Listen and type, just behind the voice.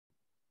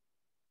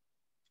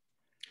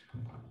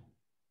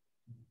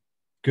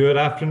Good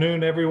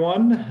afternoon,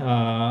 everyone.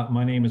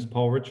 My name is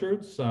Paul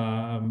Richards,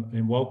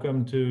 and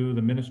welcome to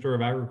the Minister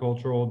of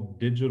Agricultural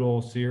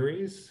Digital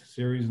Series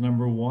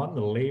number 1,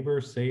 the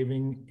Labor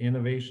Saving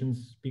Innovation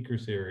Speaker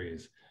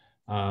Series.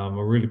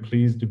 We're really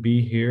pleased to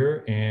be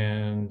here,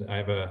 and I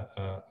have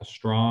a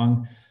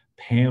strong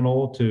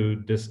panel to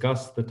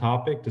discuss the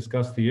topic,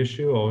 discuss the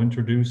issue. I'll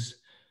introduce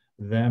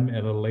them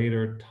at a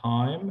later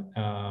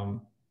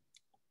time.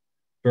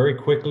 Very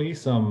quickly,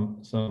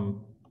 some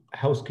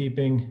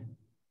housekeeping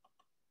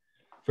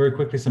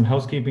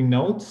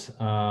notes.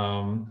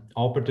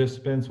 All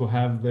participants will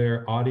have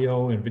their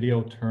audio and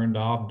video turned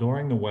off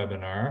during the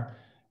webinar.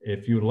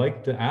 If you'd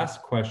like to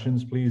ask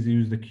questions, please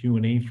use the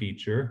Q&A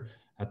feature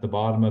at the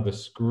bottom of the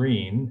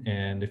screen.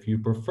 And if you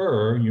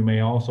prefer, you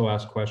may also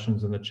ask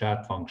questions in the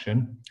chat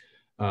function.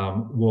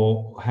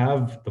 We'll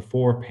have the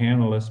 4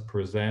 panelists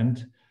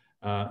present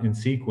in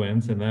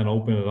sequence and then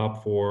open it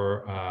up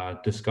for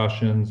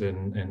discussions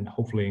and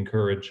hopefully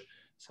encourage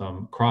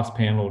some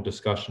cross-panel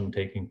discussion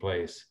taking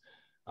place.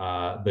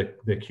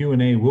 The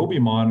Q&A will be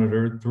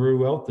monitored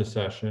throughout the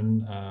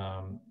session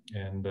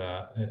and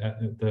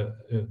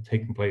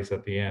taking place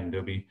at the end.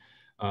 It'll be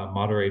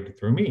moderated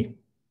through me.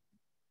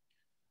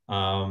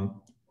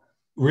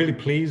 Really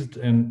pleased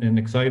and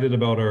excited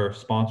about our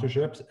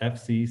sponsorships,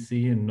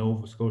 FCC and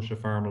Nova Scotia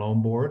Farm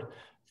Loan Board.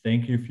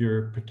 Thank you for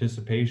your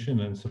participation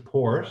and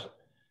support.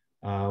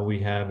 We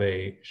have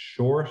a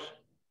short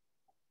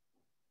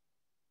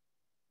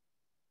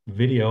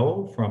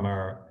video from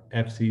our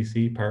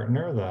FCC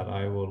partner that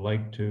I would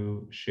like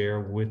to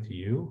share with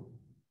you.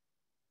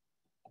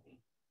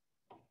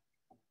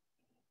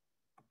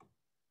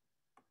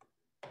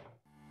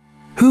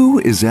 Who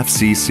is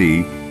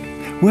FCC?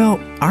 Well,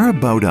 our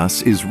About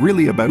Us is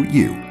really about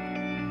you,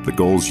 the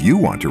goals you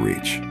want to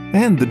reach,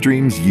 and the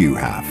dreams you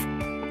have.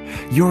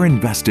 You're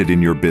invested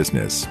in your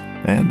business,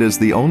 and as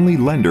the only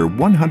lender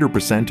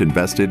 100%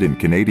 invested in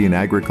Canadian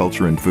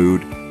agriculture and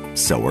food,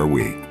 so are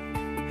we.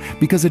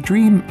 Because a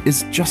dream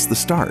is just the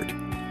start.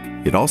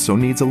 It also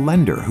needs a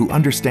lender who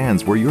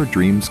understands where your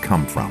dreams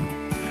come from,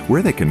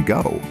 where they can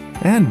go,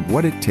 and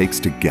what it takes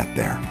to get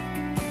there.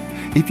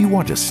 If you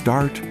want to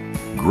start,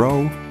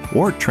 grow,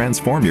 or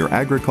transform your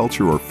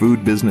agriculture or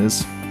food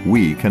business,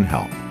 we can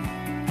help.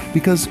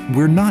 Because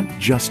we're not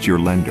just your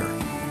lender.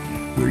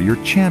 We're your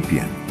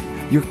champion,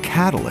 your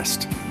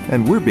catalyst,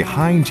 and we're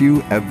behind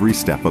you every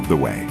step of the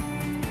way.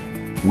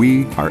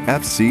 We are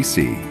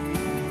FCC.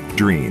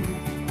 Dream.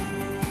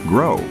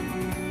 Grow.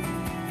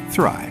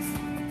 Thrive.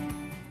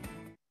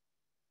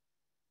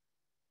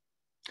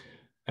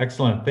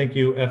 Excellent. Thank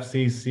you,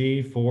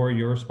 FCC, for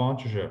your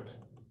sponsorship.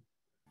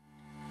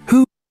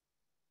 Who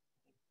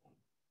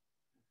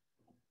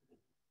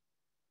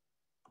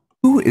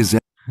is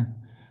it?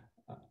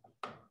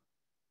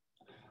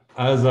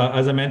 As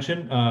I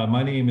mentioned,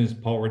 my name is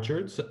Paul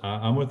Richards.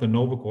 I'm with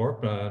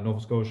Innovacorp,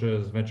 Nova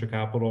Scotia's venture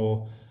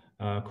capital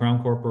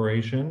crown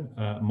corporation.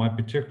 My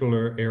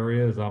particular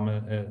area is I'm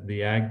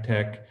the ag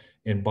tech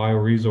and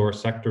bioresource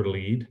sector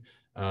lead.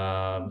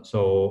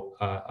 So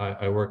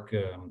I work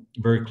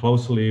very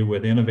closely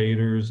with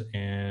innovators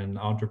and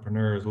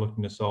entrepreneurs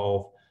looking to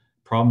solve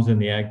problems in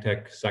the ag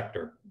tech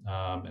sector.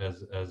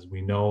 As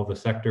we know, the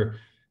sector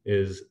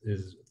is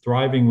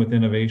thriving with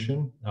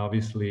innovation.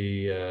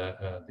 Obviously,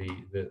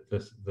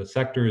 the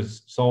sector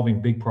is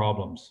solving big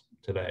problems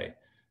today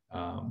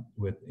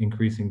with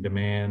increasing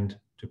demand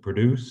to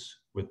produce,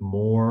 with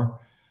more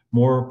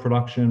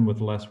production, with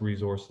less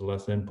resources,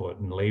 less input,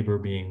 and labor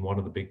being one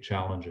of the big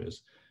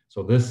challenges.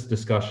 So this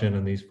discussion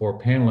and these 4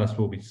 panelists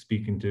will be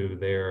speaking to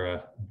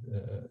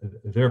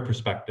their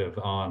perspective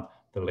on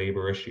the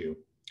labor issue.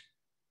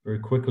 Very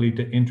quickly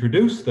to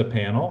introduce the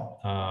panel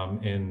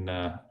in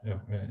an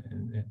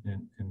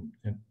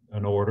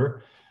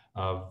order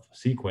of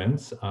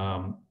sequence.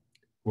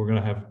 We're going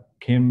to have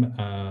Kim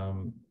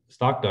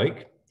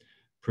Stokdjijk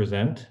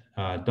present,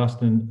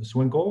 Dustin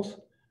Swinkels,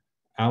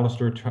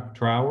 Alastair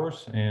Trower,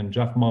 and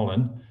Jeff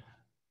Mullen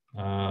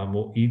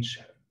will each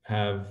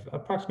have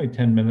approximately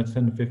 10 to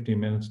 15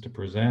 minutes to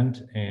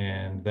present,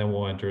 and then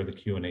we'll enter the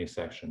Q&A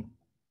session.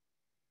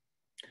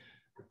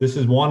 This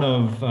is one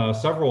of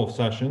several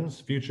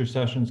sessions, future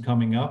sessions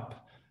coming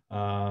up.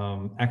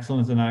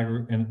 Excellence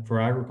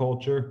for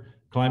agriculture,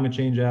 climate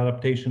change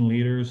adaptation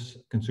leaders,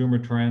 consumer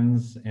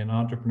trends, and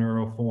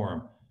entrepreneurial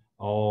forum.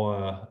 All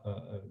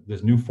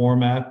this new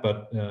format,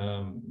 but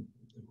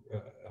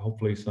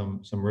hopefully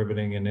some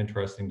riveting and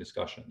interesting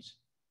discussions.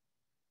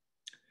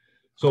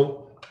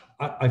 So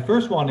I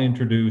first want to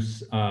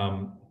introduce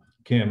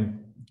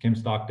Kim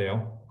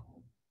Stokdjijk.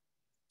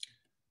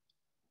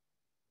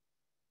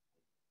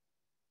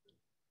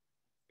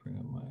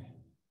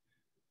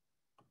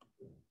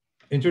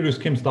 Introduce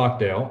Kim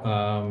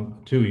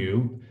Stokdjijk to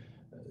you.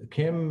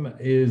 Kim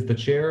is the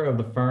chair of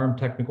the Farm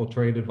Technical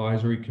Trade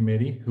Advisory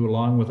Committee, who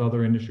along with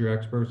other industry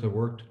experts have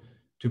worked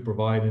to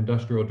provide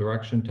industrial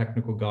direction,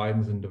 technical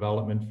guidance and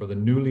development for the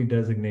newly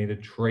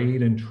designated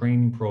trade and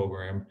training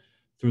program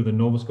through the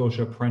Nova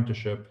Scotia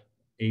Apprenticeship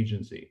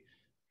Agency.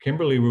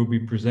 Kimberly will be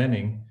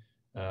presenting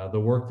the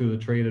work through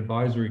the Trade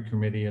Advisory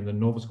Committee and the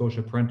Nova Scotia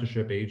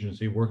Apprenticeship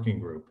Agency Working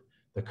Group,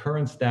 the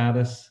current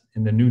status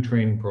in the new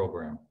training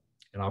program,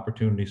 and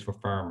opportunities for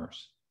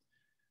farmers.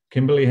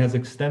 Kimberly has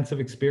extensive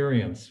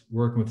experience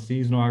working with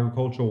seasonal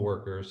agricultural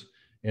workers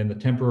in the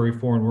temporary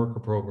foreign worker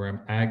program,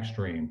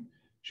 AgStream.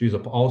 She's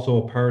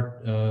also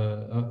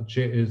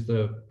is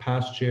the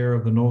past chair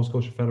of the Nova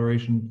Scotia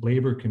Federation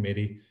Labor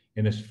Committee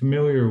and is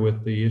familiar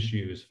with the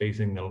issues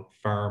facing the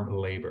farm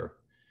labor.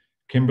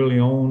 Kimberly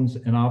owns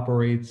and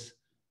operates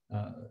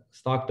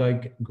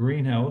Stokdjijk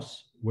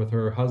Greenhouse with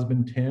her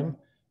husband, Tim.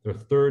 Their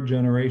third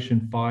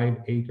generation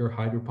 5-acre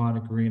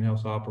hydroponic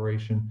greenhouse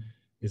operation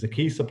is a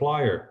key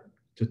supplier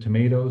to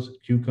tomatoes,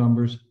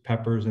 cucumbers,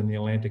 peppers in the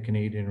Atlantic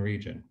Canadian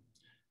region.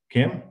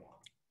 Kim,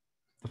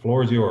 the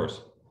floor is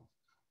yours.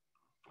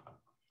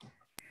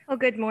 Well,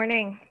 good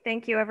morning.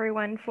 Thank you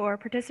everyone for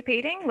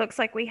participating. Looks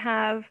like we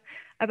have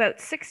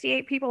about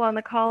 68 people on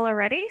the call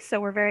already,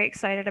 so we're very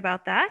excited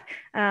about that.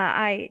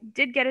 I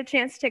did get a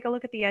chance to take a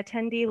look at the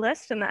attendee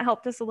list, and that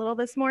helped us a little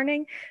this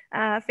morning.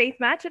 Faith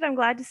Matchett, I'm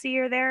glad to see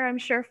you're there. I'm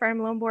sure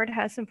Farm Loan Board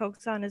has some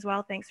folks on as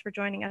well. Thanks for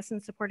joining us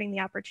and supporting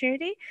the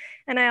opportunity.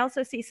 And I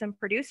also see some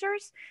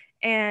producers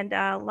and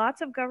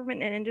lots of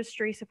government and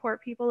industry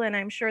support people, and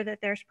I'm sure that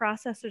there's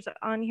processors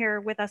on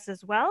here with us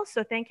as well.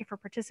 So thank you for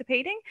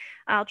participating.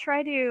 I'll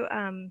try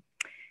to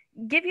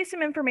give you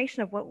some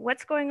information of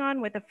what's going on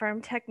with the farm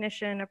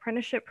technician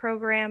apprenticeship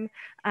program.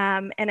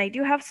 And I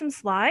do have some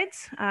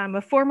slides. I'm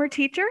a former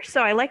teacher,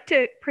 so I like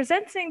to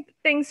present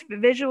things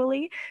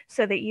visually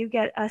so that you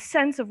get a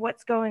sense of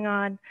what's going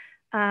on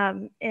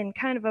in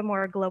kind of a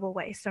more global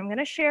way. So I'm going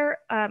to share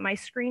my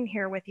screen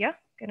here with you.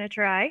 Going to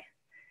try.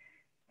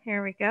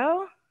 Here we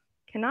go.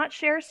 Cannot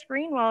share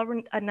screen while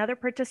another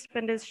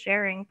participant is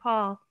sharing.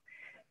 Paul,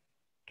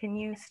 can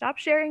you stop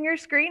sharing your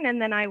screen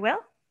and then I will?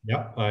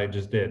 Yep, I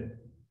just did.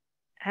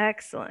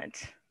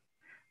 Excellent.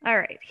 All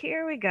right,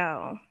 here we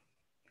go.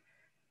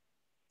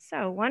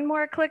 So one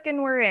more click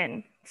and we're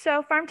in.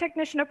 So Farm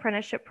Technician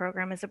Apprenticeship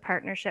Program is a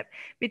partnership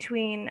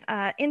between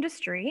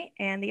industry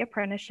and the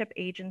apprenticeship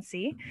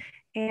agency.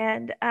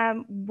 And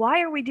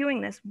why are we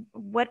doing this?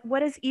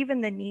 What is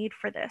even the need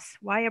for this?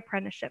 Why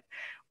apprenticeship?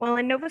 Well,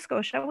 in Nova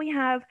Scotia, we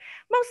have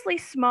mostly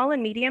small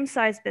and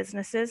medium-sized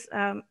businesses,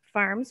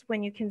 farms,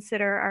 when you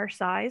consider our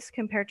size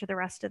compared to the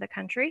rest of the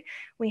country.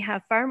 We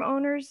have farm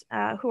owners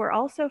who are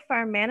also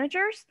farm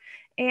managers.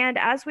 And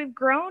as we've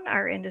grown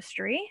our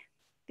industry,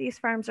 these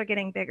farms are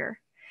getting bigger.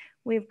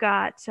 We've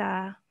got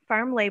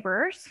farm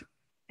laborers.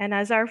 And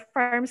as our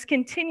farms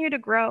continue to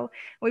grow,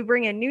 we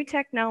bring in new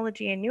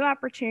technology and new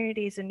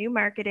opportunities and new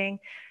marketing,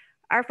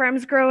 our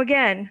farms grow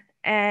again.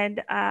 And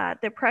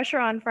the pressure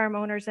on farm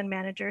owners and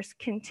managers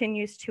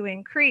continues to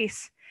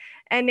increase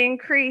and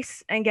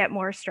get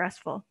more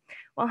stressful.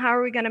 Well, how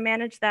are we going to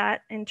manage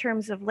that in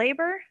terms of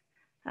labor?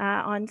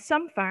 On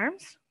some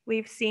farms,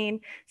 we've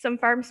seen some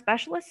farm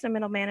specialists and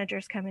middle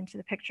managers come into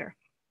the picture.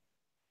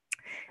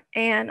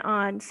 And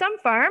on some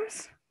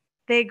farms,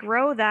 they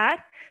grow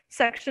that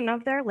section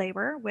of their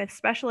labor with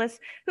specialists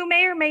who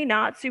may or may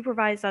not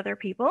supervise other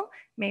people.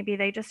 Maybe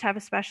they just have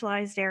a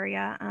specialized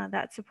area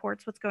that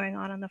supports what's going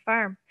on the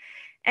farm.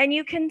 And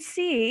you can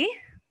see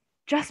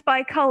just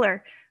by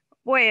color,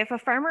 boy, if a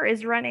farmer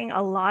is running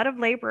a lot of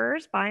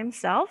laborers by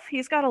himself,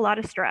 he's got a lot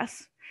of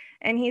stress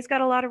and he's got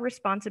a lot of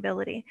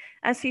responsibility.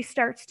 As he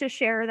starts to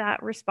share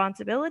that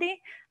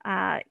responsibility,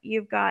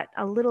 you've got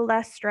a little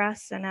less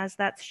stress, and as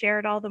that's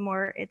shared all the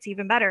more, it's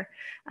even better.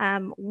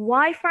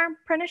 Why farm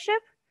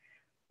apprenticeship?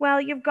 Well,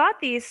 you've got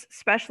these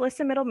specialists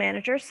and middle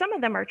managers. Some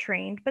of them are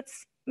trained, but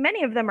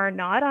many of them are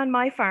not. On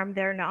my farm,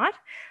 they're not.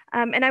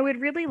 And I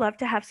would really love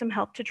to have some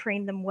help to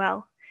train them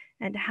well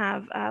and to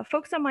have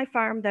folks on my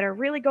farm that are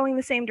really going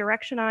the same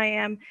direction I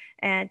am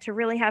and to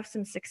really have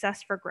some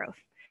success for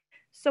growth.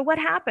 So what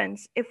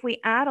happens if we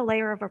add a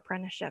layer of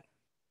apprenticeship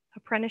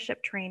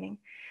training?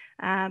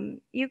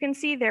 You can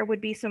see there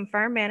would be some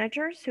farm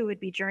managers who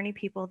would be journey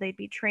people. They'd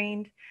be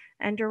trained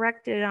and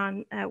directed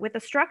on with a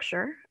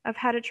structure of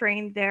how to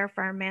train their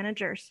farm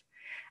managers.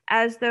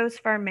 As those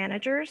farm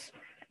managers,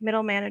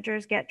 middle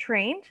managers get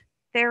trained,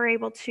 they're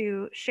able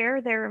to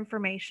share their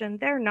information,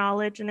 their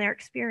knowledge, and their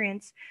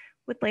experience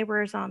with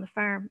laborers on the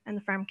farm, and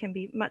the farm can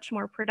be much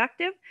more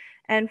productive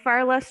and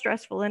far less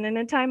stressful. And in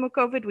a time of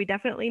COVID, we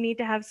definitely need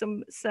to have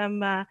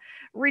some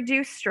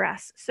reduced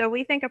stress. So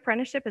we think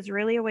apprenticeship is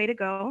really a way to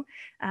go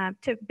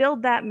to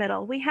build that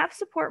middle. We have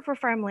support for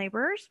farm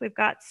laborers. We've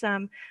got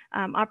some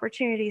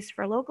opportunities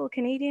for local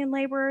Canadian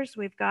laborers.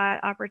 We've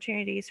got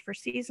opportunities for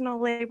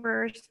seasonal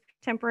laborers,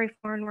 temporary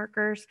foreign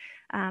workers,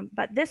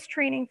 but this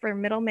training for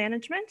middle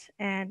management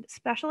and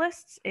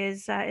specialists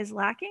is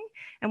lacking,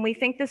 and we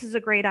think this is a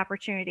great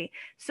opportunity.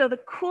 So the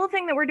cool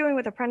thing that we're doing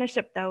with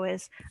apprenticeship, though,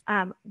 is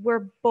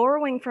we're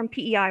borrowing from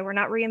PEI. We're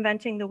not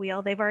reinventing the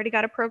wheel. They've already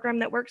got a program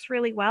that works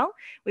really well.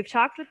 We've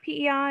talked with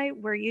PEI.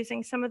 We're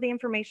using some of the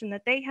information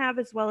that they have,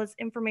 as well as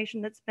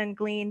information that's been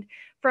gleaned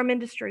from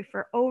industry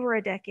for over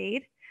a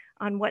decade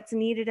on what's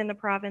needed in the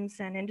province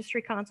and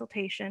industry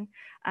consultation.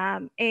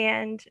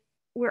 And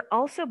we're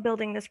also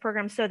building this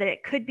program so that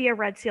it could be a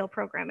Red Seal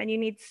program. And you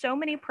need so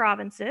many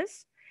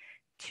provinces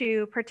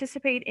to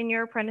participate in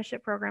your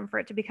apprenticeship program for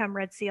it to become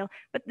Red Seal.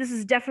 But this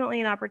is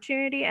definitely an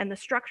opportunity, and the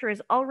structure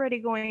is already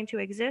going to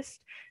exist.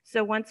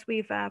 So once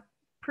we've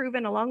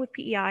proven along with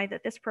PEI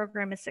that this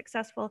program is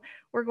successful,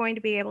 we're going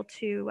to be able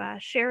to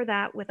share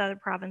that with other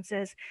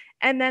provinces.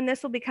 And then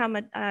this will become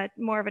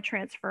more of a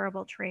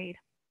transferable trade.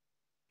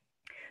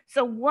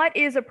 So what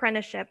is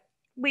apprenticeship?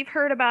 We've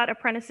heard about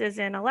apprentices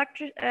in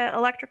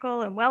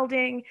electrical and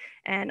welding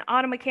and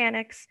auto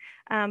mechanics.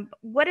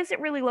 What does it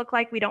really look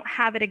like? We don't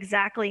have it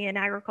exactly in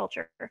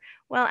agriculture.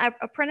 Well,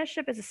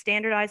 apprenticeship is a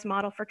standardized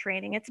model for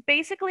training. It's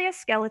basically a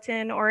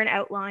skeleton or an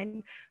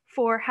outline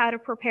for how to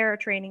prepare a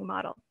training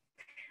model.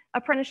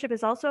 Apprenticeship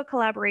is also a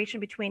collaboration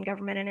between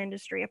government and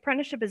industry.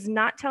 Apprenticeship is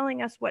not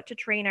telling us what to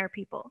train our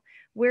people.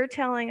 We're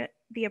telling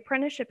the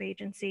apprenticeship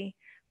agency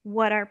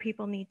what our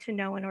people need to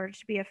know in order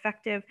to be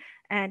effective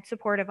and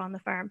supportive on the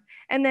farm.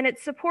 And then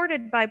it's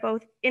supported by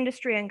both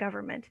industry and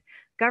government.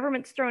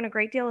 Government's thrown a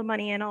great deal of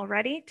money in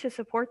already to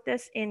support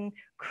this in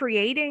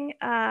creating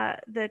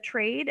the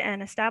trade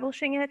and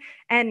establishing it.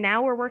 And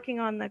now we're working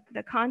on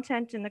the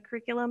content and the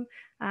curriculum,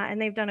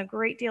 and they've done a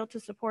great deal to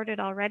support it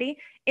already.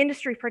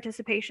 Industry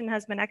participation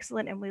has been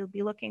excellent, and we'll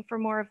be looking for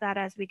more of that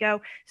as we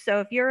go. So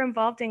if you're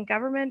involved in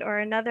government or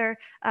another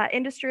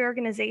industry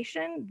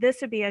organization,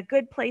 this would be a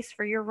good place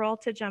for your role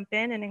to jump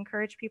in and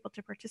encourage people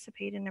to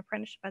participate in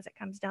apprenticeship as it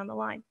comes down the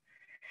line.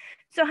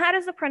 So how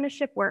does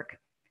apprenticeship work?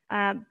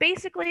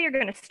 Basically, you're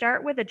going to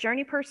start with a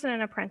journey person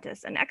and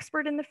apprentice, an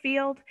expert in the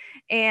field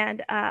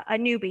and a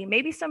newbie,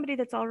 maybe somebody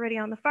that's already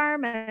on the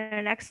farm and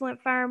an excellent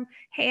farm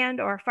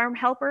hand or a farm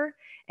helper,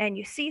 and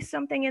you see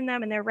something in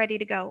them and they're ready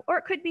to go. Or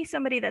it could be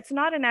somebody that's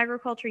not in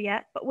agriculture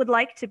yet, but would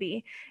like to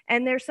be,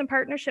 and there's some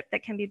partnership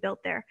that can be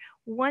built there.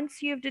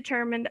 Once you've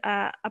determined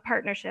a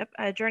partnership,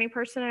 a journey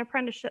person and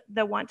apprentice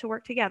that want to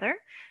work together,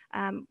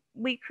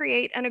 we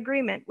create an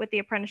agreement with the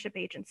apprenticeship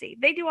agency.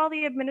 They do all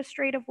the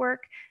administrative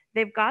work.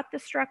 They've got the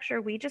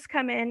structure. We just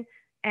come in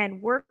and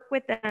work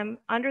with them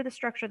under the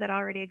structure that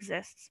already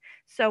exists.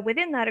 So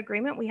within that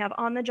agreement, we have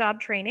on-the-job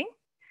training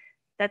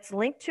that's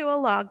linked to a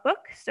logbook,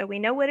 so we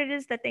know what it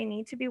is that they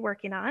need to be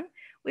working on.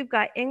 We've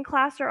got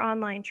in-class or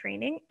online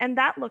training, and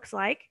that looks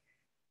like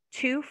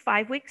 2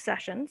 5-week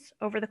sessions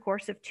over the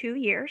course of 2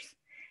 years.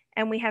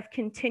 And we have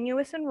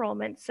continuous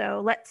enrollment.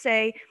 So let's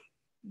say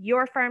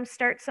your farm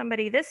starts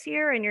somebody this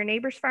year and your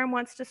neighbor's farm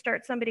wants to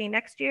start somebody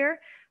next year.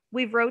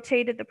 We've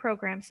rotated the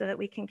program so that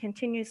we can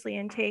continuously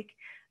intake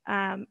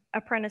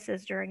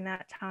apprentices during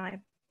that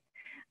time.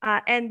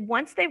 And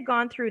once they've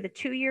gone through the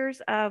 2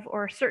 years of,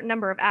 or a certain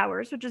number of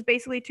hours, which is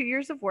basically 2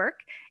 years of work,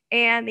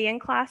 and the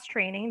in-class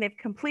training, they've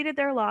completed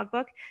their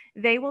logbook,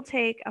 they will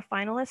take a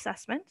final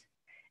assessment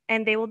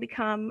and they will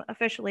become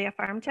officially a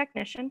farm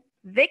technician.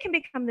 They can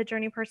become the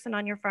journey person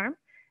on your farm.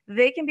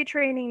 They can be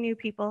training new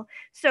people.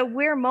 So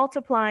we're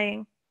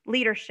multiplying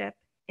leadership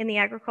in the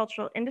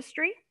agricultural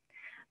industry.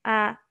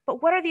 But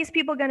what are these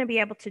people going to be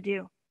able to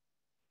do?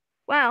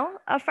 Well,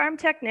 a farm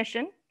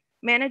technician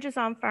manages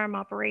on-farm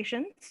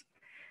operations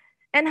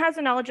and has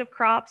a knowledge of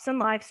crops and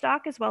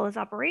livestock, as well as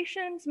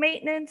operations,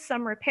 maintenance,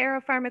 some repair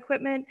of farm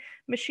equipment,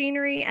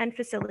 machinery, and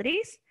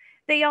facilities.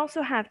 They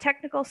also have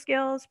technical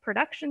skills,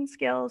 production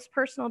skills,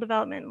 personal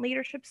development,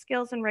 leadership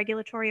skills, and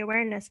regulatory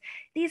awareness.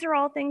 These are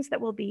all things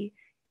that will be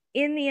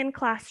in the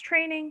in-class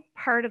training,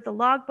 part of the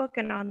logbook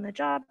and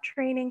on-the-job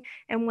training.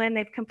 And when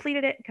they've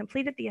completed it,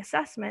 completed the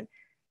assessment,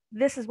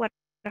 this is what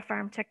a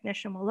farm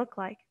technician will look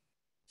like.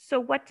 So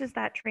what does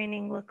that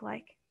training look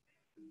like?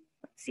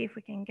 Let's see if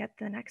we can get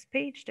the next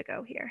page to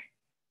go here.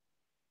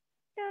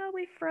 No,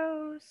 we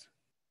froze.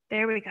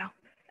 There we go.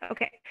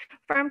 Okay,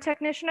 farm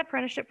technician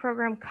apprenticeship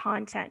program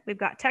content. We've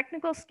got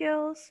technical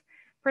skills,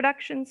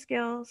 production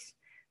skills,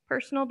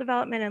 personal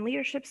development and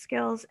leadership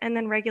skills, and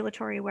then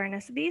regulatory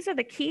awareness. These are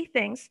the key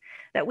things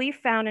that we've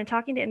found in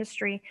talking to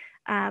industry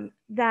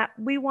that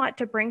we want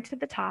to bring to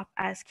the top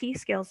as key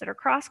skills that are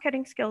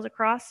cross-cutting skills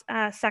across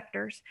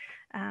sectors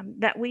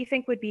that we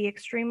think would be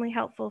extremely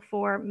helpful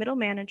for middle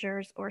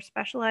managers or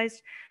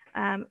specialized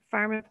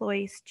farm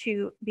employees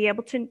to be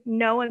able to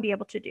know and be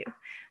able to do.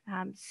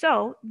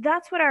 So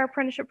that's what our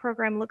apprenticeship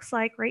program looks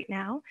like right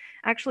now.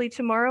 Actually,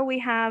 tomorrow we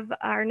have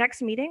our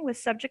next meeting with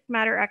subject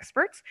matter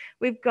experts.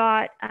 We've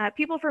got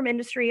people from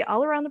industry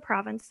all around the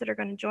province that are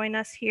going to join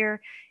us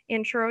here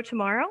in Truro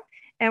tomorrow.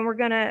 And we're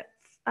going to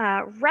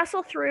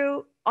wrestle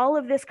through all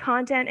of this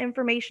content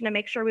information to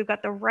make sure we've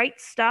got the right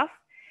stuff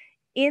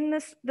in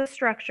the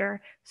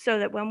structure so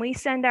that when we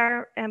send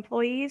our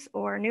employees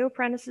or new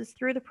apprentices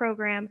through the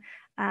program,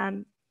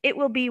 it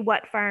will be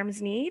what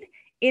farms need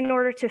in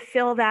order to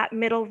fill that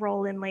middle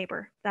role in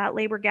labor, that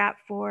labor gap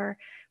for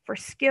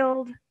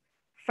skilled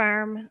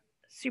farm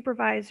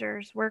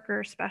supervisors,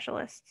 workers,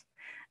 specialists.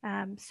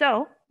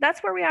 So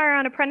that's where we are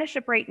on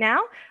apprenticeship right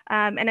now.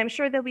 And I'm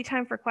sure there'll be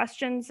time for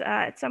questions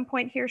at some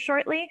point here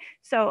shortly.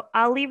 So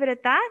I'll leave it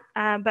at that.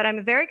 But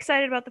I'm very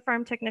excited about the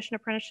Farm Technician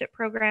Apprenticeship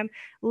Program.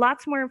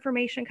 Lots more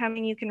information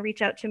coming. You can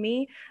reach out to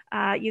me.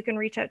 You can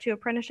reach out to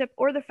Apprenticeship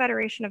or the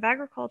Federation of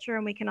Agriculture,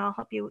 and we can all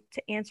help you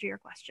to answer your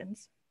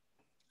questions.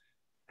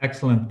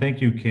 Excellent.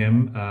 Thank you,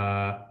 Kim.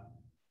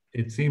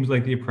 It seems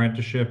like the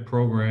apprenticeship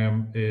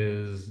program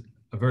is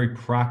a very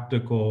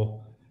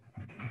practical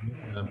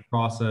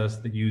process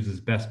that uses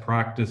best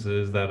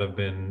practices that have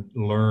been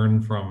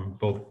learned from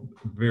both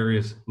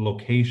various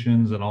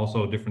locations and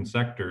also different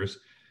sectors,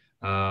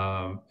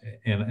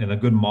 and a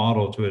good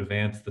model to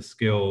advance the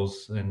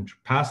skills and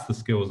pass the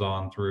skills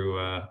on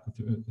through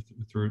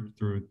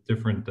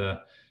different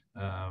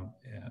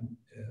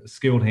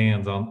skilled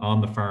hands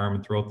on the farm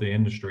and throughout the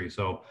industry.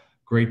 So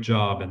great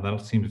job, and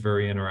that seems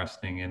very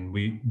interesting. And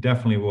we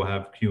definitely will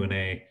have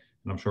Q&A,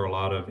 and I'm sure a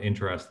lot of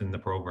interest in the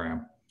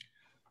program.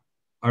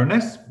 Our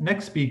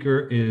next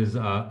speaker is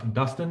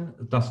Dustin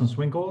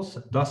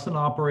Swinkels. Dustin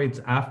operates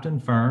Afton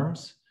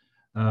Farms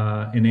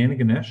in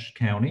Antigonish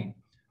County.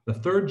 The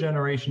third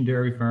generation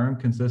dairy farm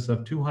consists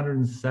of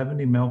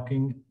 270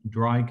 milking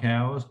dry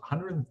cows,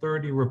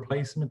 130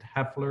 replacement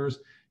heifers,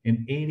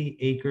 and 80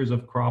 acres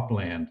of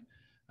cropland,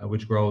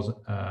 which grows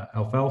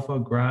alfalfa,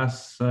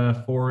 grass,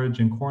 forage,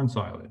 and corn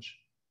silage.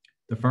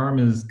 The farm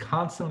is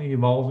constantly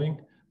evolving,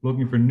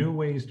 looking for new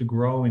ways to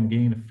grow and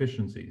gain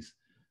efficiencies.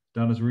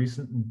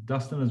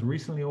 Dustin has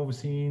recently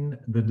overseen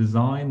the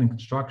design and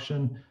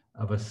construction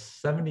of a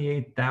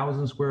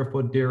 78,000 square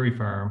foot dairy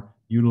farm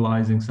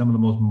utilizing some of the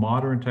most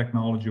modern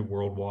technology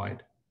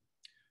worldwide.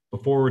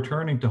 Before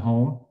returning to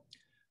home,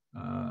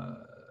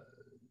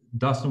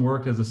 Dustin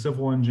worked as a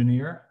civil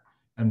engineer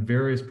and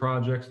various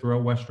projects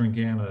throughout Western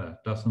Canada.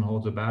 Dustin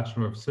holds a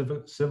Bachelor of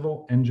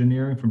Civil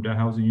Engineering from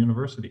Dalhousie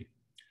University.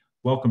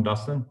 Welcome,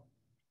 Dustin.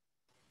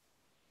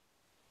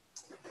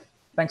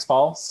 Thanks,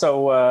 Paul.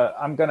 So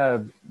I'm going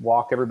to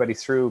walk everybody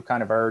through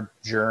kind of our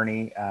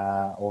journey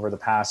over the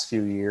past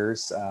few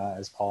years.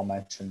 As Paul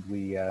mentioned,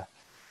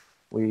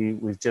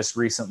 we've just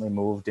recently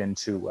moved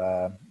into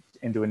a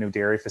new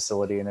dairy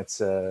facility, and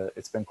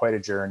it's been quite a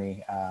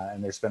journey.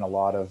 And there's been a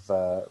lot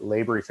of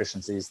labor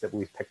efficiencies that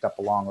we've picked up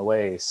along the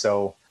way.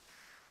 So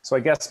I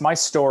guess my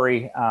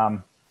story,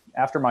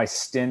 after my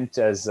stint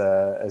as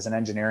an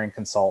engineering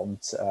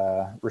consultant,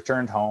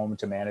 returned home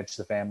to manage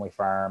the family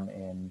farm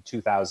in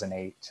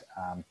 2008.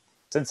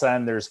 Since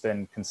then, there's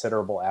been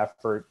considerable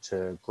effort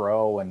to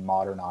grow and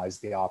modernize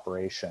the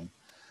operation.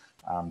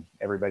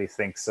 Everybody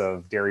thinks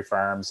of dairy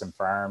farms and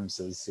farms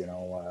as,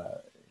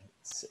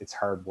 it's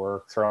hard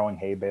work, throwing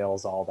hay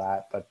bales, all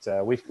that.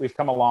 But we've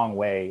come a long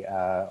way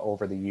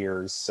over the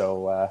years.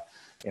 So,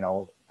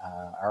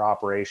 our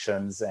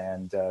operations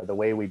and the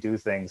way we do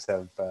things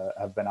have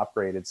been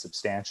upgraded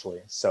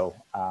substantially. So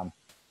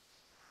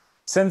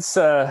since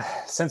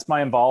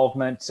my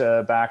involvement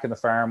back in the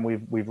farm,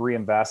 we've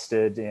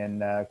reinvested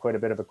in quite a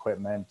bit of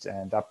equipment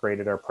and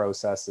upgraded our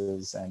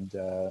processes. And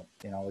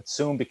it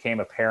soon became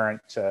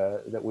apparent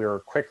that we were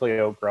quickly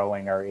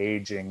outgrowing our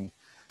aging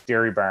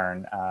dairy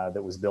barn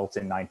that was built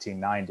in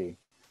 1990.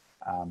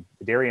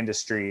 The dairy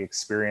industry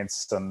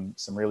experienced some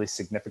really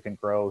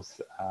significant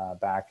growth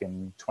back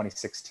in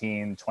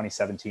 2016,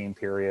 2017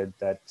 period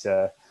that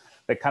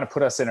kind of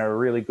put us in a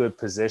really good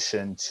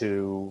position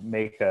to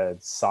make a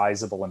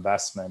sizable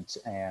investment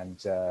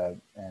and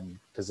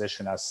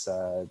position us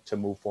to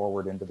move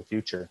forward into the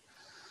future.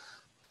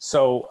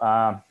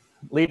 So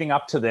leading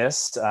up to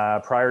this,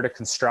 prior to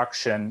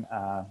construction,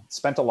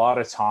 spent a lot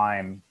of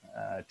time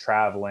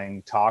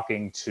traveling,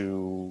 talking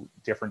to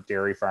different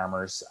dairy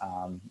farmers.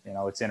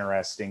 It's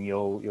interesting.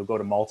 You'll go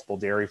to multiple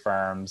dairy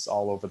farms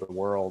all over the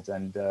world,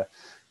 and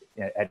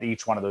at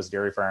each one of those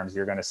dairy farms,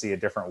 you're going to see a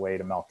different way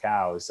to milk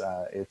cows.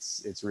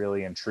 It's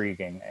really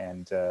intriguing,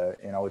 and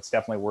it's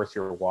definitely worth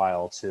your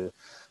while to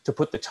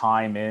put the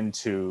time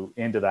into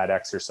that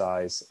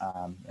exercise.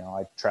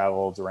 I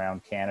traveled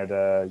around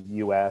Canada,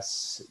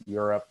 U.S.,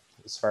 Europe,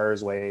 as far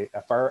away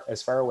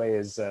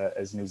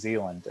as New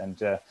Zealand,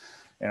 and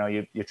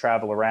you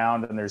travel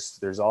around, and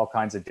there's all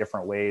kinds of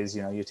different ways.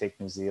 You take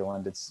New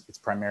Zealand, it's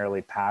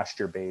primarily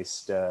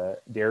pasture-based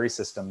dairy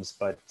systems,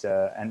 but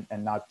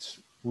and not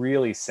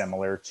really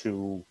similar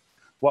to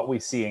what we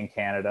see in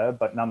Canada,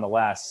 but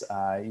nonetheless,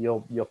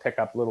 you'll pick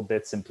up little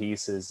bits and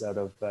pieces out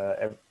of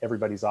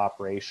everybody's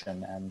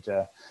operation,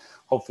 and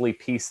hopefully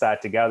piece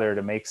that together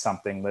to make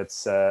something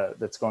that's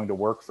going to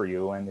work for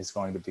you and is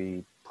going to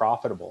be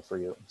profitable for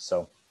you.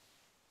 So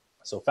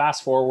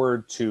fast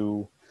forward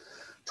to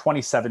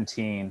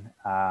 2017,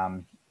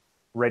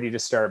 ready to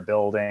start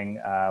building.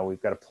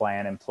 We've got a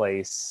plan in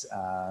place.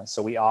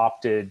 So we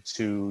opted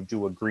to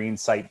do a green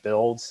site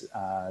build,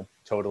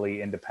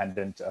 totally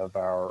independent of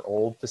our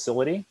old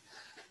facility.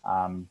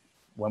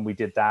 When we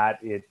did that,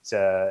 it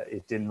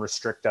didn't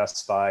restrict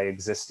us by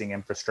existing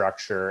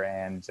infrastructure,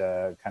 and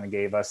kind of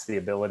gave us the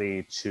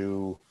ability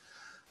to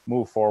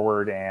move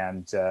forward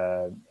and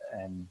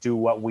do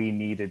what we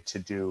needed to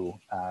do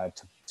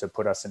to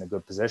put us in a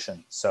good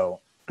position. So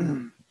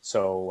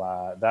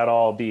So that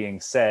all being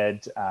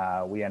said,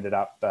 we ended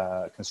up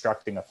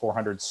constructing a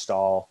 400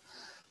 stall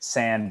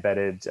sand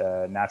bedded,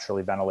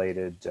 naturally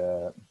ventilated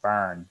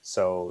barn.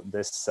 So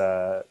this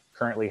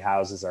currently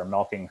houses our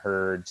milking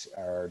herd,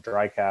 our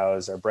dry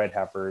cows, our bred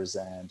heifers,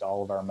 and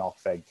all of our milk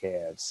fed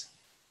calves.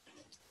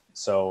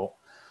 So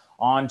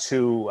on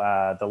to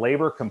the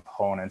labor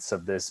components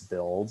of this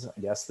build.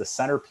 I guess the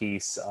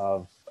centerpiece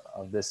of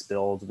this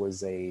build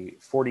was a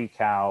 40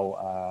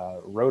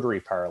 cow rotary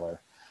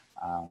parlor.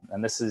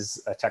 And this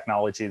is a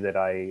technology that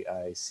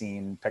I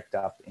seen picked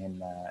up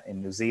in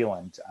New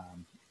Zealand.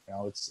 You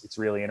know, it's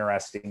really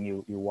interesting.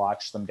 You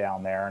watch them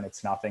down there, and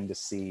it's nothing to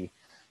see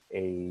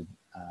a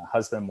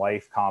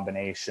husband-wife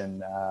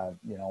combination,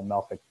 you know,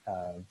 milk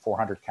a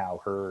 400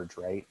 cow herd,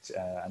 right?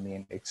 I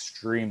mean,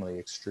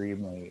 extremely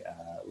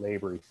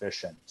labor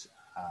efficient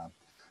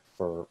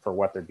for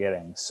what they're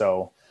getting.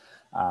 So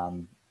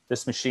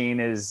this machine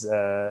is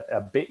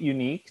a bit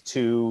unique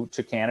to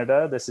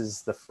Canada. This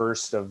is the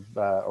first of,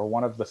 or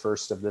one of the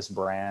first of this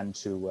brand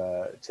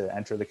to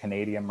enter the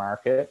Canadian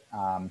market.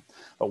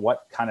 But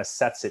what kind of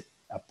sets it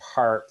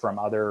apart from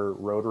other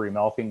rotary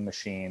milking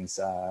machines,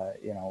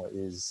 you know,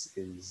 is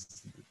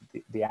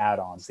the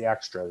add-ons, the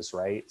extras,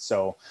 right?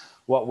 So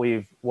what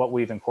we've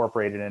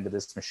incorporated into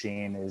this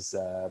machine is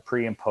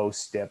pre and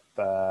post dip,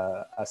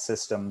 a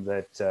system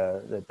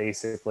that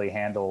basically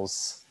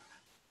handles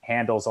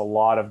a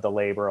lot of the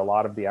labor, a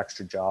lot of the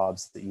extra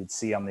jobs that you'd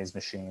see on these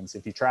machines.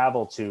 If you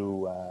travel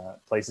to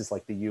places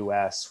like the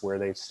US, where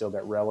they've still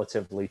got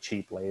relatively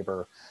cheap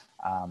labor,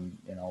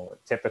 you know,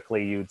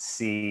 typically you'd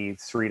see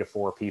 3 to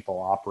 4 people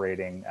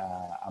operating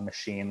a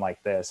machine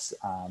like this,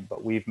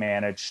 but we've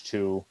managed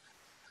to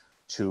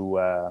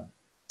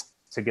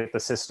get the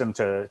system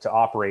to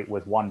operate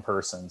with one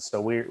person. So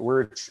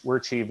we're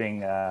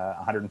achieving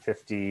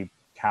 150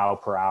 cow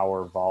per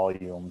hour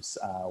volumes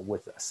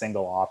with a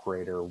single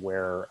operator,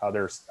 where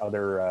other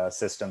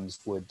systems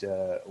would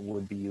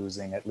be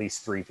using at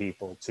least 3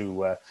 people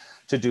to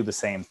do the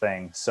same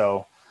thing.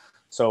 So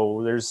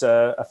there's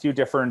a few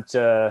different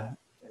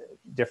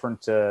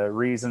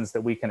reasons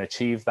that we can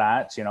achieve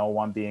that. You know,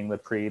 one being the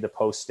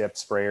post dip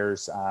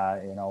sprayers.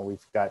 You know,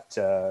 we've got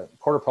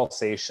quarter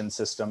pulsation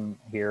system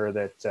here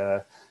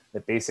that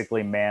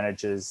basically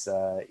manages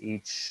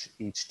each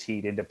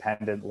teat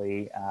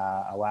independently,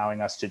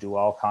 allowing us to do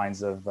all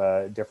kinds of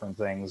different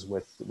things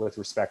with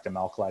respect to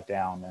milk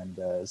letdown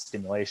and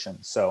stimulation.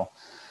 So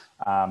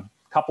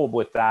coupled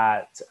with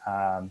that,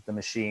 the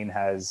machine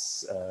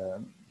has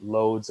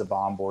loads of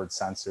onboard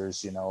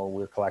sensors. You know,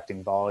 we're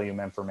collecting volume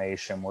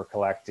information, we're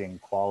collecting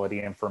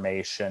quality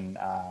information.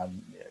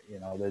 You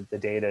know, the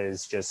data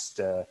is just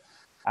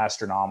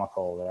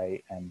astronomical,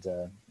 right? And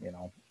you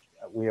know,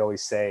 we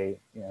always say,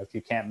 you know, if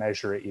you can't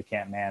measure it, you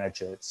can't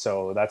manage it.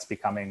 So that's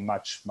becoming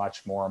much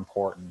more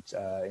important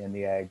in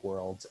the ag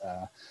world,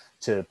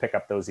 to pick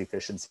up those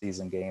efficiencies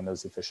and gain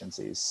those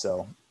efficiencies.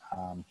 So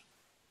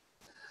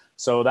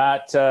so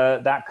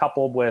that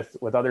coupled with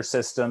other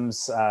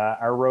systems,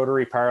 our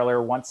rotary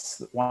parlor, once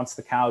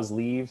the cows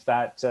leave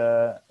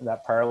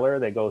that parlor,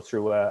 they go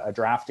through a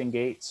drafting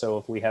gate. So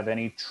if we have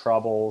any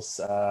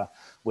troubles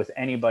with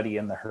anybody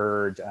in the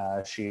herd,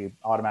 she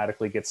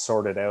automatically gets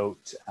sorted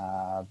out,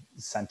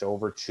 sent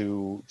over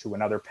to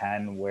another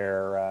pen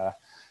where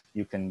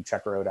you can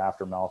check her out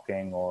after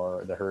milking,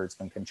 or the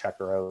herdsman can check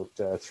her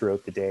out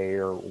throughout the day,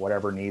 or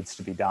whatever needs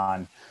to be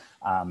done.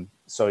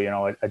 So, you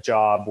know, a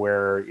job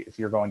where if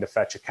you're going to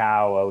fetch a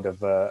cow out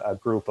of a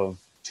group of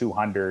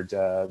 200,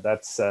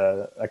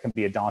 that can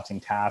be a daunting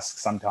task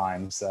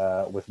sometimes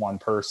with one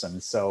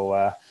person.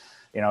 So,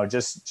 you know,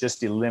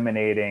 just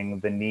eliminating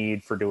the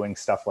need for doing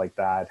stuff like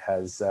that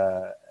has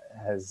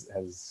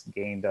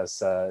gained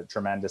us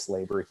tremendous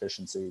labor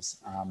efficiencies.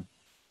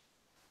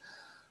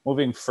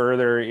 Moving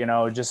further, you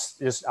know,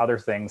 just other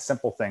things,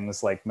 simple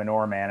things like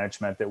manure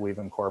management that we've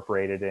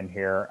incorporated in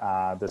here.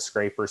 The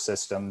scraper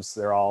systems,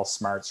 they're all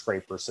smart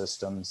scraper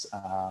systems.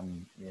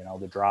 You know,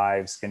 the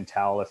drives can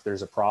tell if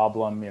there's a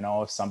problem, you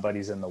know, if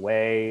somebody's in the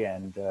way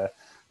and the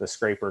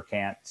scraper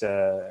can't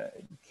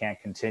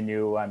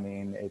continue. I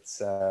mean, it's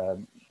the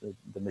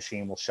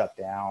machine will shut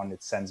down.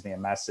 It sends me a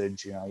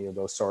message, you know, you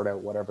go sort out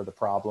whatever the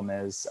problem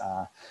is,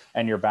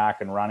 and you're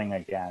back and running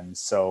again.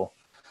 So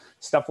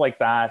stuff like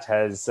that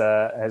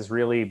has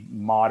really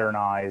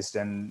modernized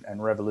and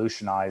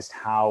revolutionized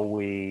how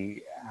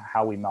we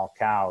milk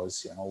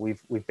cows. You know,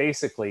 we've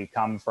basically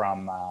come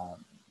from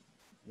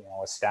you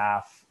know, a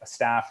staff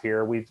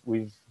here.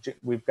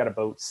 We've got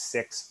about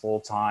 6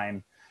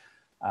 full-time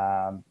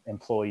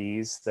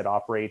employees that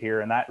operate here,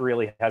 and that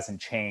really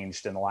hasn't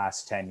changed in the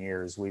last 10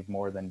 years. We've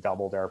more than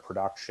doubled our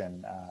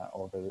production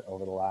over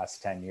the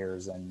last 10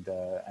 years, and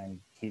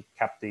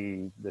kept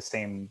the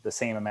same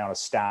amount of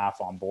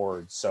staff on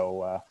board.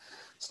 So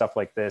stuff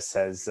like this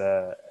has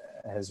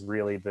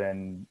really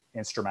been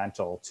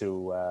instrumental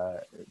to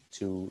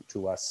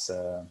us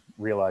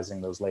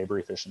realizing those labor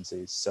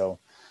efficiencies. So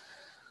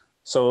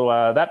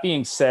that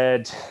being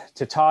said,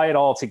 to tie it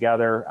all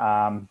together,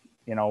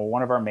 you know,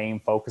 one of our main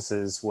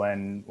focuses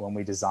when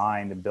we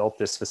designed and built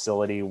this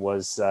facility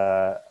was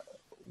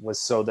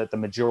so that the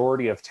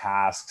majority of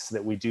tasks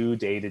that we do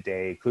day to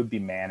day could be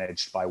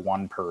managed by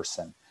one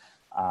person.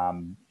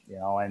 You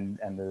know,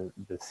 and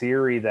the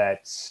theory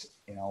that,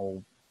 you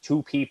know,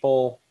 two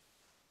people,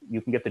 you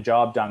can get the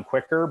job done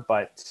quicker,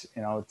 but,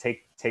 you know,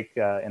 take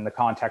in the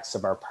context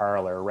of our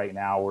parlor right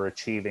now, we're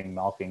achieving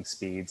milking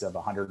speeds of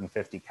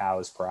 150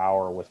 cows per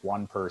hour with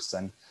one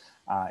person.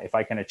 If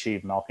I can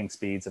achieve milking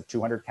speeds of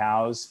 200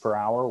 cows per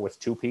hour with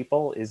two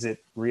people, is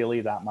it really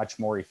that much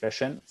more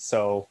efficient?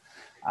 So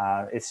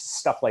it's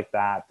stuff like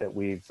that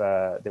we've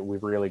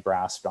really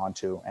grasped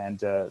onto, and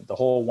the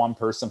whole one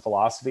person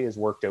philosophy has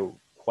worked out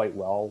quite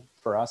well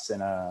for us in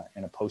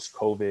a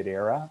post-COVID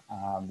era.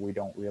 We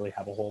don't really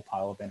have a whole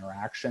pile of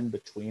interaction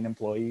between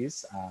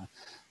employees.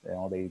 You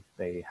know,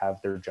 they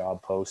have their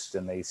job post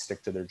and they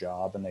stick to their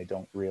job, and they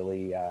don't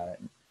really,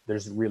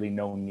 there's really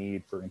no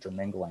need for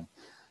intermingling.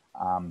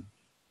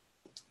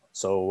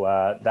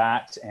 So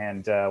that,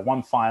 and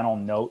one final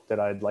note that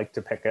I'd like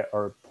to pick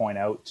or point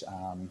out,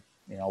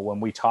 you know, when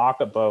we talk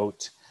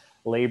about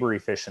labor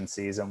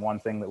efficiencies, and one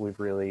thing that we've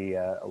really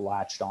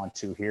latched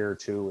onto here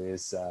too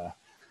is,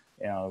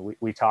 you know,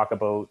 we talk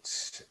about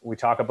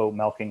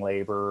milking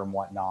labor and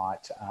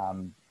whatnot.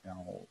 You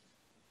know,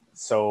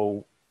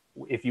 so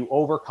if you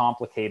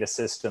overcomplicate a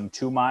system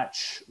too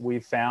much,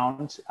 we've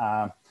found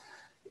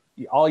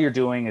all you're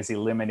doing is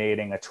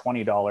eliminating a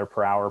 $20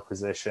 per hour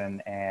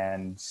position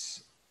and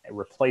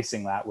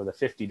replacing that with a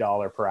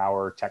 $50 per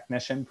hour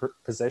technician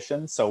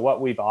position. So what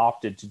we've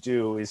opted to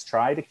do is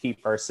try to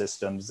keep our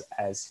systems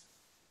as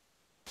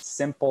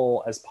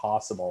simple as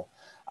possible.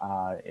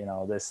 You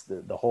know,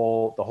 the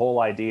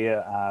whole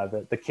idea,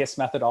 the KISS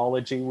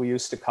methodology, we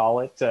used to call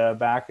it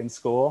back in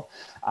school,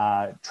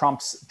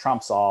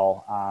 trumps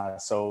all.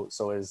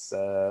 So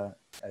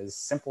as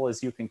simple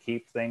as you can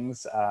keep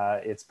things,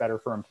 it's better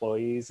for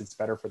employees, it's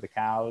better for the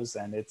cows,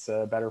 and it's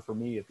better for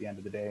me at the end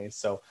of the day.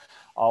 So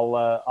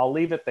I'll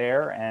leave it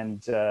there,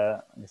 and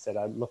like I said,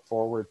 I look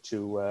forward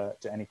to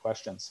any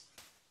questions.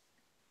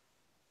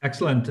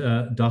 Excellent,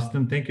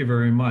 Dustin. Thank you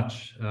very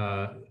much.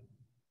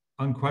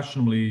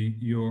 Unquestionably,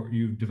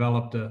 you've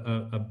developed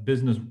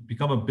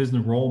become a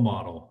business role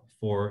model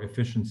for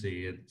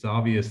efficiency. It's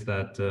obvious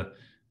that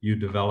you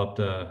developed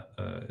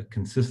a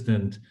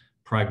consistent,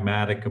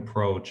 pragmatic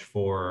approach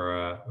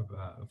for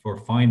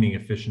finding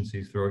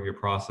efficiencies throughout your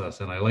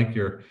process. And I like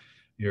your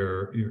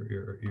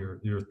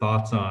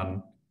thoughts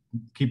on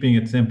keeping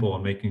it simple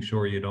and making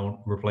sure you don't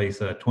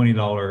replace a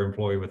 $20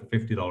 employee with a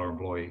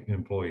 $50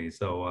 employee.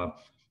 So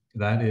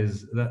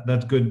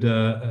that's good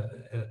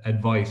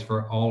advice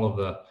for all of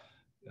the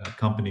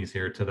companies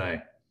here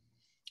today.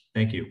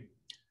 Thank you.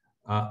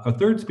 Our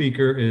third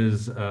speaker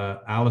is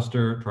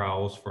Alastair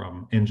Trower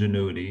from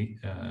Enginuity.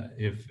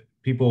 If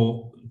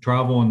people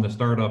travel in the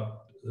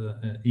startup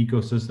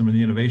ecosystem and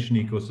the innovation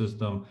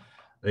ecosystem,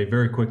 they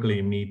very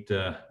quickly meet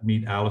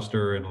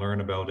Alastair and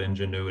learn about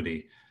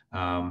Enginuity.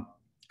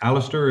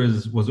 Alastair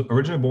was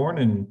originally born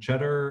in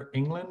Cheddar,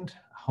 England,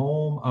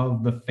 home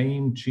of the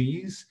famed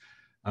cheese.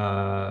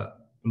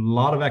 A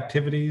lot of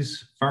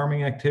activities,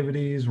 farming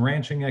activities,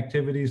 ranching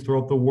activities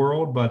throughout the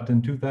world. But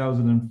in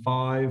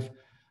 2005,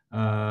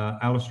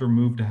 Alastair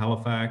moved to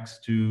Halifax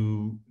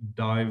to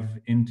dive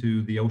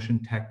into the ocean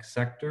tech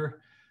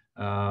sector,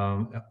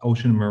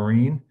 ocean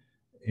marine.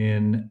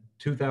 In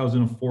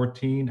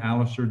 2014,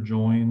 Alastair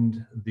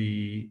joined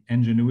the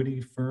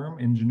Enginuity firm,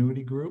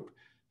 Ingenuity Group,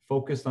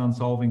 focused on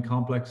solving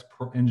complex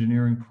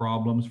engineering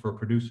problems for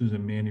producers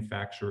and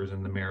manufacturers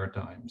in the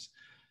Maritimes,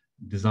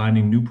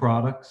 designing new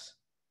products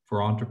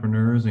for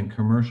entrepreneurs and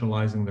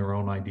commercializing their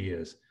own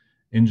ideas.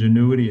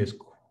 Ingenuity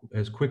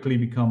has quickly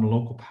become a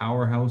local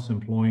powerhouse,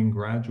 employing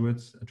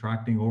graduates,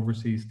 attracting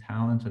overseas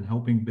talent, and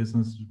helping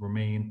businesses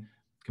remain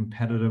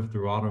competitive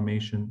through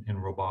automation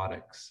and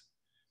robotics.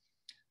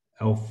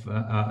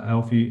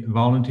 Alfie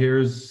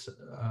volunteers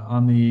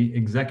on the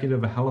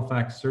executive of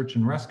Halifax Search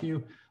and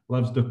Rescue,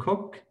 loves to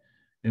cook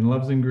and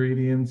loves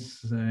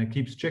ingredients,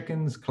 keeps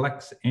chickens,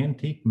 collects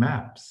antique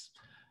maps.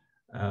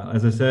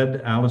 As I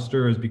said,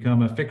 Alastair has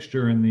become a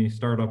fixture in the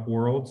startup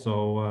world,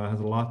 so has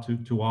a lot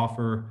to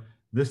offer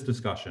this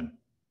discussion.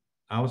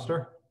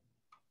 Alastair?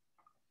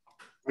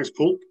 Thanks,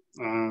 Paul.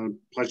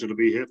 Pleasure to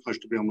be here,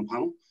 pleasure to be on the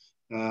panel.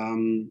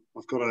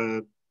 I've got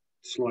a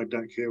slide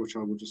deck here, which I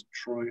will just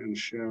try and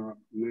share up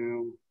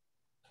now.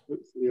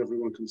 Hopefully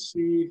everyone can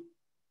see.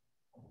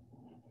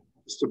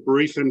 Just a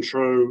brief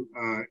intro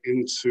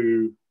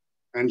into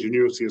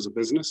Enginuity as a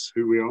business,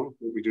 who we are,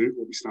 what we do,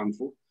 what we stand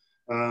for.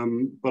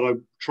 But I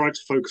tried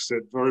to focus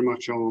it very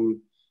much on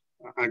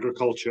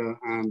agriculture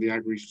and the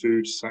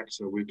agri-food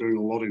sector. We're doing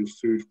a lot in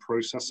food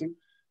processing,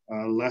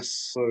 less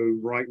so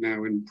right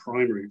now in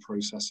primary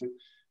processing.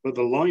 But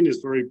the line is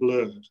very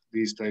blurred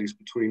these days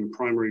between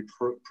primary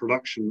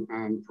production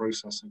and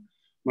processing.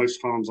 Most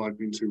farms I've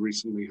been to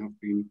recently have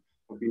been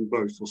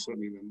both, or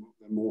certainly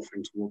they're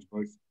morphing towards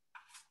both.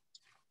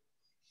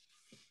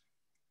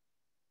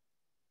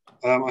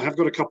 I have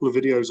got a couple of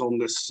videos on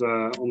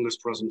this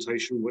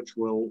presentation, which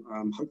will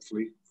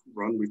hopefully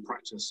run, we've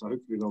practiced, so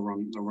hopefully they'll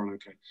run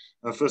okay.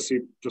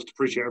 Firstly, just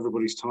appreciate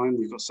everybody's time.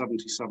 We've got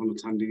 77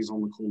 attendees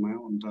on the call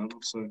now, and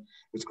so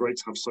it's great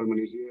to have so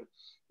many here.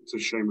 It's a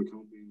shame we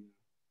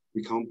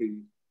can't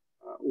be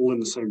all in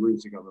the same room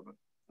together, but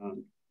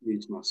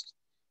needs must.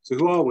 So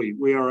who are we?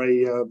 We are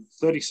a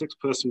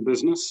 36-person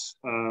business.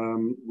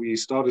 We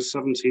started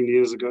 17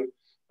 years ago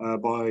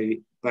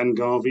by Ben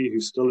Garvey,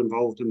 who's still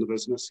involved in the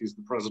business. He's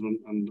the president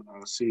and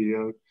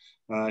CEO.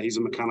 He's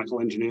a mechanical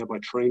engineer by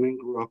training,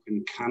 grew up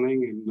in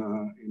Canning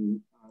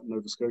in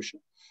Nova Scotia,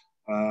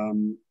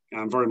 and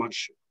very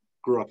much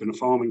grew up in a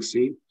farming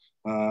scene,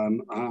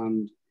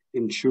 and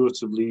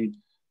intuitively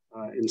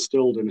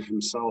instilled in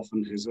himself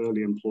and his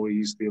early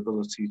employees the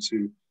ability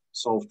to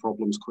solve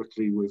problems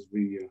quickly with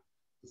the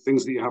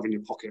things that you have in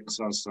your pockets,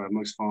 as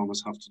most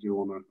farmers have to do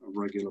on a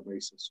regular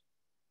basis.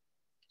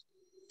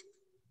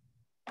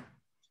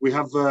 We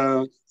have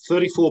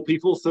 34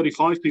 people,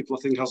 35 people,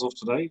 I think, as of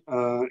today,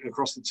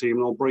 across the team,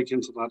 and I'll break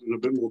into that in a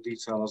bit more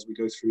detail as we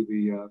go through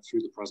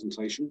the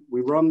presentation.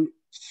 We run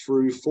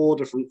through 4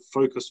 different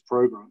focused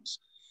programs.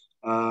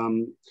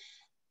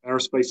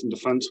 Aerospace and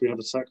defense, we have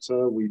a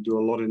sector. We do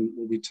a lot in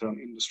what we term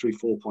Industry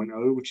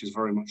 4.0, which is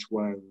very much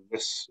where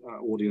this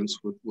audience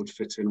would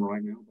fit in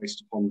right now,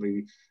 based upon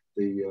the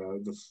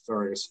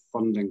various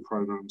funding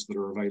programs that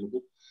are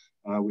available.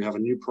 We have a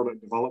new product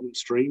development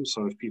stream,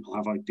 so if people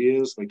have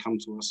ideas, they come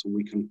to us and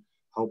we can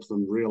help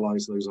them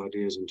realize those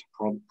ideas into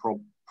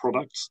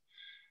products.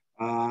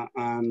 The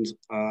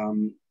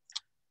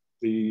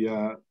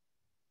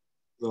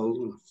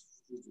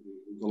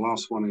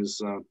last one is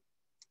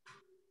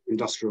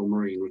industrial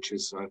marine, which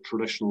is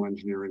traditional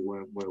engineering,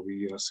 where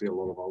we see a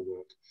lot of our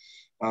work.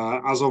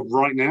 As of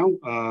right now,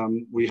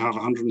 we have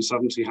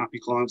 170 happy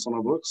clients on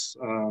our books,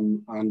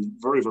 and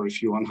very, very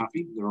few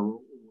unhappy. There are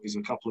always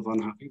a couple of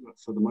unhappy, but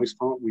for the most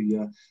part, we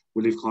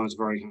leave clients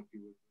very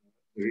happy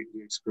with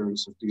the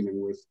experience of dealing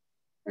with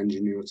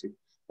Enginuity.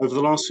 Over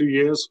the last few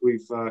years,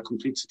 we've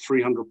completed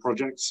 300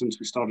 projects since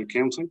we started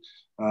counting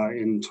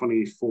in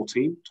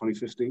 2015.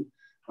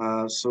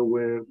 So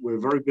we're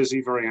very busy,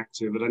 very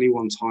active. At any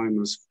one time,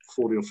 there's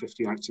 40 or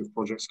 50 active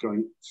projects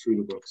going through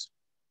the books.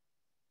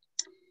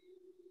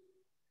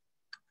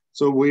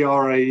 So we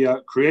are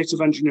a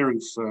creative engineering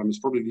firm. It's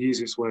probably the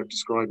easiest way of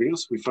describing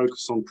us. We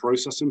focus on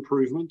process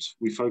improvement.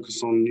 We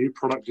focus on new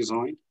product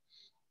design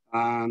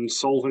and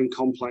solving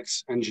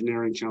complex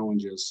engineering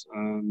challenges.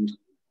 And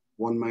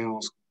one may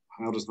ask,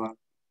 how does that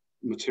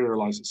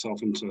materialize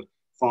itself into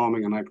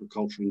farming and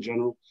agriculture in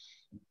general?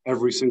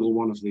 Every single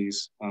one of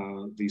these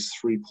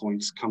 3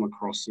 points come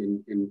across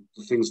in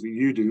the things that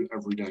you do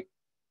every day.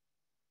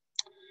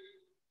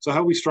 So how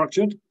are we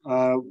structured?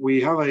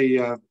 We have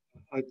a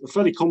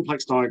fairly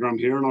complex diagram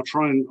here, and I'll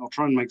try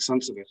and make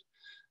sense of it.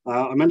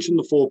 I mentioned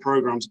the 4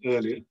 programs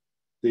earlier.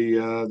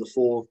 The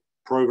 4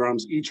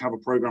 programs each have a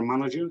program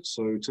manager.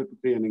 So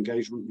typically in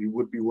engagement, you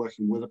would be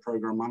working with a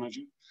program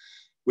manager.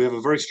 We have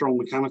a very strong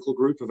mechanical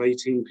group of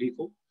 18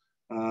 people,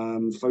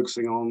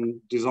 focusing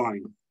on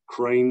design,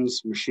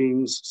 cranes,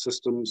 machines,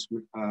 systems,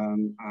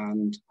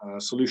 and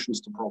solutions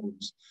to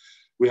problems.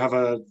 We have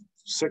a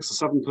 6 or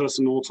 7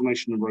 person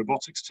automation and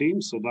robotics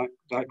team. So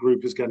that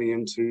group is getting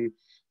into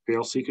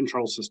PLC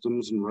control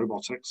systems and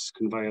robotics,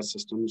 conveyor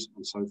systems,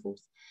 and so forth.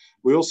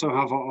 We also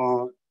have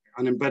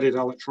an embedded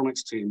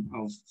electronics team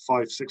of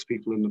 5 or 6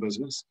 people in the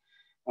business.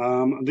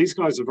 And these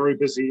guys are very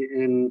busy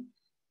in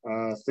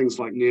things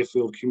like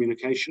near-field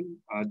communication,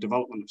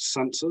 development of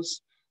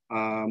sensors.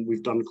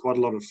 We've done quite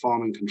a lot of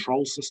farming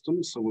control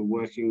systems, so we're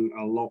working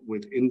a lot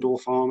with indoor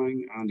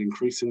farming and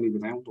increasingly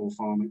with outdoor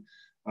farming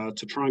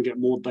to try and get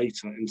more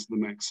data into the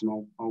mix, and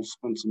I'll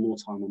spend some more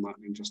time on that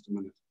in just a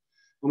minute.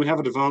 And we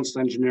have advanced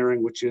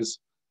engineering, which is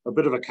a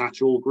bit of a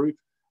catch-all group,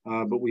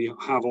 but we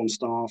have on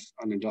staff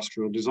an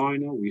industrial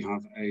designer, we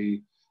have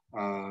a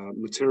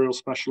material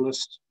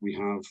specialist, we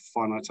have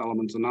finite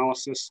element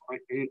analysis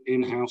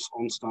in-house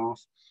on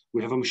staff,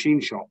 we have a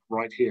machine shop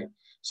right here.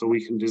 So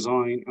we can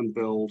design and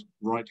build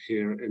right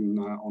here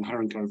on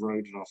Heron Cove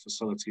Road at our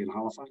facility in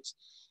Halifax.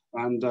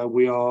 And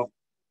we are,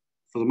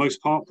 for the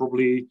most part,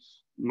 probably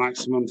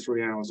maximum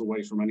 3 hours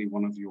away from any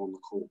one of you on the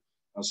call.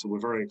 So we're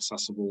very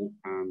accessible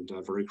and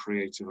very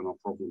creative in our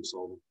problem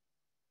solving.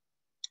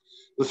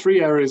 The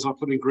 3 areas I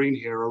put in green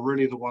here are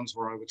really the ones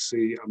where I would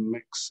see a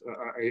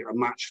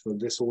match for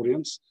this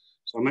audience.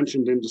 So I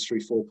mentioned Industry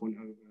 4.0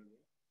 earlier.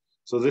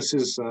 So this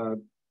is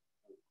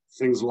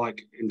things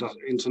like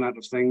Internet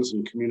of Things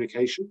and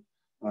communication,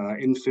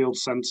 in-field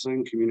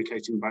sensing,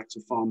 communicating back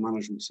to farm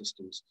management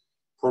systems,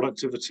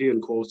 productivity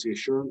and quality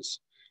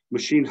assurance,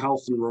 machine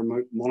health and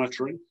remote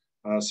monitoring.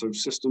 So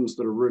systems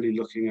that are really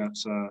looking at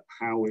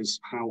how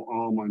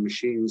are my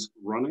machines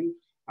running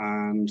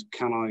and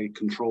can I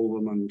control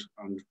them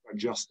and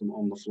adjust them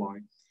on the fly.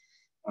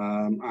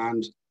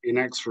 And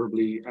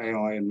inexorably,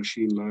 AI and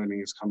machine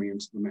learning is coming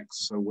into the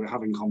mix. So we're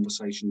having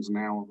conversations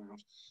now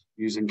about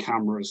using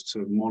cameras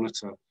to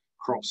monitor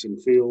crops in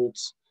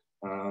fields,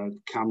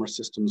 camera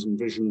systems and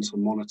vision to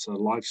monitor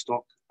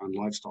livestock and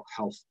livestock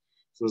health.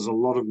 So there's a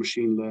lot of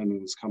machine learning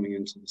that's coming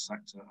into the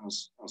sector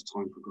as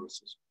time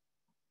progresses.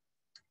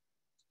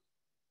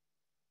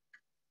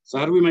 So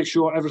how do we make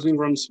sure everything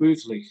runs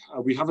smoothly?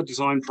 We have a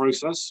design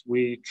process.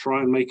 We try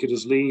and make it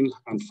as lean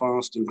and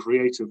fast and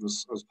creative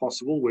as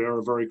possible. We are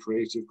a very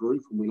creative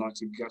group and we like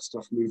to get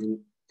stuff moving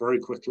very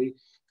quickly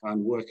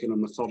and work in a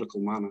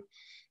methodical manner.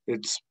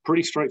 It's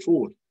pretty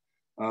straightforward.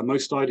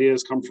 Most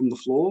ideas come from the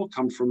floor,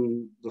 come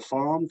from the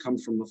farm, come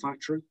from the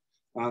factory,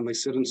 and they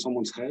sit in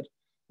someone's head.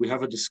 We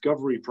have a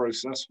discovery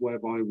process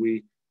whereby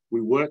we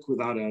work with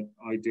that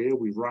idea.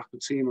 We wrap a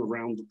team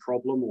around the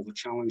problem or the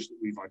challenge that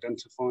we've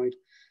identified.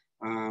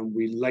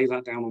 We lay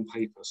that down on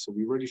paper. So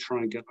we really try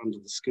and get under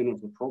the skin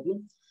of the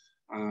problem,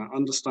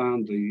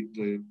 understand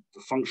the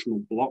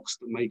functional blocks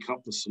that make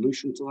up the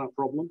solution to that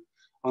problem,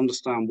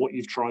 understand what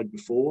you've tried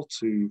before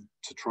to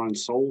try and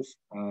solve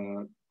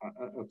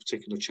a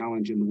particular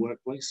challenge in the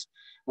workplace,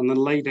 and then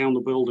lay down the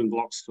building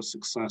blocks for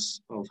success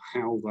of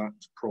how that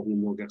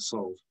problem will get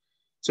solved.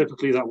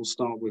 Typically that will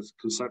start with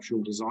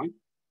conceptual design.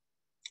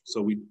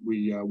 So we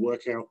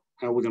work out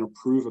how we're going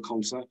to prove a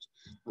concept,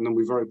 and then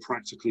we very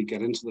practically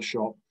get into the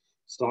shop,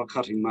 start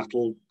cutting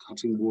metal,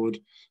 cutting wood,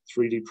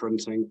 3D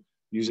printing,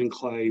 using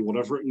clay,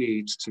 whatever it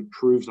needs to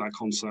prove that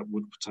concept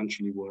would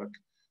potentially work.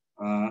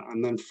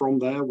 And then from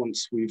there,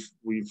 once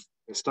we've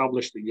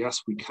established that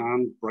yes, we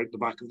can break the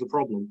back of the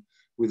problem,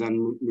 we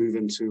then move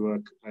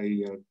into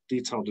a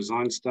detailed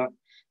design step,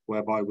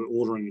 whereby we're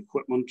ordering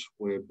equipment,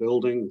 we're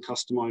building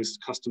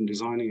custom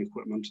designing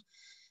equipment.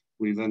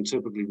 We then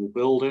typically will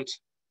build it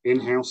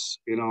in-house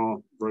in our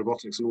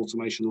robotics and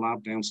automation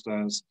lab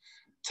downstairs,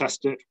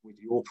 test it with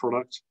your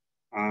product,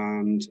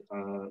 and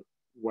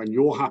when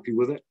you're happy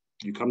with it,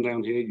 you come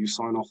down here, you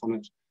sign off on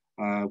it.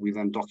 We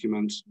then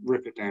document,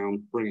 rip it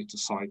down, bring it to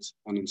site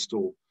and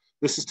install.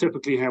 This is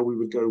typically how we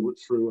would go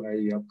through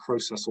a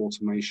process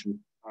automation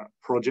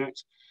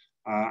project.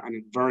 And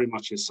it very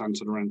much is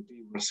centered around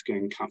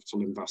de-risking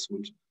capital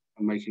investment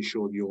and making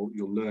sure you're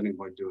learning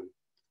by doing.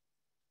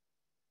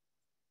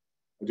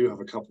 I do have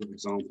a couple of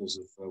examples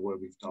of where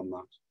we've done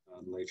that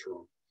later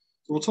on.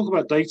 So we'll talk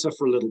about data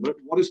for a little bit.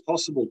 What is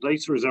possible?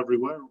 Data is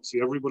everywhere.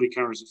 Obviously, everybody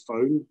carries a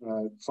phone.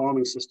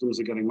 Farming systems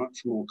are getting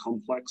much more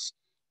complex,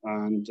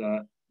 and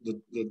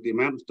the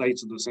amount of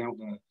data that's out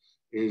there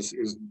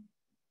is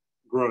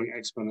growing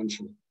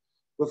exponentially.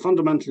 But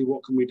fundamentally,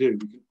 what can we do?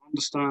 We can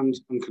understand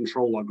and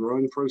control our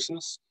growing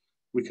process.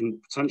 We can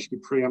potentially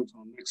preempt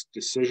our next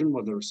decision,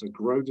 whether it's a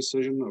grow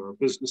decision or a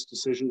business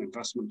decision,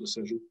 investment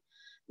decision.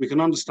 We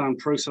can understand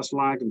process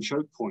lag and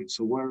choke points.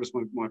 So where is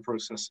my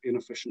process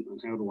inefficient and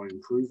how do I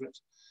improve it?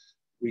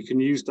 We can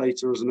use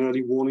data as an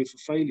early warning for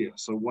failure.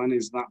 So when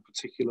is that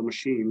particular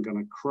machine going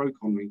to croak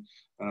on me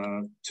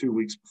 2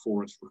 weeks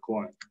before it's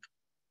required?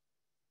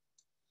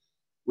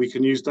 We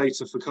can use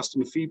data for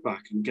customer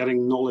feedback and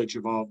getting knowledge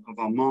of our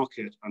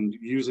market and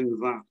using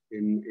that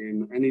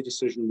in any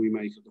decision we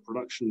make at the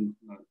production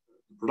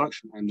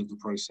end of the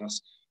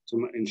process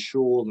to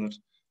ensure that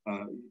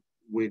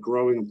we're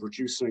growing and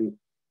producing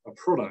a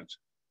product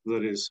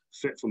that is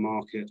fit for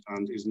market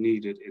and is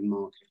needed in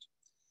market.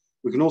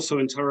 We can also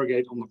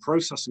interrogate on the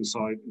processing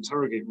side,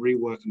 interrogate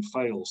rework and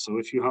fail. So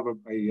if you have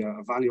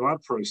a value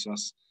add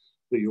process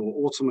that you're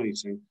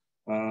automating,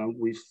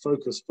 we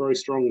focus very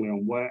strongly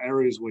on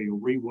areas where you're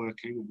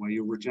reworking, where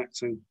you're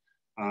rejecting,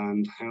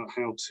 and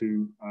how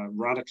to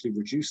radically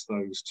reduce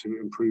those to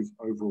improve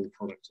overall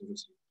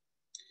productivity.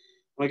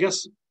 I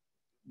guess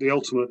the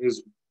ultimate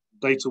is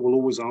data will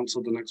always answer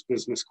the next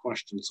business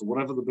question. So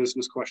whatever the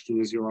business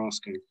question is you're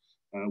asking,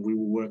 we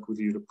will work with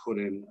you to put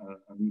in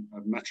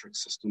a metric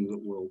system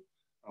that will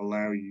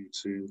allow you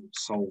to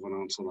solve and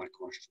answer that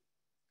question.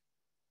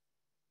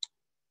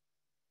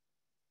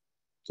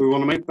 So we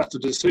want to make better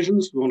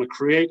decisions. We want to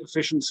create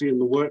efficiency in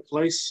the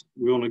workplace.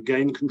 We want to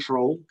gain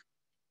control.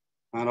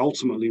 And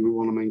ultimately, we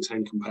want to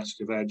maintain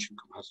competitive edge and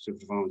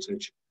competitive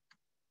advantage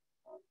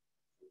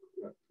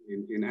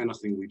in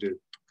anything we do.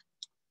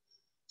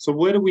 So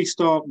where do we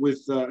start with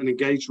an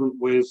engagement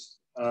with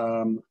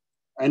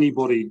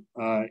anybody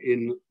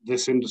in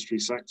this industry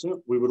sector?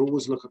 We would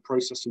always look at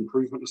process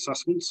improvement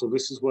assessment. So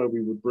this is where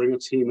we would bring a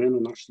team in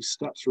and actually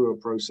step through a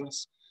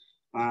process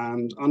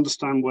and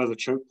understand where the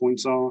choke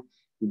points are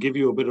and give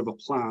you a bit of a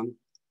plan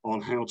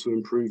on how to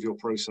improve your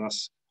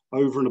process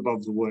over and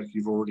above the work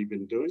you've already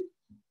been doing,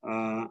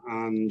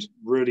 and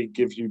really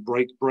give you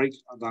break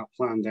that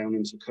plan down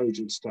into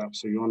cogent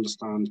steps so you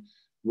understand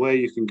where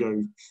you can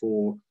go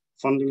for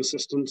funding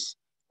assistance,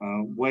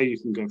 where you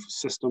can go for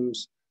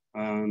systems,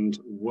 and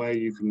where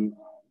you can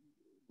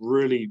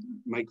really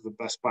make the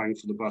best bang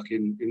for the buck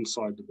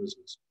inside the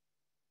business.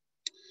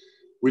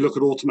 We look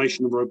at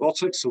automation and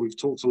robotics. So we've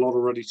talked a lot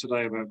already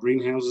today about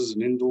greenhouses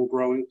and indoor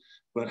growing,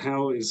 but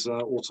how is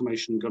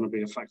automation going to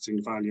be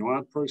affecting value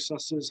add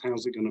processes?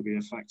 How's it going to be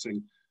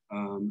affecting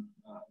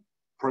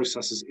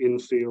processes in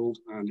field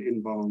and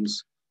in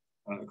barns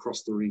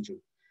across the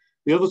region?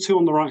 The other two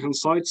on the right-hand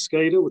side,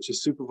 SCADA, which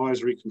is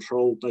supervisory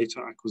control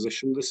data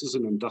acquisition. This is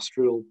an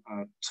industrial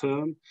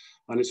term,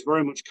 and it's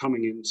very much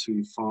coming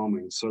into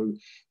farming. So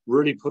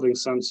really putting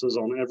sensors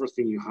on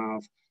everything you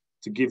have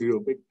to give you a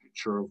big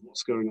picture of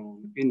what's going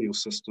on in your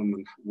system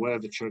and where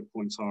the choke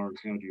points are and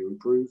how do you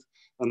improve,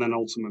 and then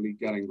ultimately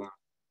getting that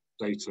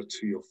data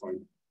to your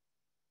phone.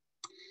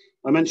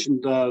 I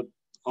mentioned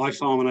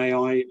iFarm and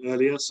AI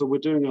earlier, so we're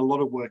doing a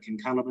lot of work in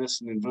cannabis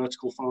and in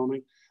vertical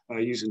farming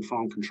using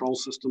farm control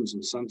systems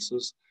and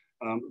sensors.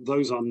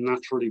 Those are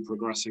naturally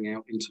progressing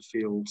out into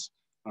fields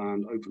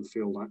and open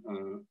field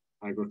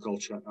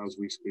agriculture as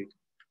we speak.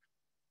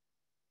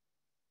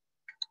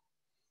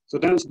 So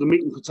down to the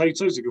meat and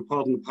potatoes, if you'll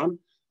pardon the pun.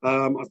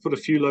 I've put a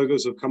few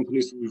logos of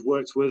companies that we've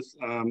worked with.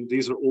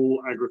 These are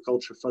all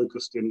agriculture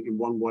focused in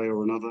one way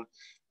or another.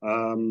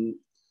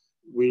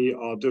 We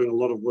are doing a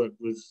lot of work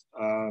with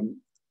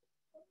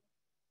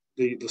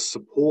the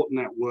support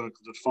network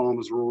that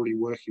farmers are already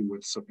working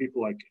with. So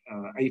people like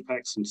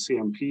Apex and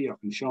CMP up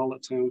in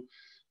Charlottetown.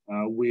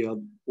 We are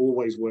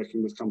always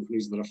working with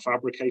companies that are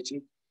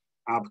fabricating.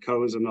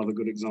 Abco is another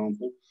good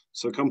example.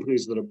 So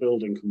companies that are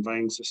building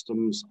conveying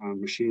systems and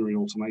machinery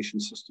automation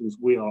systems,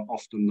 we are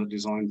often the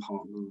design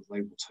partner that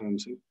they will turn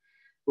to.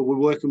 But we're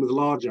working with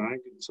large ag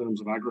in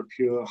terms of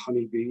AgriPure,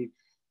 Honeybee,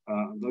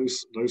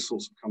 those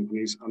sorts of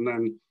companies, and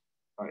then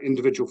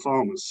individual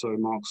farmers. So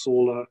Mark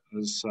Sawler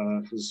is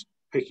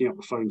picking up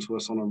the phone to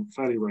us on a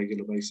fairly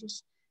regular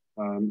basis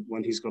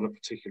when he's got a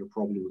particular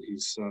problem that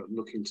he's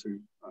looking to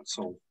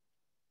solve.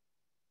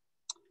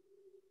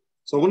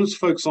 So I wanted to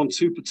focus on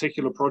two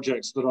particular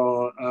projects that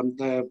are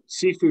they're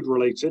seafood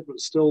related, but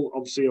still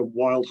obviously a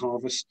wild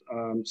harvest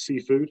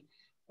seafood.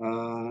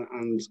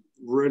 And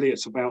really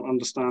it's about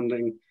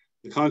understanding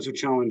the kinds of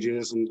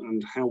challenges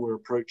and how we're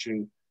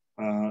approaching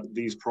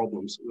these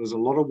problems. There's a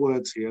lot of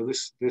words here.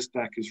 This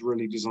deck is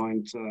really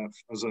designed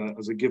as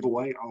a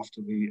giveaway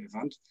after the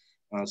event.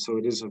 So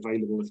it is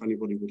available if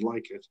anybody would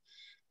like it.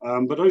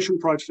 But Ocean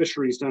Pride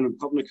Fisheries down in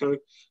Pubnico,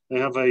 they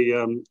have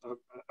a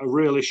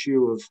real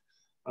issue of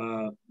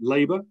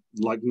labor,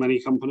 like many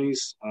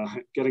companies,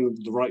 getting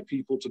the right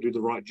people to do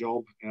the right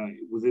job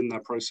within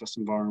their process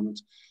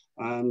environment.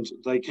 And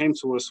they came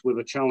to us with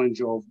a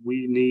challenge of,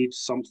 we need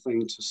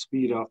something to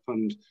speed up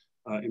and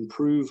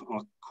improve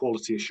our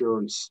quality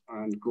assurance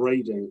and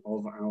grading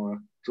of our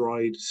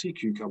dried sea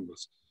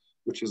cucumbers,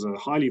 which is a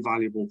highly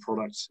valuable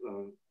product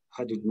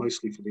headed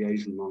mostly for the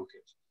Asian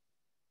market.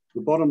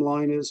 The bottom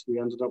line is we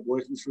ended up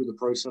working through the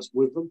process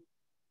with them,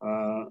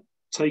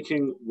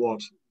 taking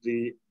what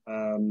the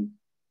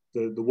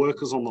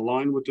workers on the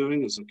line were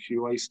doing as a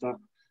QA step,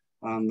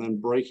 and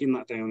then breaking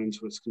that down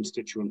into its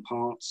constituent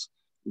parts,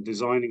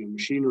 designing a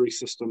machinery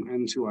system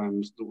end to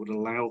end that would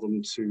allow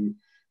them to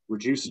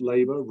reduce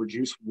labor,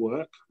 reduce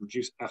work,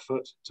 reduce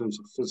effort in terms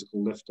of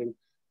physical lifting,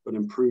 but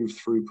improve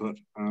throughput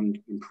and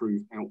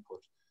improve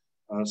output.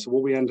 So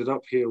what we ended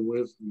up here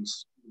with,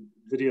 this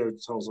video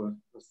tells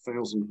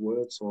 1,000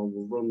 words, so I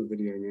will run the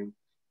video now.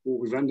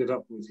 What we've ended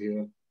up with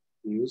here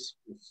is,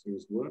 if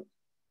things work,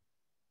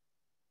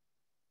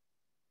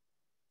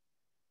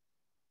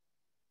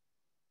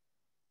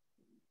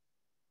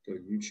 go to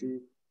YouTube.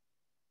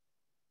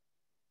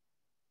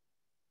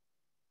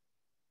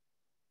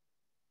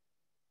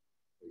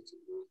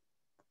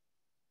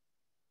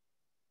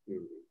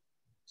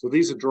 So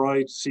these are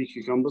dried sea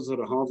cucumbers that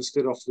are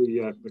harvested off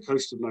the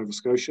coast of Nova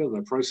Scotia.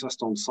 They're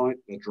processed on site,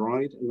 they're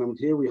dried. And then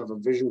here we have a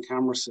vision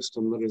camera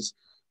system that is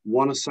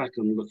 1 a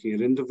second looking at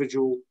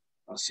individual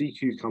sea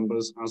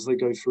cucumbers as they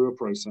go through a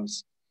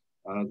process,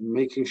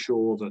 making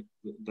sure that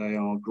they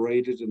are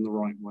graded in the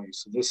right way.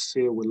 So this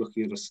here we're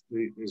looking at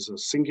is a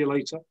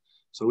singulator.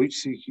 So each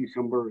sea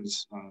cucumber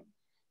is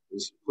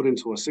put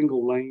into a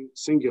single lane,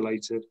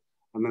 singulated,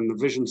 and then the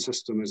vision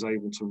system is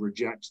able to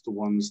reject the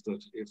ones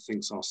that it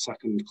thinks are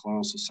second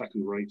class or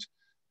second rate,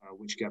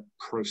 which get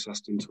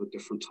processed into a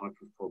different type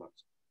of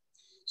product.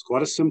 It's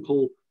quite a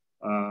simple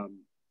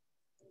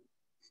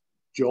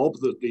job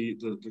that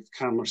the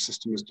camera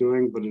system is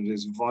doing, but it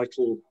is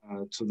vital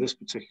to this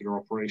particular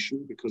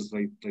operation because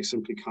they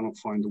simply cannot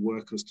find the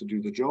workers to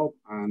do the job,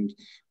 and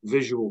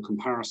visual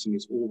comparison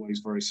is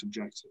always very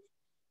subjective.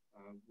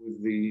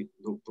 With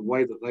the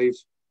way that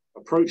they've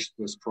approached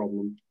this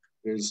problem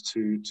is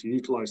to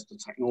utilize the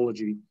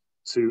technology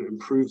to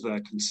improve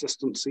their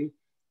consistency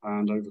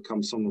and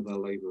overcome some of their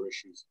labor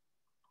issues.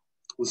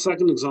 The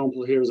second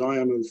example here is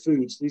IMO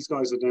Foods. These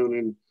guys are down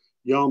in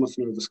Yarmouth,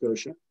 Nova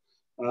Scotia.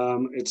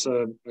 It's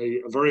a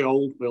very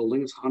old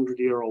building. It's a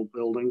 100-year-old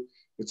building.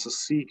 It's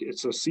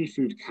a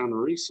seafood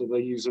cannery. So they're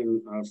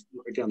using,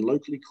 again,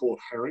 locally caught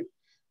herring.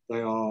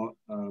 They are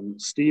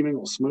steaming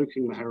or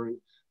smoking the herring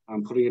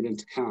and putting it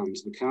into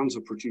cans. The cans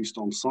are produced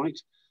on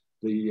site.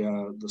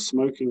 The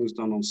smoking is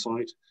done on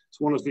site. It's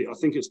one of the, I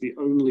think it's the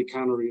only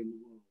cannery in the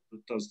world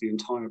that does the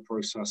entire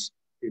process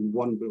in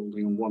one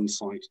building and one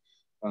site,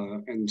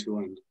 end to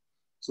end.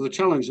 So the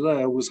challenge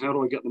there was, how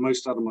do I get the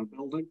most out of my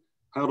building?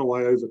 How do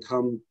I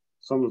overcome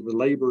some of the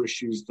labor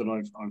issues that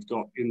I've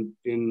got in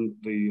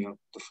the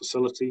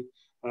facility?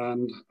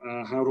 And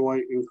how do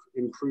I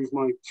improve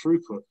my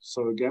throughput?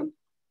 So again,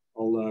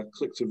 I'll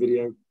click to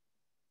video.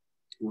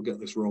 We'll get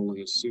this rolling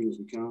as soon as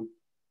we can.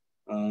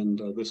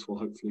 And this will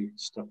hopefully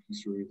step you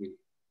through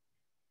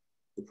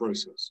the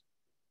process.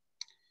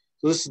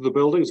 So this is the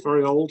building. It's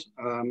very old.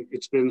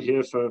 It's been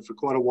here for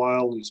quite a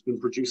while. It's been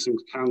producing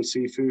canned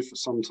seafood for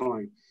some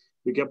time.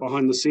 we get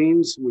behind the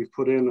scenes. We've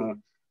put in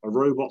a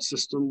robot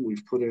system.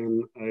 We've put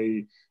in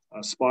a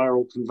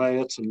spiral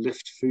conveyor to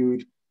lift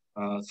food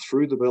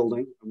through the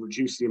building and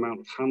reduce the amount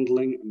of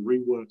handling and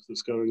rework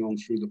that's going on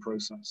through the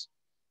process.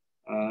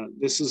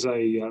 This is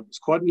it's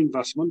quite an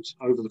investment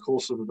over the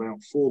course of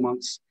about 4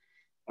 months.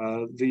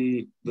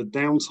 The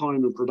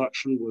downtime in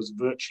production was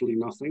virtually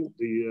nothing.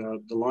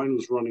 The line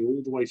was running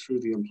all the way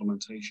through the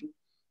implementation.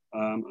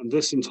 And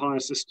this entire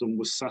system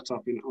was set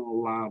up in our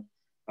lab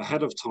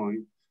ahead of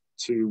time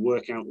to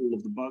work out all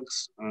of the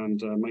bugs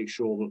and make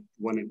sure that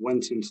when it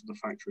went into the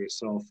factory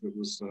itself, it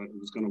was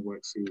going to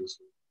work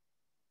seamlessly.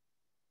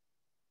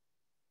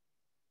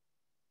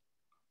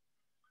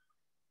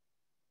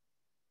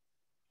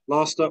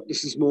 Last up,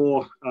 this is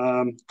more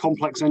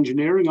complex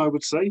engineering, I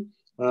would say.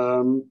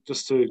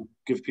 Just to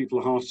give people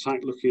a heart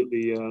attack looking at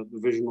the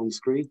vision on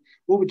screen.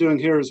 What we're doing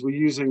here is we're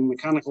using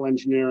mechanical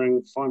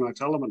engineering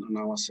finite element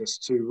analysis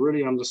to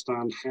really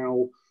understand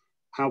how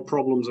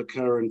problems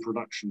occur in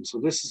production. So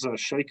this is a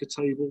shaker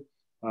table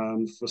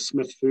for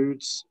Smith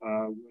Foods,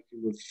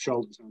 working with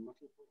Charlottetown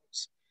Metal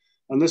Products.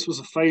 And this was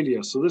a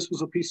failure. So this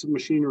was a piece of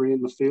machinery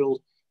in the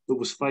field that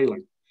was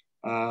failing.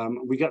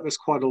 We get this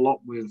quite a lot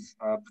with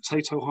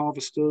potato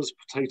harvesters,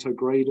 potato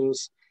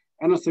graders,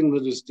 anything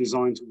that is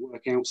designed to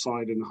work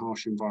outside in a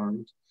harsh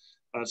environment.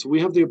 So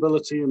we have the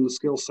ability and the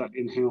skill set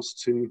in-house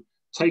to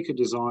take a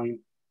design,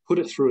 put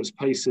it through its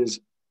paces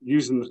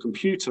using the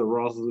computer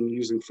rather than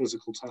using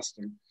physical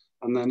testing,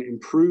 and then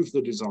improve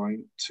the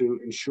design to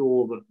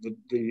ensure that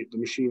the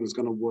machine is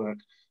going to work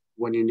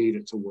when you need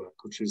it to work,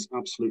 which is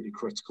absolutely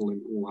critical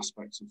in all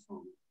aspects of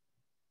farming.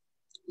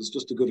 It's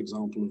just a good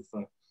example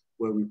of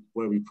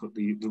where we put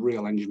the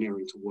real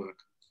engineering to work.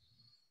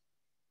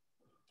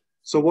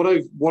 So what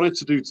I wanted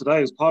to do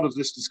today as part of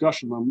this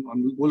discussion,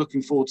 we're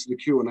looking forward to the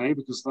Q&A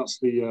because that's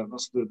the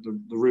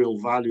real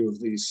value of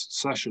these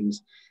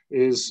sessions,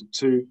 is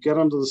to get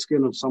under the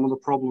skin of some of the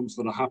problems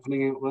that are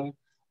happening out there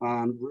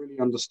and really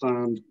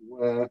understand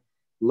where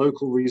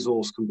local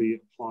resource can be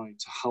applied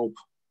to help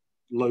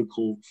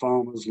local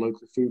farmers,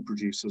 local food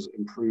producers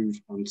improve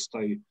and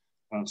stay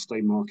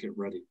market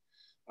ready.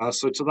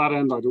 So to that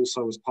end, I'd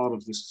also, as part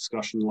of this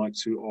discussion, like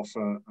to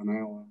offer an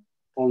hour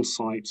on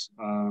site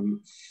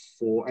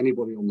for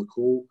anybody on the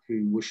call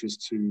who wishes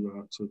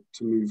to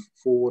move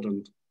forward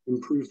and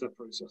improve their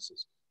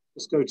processes.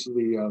 Just go to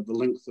the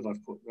link that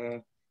I've put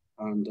there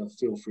and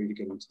feel free to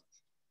get in touch.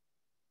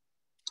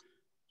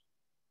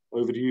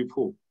 Over to you,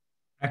 Paul.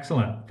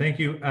 Excellent. Thank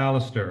you,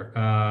 Alastair.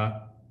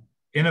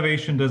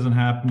 Innovation doesn't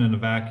happen in a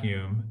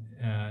vacuum.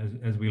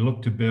 As we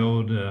look to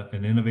build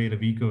an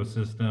innovative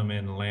ecosystem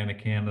in Atlantic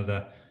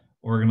Canada,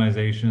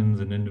 organizations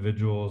and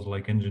individuals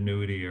like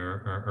Ingenuity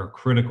are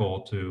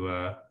critical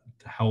to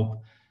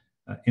help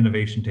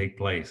innovation take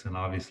place. And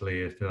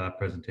obviously, after that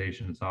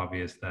presentation, it's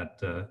obvious that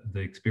the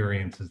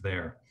experience is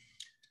there.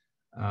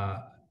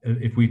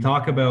 If we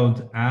talk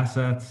about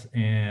assets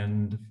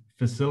and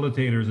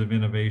facilitators of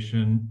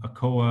innovation,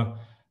 ACOA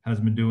has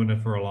been doing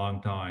it for a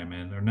long time.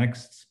 And our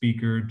next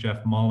speaker,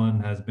 Jeff Mullen,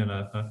 has been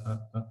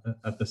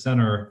at the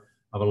center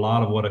of a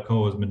lot of what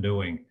ACOA has been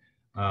doing.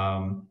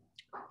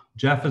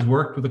 Jeff has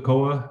worked with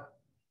ACOA,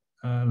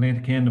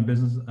 Atlantic Canada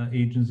Business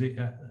Agency,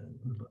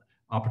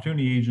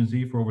 Opportunity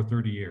Agency, for over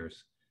 30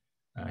 years.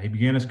 He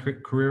began his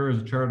career as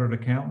a chartered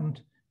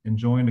accountant and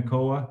joined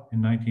ACOA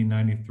in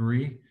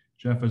 1993.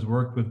 Jeff has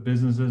worked with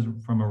businesses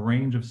from a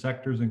range of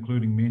sectors,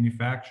 including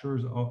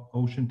manufacturers,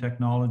 ocean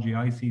technology,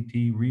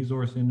 ICT,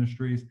 resource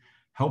industries,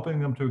 helping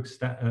them to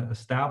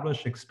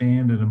establish,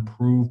 expand, and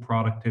improve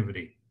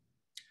productivity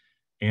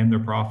and their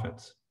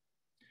profits.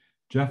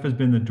 Jeff has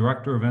been the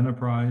Director of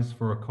Enterprise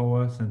for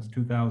ACOA since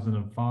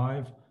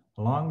 2005.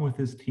 Along with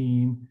his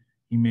team,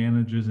 he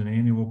manages an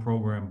annual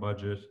program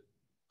budget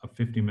of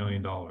 $50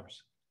 million.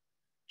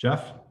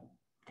 Jeff, the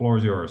floor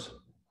is yours.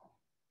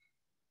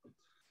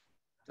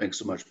 Thanks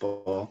so much,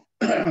 Paul.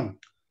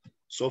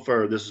 So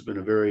far, this has been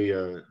a very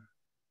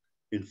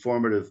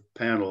informative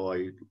panel.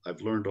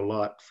 I've learned a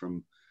lot,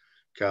 from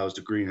cows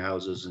to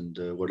greenhouses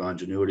and what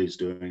Ingenuity is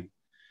doing.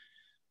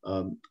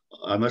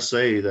 I must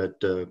say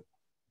that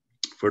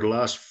for the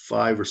last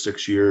 5 or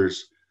 6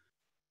 years,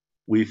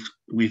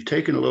 we've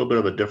taken a little bit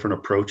of a different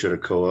approach at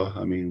ACOA.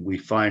 I mean, we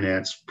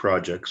finance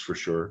projects for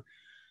sure.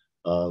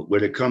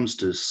 When it comes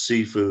to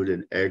seafood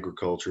and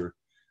agriculture,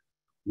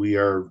 we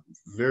are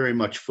very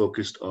much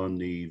focused on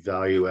the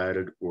value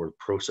added or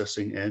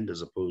processing end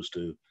as opposed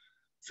to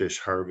fish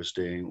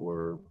harvesting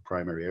or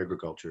primary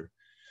agriculture.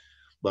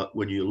 But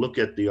when you look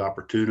at the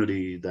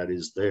opportunity that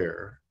is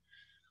there,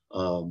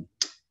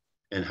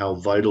 and how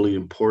vitally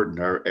important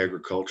our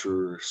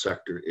agriculture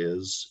sector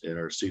is, and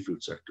our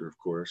seafood sector, of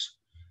course,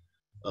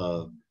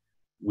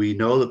 we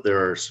know that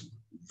there are some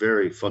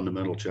very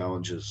fundamental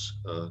challenges.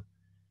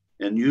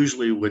 And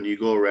usually when you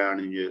go around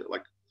and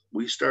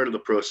we started the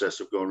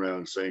process of going around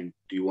and saying,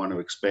 do you want to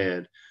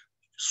expand?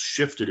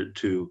 Shifted it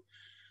to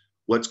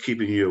what's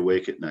keeping you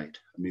awake at night?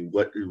 I mean,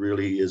 what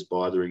really is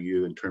bothering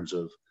you in terms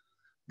of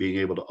being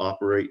able to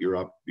operate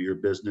your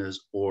business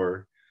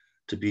or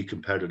to be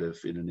competitive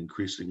in an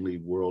increasingly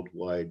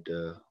worldwide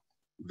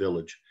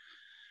village.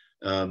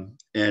 And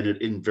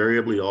it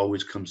invariably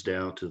always comes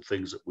down to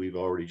things that we've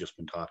already just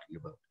been talking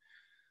about.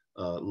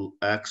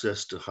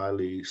 Access to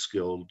highly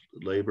skilled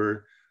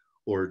labor,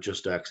 or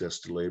just access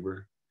to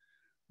labor.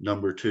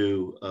 Number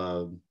two,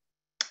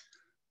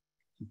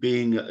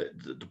 being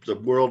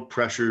the world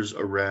pressures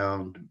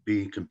around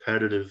being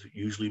competitive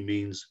usually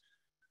means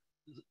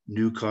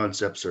new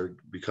concepts are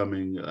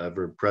becoming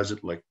ever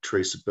present, like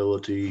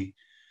traceability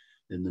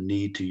and the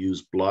need to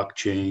use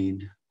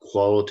blockchain,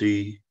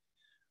 quality,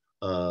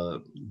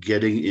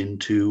 getting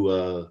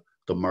into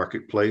the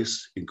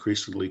marketplace,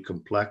 increasingly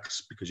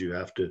complex because you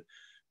have to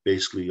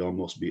basically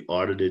almost be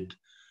audited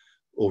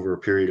over a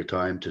period of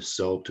time to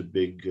sell to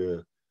big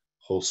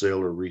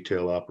wholesale or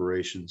retail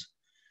operations.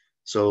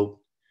 So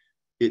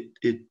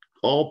it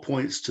all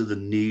points to the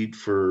need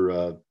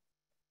for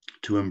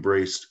to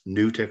embrace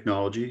new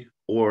technology,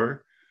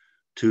 or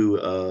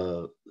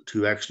to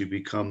actually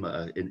become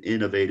an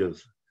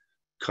innovative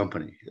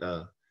company.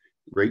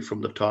 Right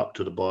from the top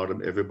to the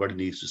bottom, everybody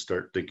needs to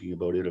start thinking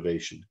about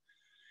innovation.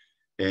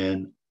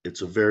 And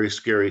it's a very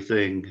scary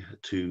thing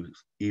to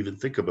even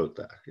think about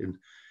that.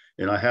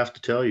 And I have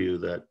to tell you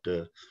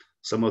that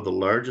some of the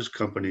largest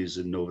companies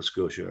in Nova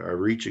Scotia are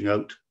reaching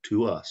out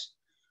to us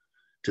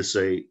to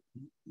say,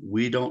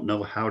 we don't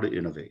know how to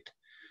innovate.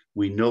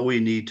 We know we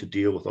need to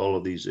deal with all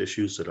of these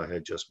issues that I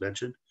had just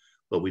mentioned,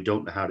 but we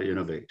don't know how to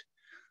innovate.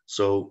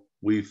 So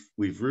we've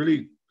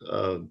really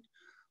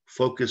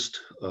focused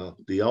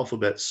the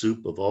alphabet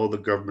soup of all the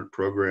government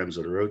programs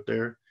that are out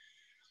there.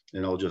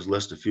 And I'll just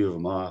list a few of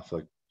them off.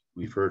 Like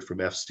we've heard from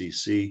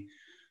FCC,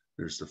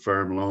 there's the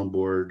Farm Loan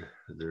Board,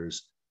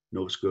 there's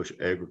Nova Scotia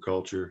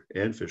Agriculture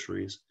and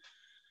Fisheries,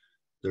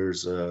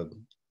 there's NRC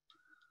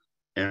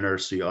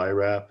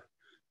IRAP,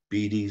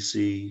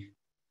 BDC,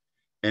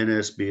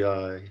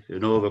 NSBI,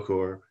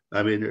 Innovacorp.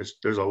 I mean,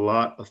 there's a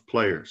lot of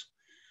players,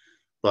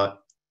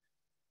 but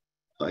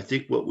I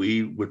think what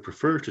we would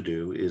prefer to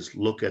do is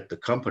look at the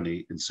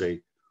company and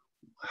say,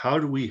 how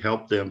do we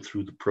help them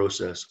through the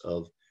process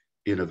of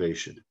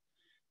innovation?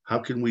 How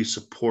can we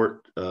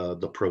support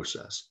the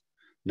process?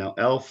 Now,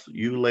 Alf,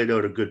 you laid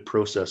out a good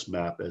process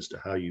map as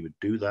to how you would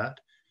do that,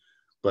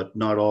 but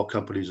not all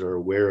companies are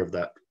aware of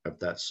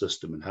that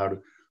system and how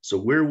to. So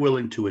we're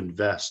willing to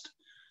invest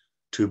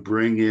to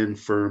bring in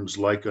firms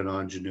like an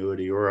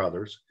Enginuity or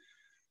others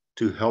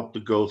to help to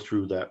go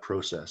through that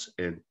process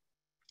and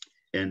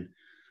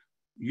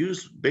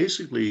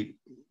basically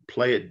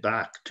play it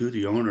back to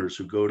the owners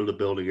who go to the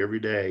building every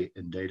day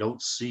and they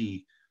don't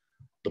see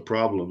the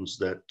problems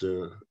that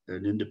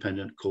an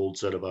independent cold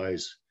set of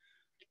eyes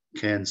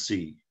can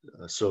see.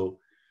 So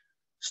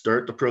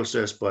start the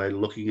process by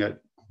looking at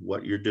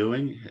what you're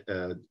doing.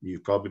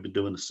 You've probably been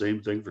doing the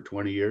same thing for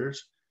 20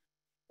 years.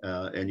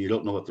 And you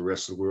don't know what the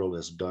rest of the world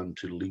has done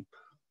to leap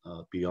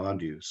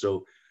beyond you.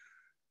 So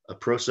a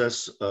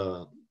process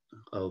of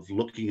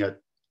looking at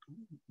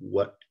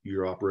what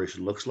your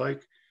operation looks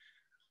like,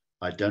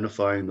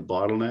 identifying the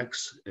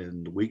bottlenecks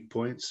and the weak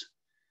points,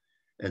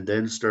 and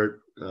then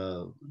start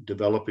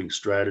developing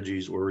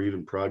strategies or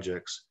even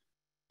projects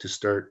to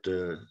start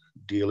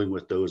dealing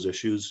with those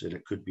issues. And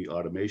it could be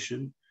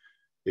automation.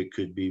 It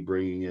could be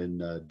bringing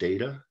in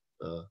data.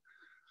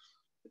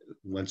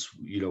 Once,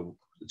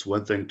 it's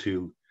one thing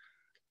to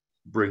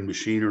bring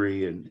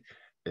machinery and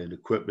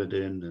equipment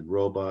in and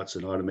robots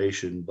and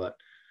automation, but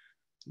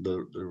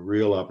the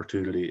real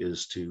opportunity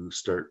is to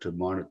start to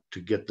monitor, to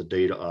get the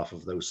data off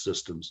of those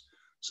systems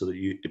so that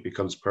it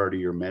becomes part of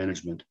your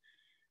management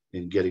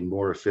in getting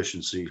more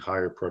efficiency,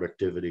 higher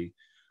productivity,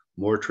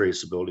 more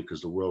traceability,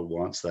 because the world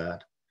wants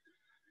that,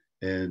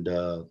 and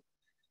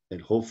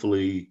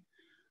hopefully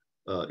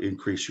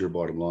increase your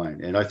bottom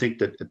line. And I think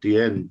that at the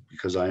end,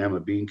 because I am a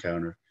bean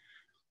counter,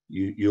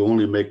 you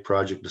only make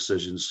project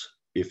decisions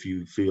if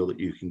you feel that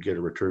you can get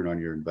a return on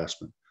your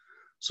investment.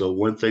 So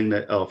one thing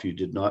that, Alf, you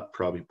did not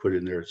probably put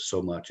in there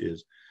so much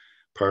is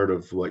part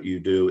of what you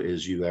do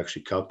is you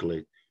actually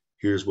calculate,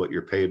 here's what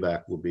your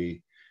payback will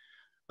be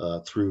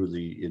through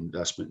the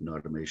investment in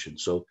automation.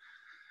 So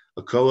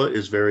ACOA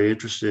is very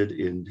interested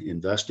in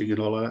investing in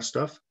all that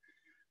stuff.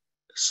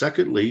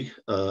 Secondly,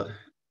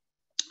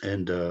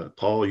 and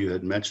Paul, you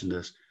had mentioned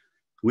this,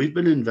 we've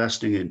been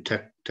investing in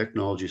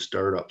technology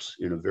startups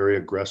in a very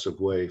aggressive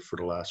way for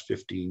the last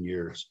 15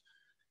 years.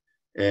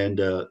 And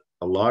a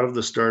lot of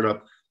the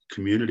startup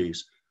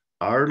communities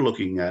are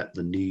looking at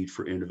the need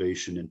for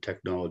innovation and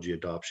technology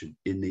adoption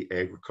in the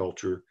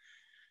agriculture,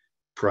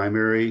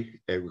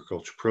 primary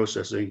agriculture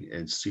processing,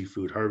 and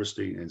seafood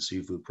harvesting and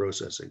seafood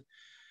processing.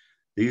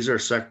 These are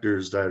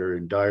sectors that are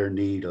in dire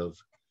need of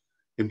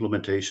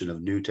implementation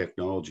of new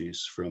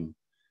technologies, from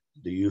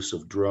the use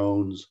of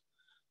drones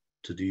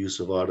to the use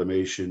of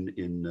automation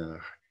in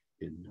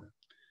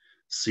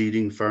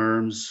seeding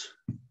farms.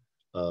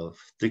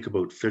 Think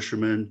about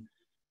fishermen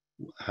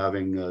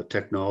having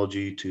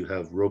technology to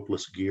have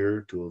ropeless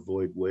gear to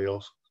avoid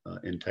whale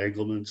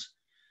entanglements.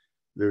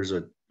 There's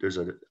an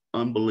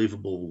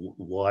unbelievable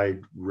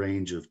wide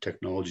range of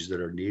technologies that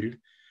are needed.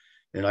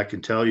 And I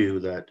can tell you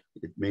that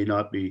it may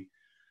not be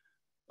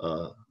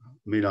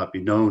may not be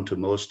known to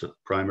most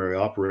primary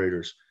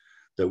operators,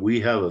 that we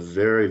have a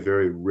very,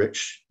 very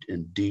rich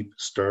and deep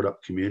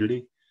startup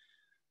community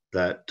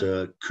that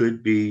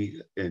could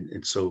be,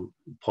 and so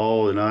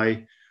Paul and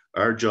I,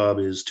 our job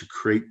is to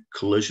create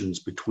collisions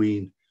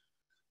between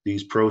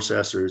these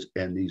processors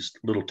and these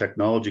little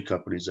technology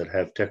companies that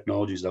have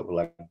technologies that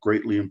will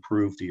greatly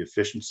improve the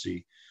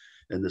efficiency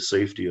and the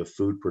safety of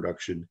food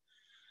production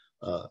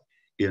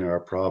in our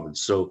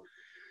province. So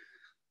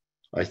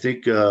I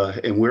think,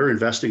 and we're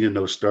investing in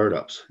those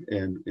startups,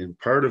 and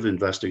part of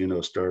investing in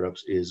those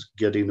startups is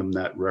getting them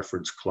that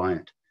reference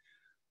client.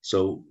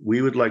 So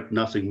we would like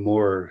nothing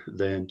more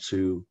than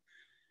to,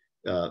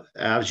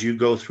 as you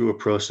go through a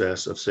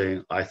process of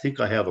saying, I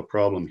think I have a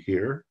problem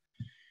here,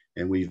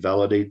 and we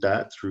validate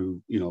that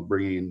through,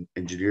 bringing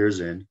engineers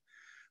in,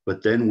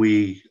 but then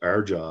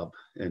our job,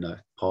 and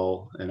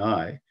Paul and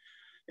I,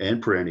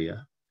 and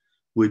Perennia,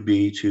 would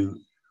be to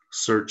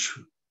search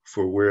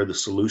for where the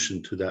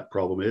solution to that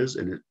problem is.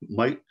 And it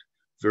might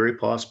very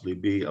possibly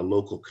be a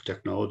local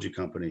technology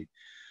company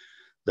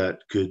that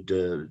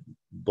could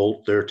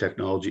bolt their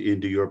technology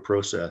into your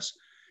process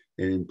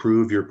and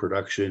improve your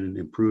production,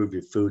 improve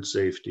your food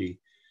safety,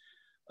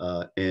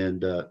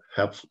 and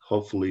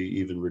hopefully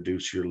even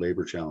reduce your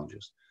labor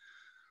challenges.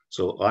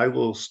 So I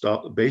will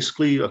stop.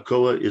 Basically,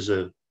 ACOA is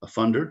a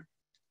funder,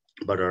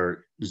 but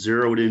our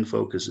zeroed in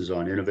focus is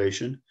on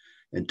innovation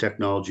and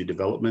technology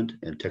development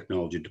and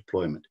technology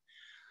deployment.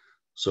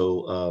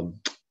 So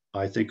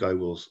I think I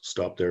will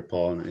stop there,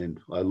 Paul, and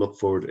I look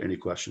forward to any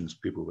questions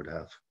people would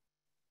have.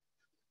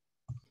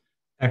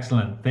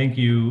 Excellent. Thank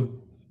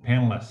you,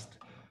 panelists.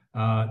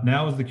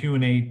 Now is the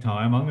Q&A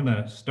time. I'm going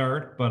to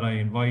start, but I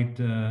invite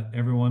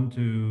everyone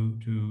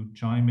to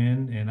chime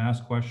in and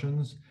ask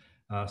questions.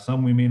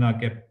 Some we may not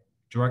get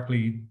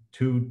directly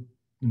to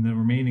in the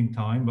remaining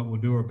time, but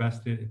we'll do our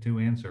best to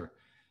answer.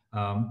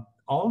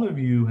 All of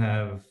you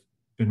have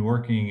been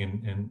working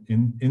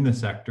in the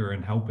sector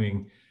and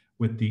helping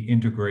with the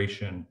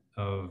integration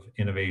of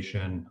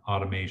innovation,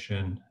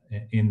 automation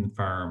in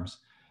farms.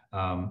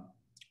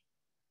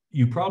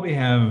 You probably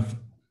have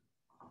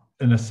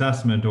an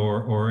assessment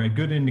or a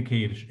good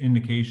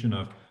indication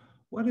of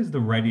what is the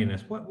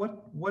readiness,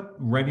 what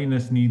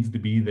readiness needs to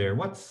be there,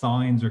 what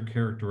signs or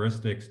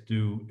characteristics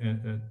do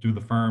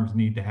the farms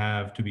need to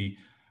have to be,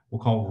 we'll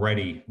call it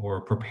ready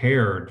or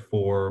prepared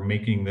for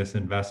making this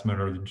investment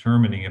or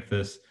determining if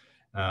this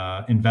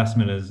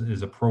investment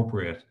is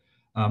appropriate.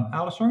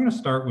 Alastair, I'm going to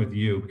start with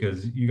you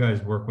because you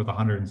guys work with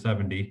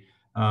 170.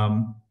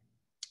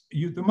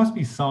 There must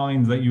be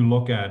signs that you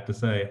look at to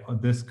say, oh,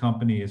 this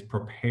company is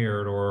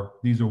prepared, or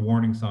these are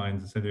warning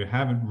signs that say they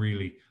haven't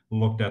really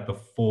looked at the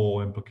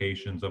full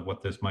implications of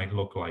what this might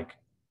look like.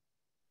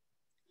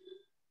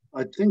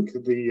 I think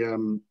we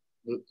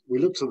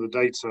looked at the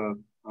data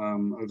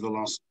over the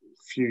last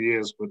few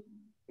years, but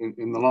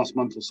in the last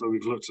month or so,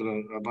 we've looked at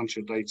a bunch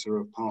of data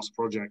of past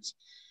projects,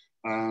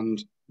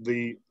 and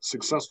the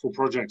successful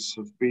projects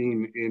have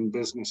been in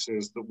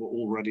businesses that were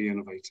already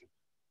innovating.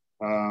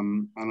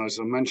 And as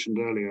I mentioned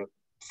earlier,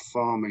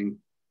 farming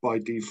by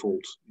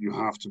default, you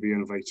have to be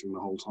innovating the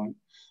whole time.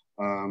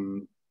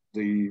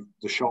 The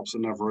shops are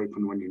never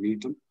open when you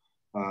need them.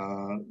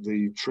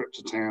 The trip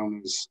to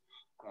town is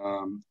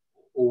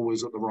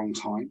always at the wrong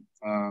time.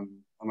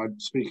 And I'm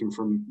speaking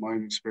from my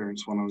own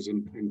experience when I was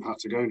in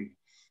Patagonia.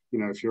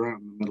 If you're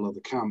out in the middle of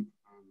the camp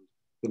and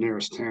the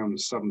nearest town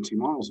is 70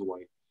 miles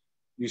away,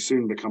 you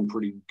soon become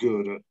pretty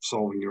good at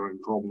solving your own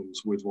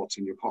problems with what's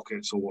in your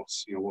pockets or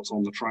what's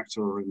on the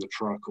tractor or in the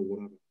truck or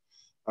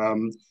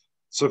whatever.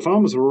 So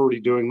farmers are already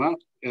doing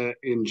that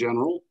in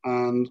general,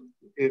 and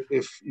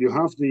if you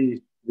have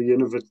the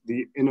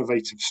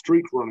innovative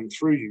streak running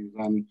through you,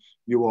 then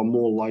you are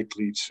more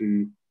likely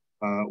to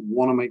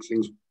want to make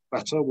things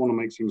better, want to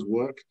make things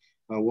work,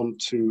 want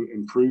to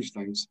improve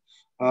things.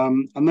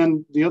 And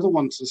then the other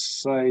one to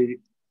say,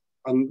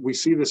 and we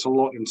see this a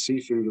lot in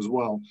seafood as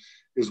well,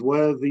 is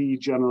where the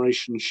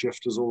generation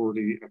shift has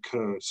already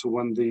occurred. So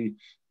when the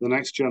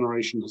next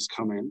generation has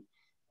come in,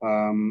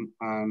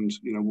 and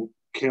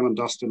Kim and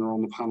Dustin are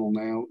on the panel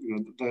now,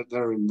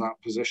 they're in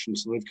that position.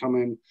 So they've come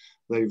in,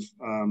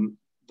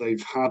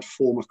 they've had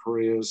former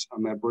careers,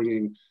 and they're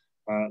bringing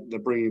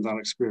that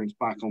experience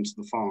back onto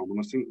the farm. And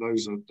I think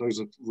those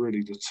are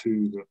really the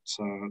two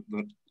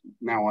that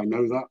now I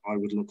know that I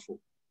would look for.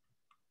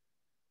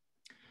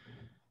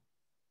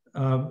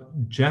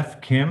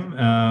 Jeff, Kim,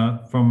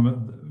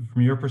 from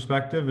your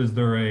perspective, is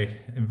there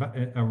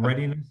a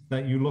readiness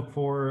that you look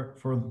for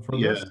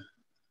this?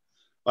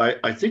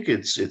 I think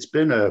it's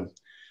been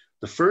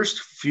the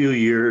first few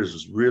years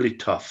was really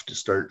tough to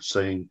start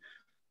saying,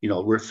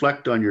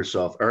 reflect on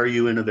yourself. Are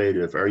you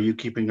innovative? Are you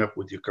keeping up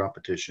with your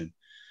competition?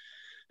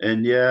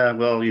 And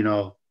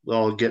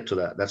I'll get to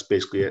that. That's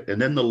basically it.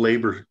 And then the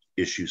labor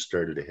issue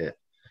started to hit.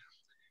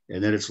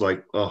 And then it's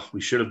like, oh,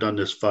 we should have done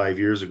this 5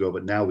 years ago,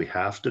 but now we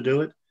have to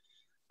do it.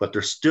 But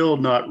they're still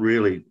not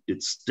really,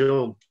 it's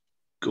still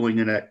going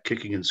in at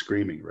kicking and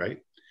screaming, right?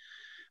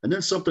 And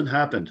then something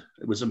happened.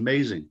 It was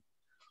amazing.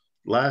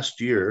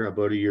 Last year,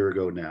 about a year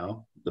ago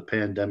now, the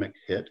pandemic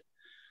hit.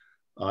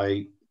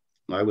 I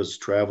was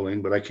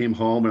traveling, but I came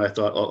home and I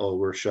thought, oh,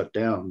 we're shut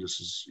down. This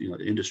is, you know,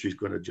 the industry's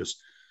going to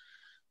just,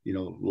 you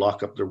know,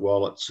 lock up their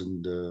wallets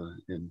and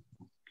you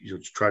know,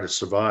 try to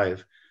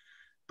survive,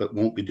 but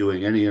won't be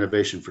doing any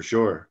innovation for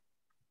sure.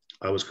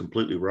 I was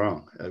completely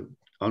wrong.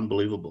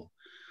 Unbelievable.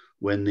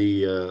 When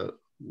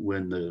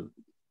the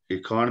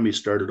economy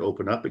started to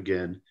open up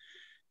again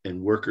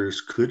and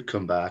workers could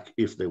come back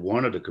if they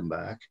wanted to come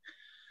back,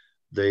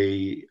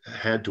 they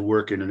had to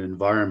work in an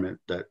environment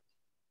that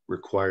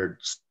required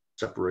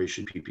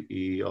separation,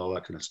 PPE, all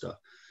that kind of stuff.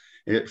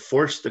 And it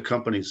forced the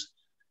companies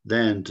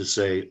then to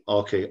say,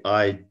 okay,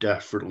 I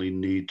definitely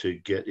need to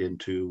get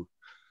into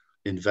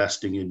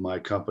investing in my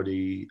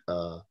company.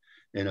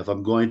 And if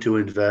I'm going to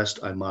invest,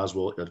 I might as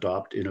well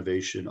adopt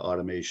innovation,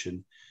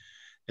 automation.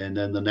 And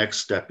then the next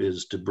step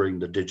is to bring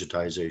the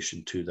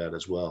digitization to that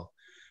as well,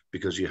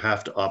 because you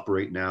have to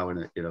operate now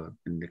in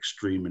an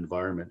extreme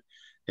environment.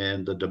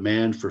 And the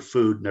demand for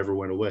food never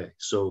went away.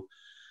 So,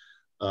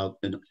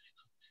 and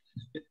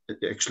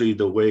actually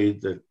the way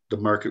that the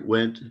market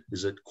went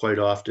is that quite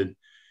often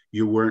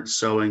you weren't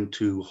selling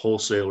to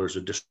wholesalers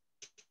or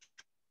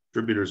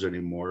distributors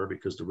anymore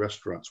because the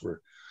restaurants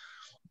were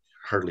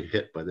hardly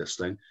hit by this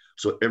thing.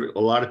 So a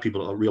lot of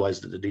people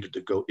realized that they needed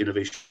to go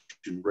innovation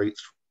right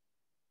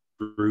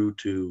through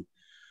to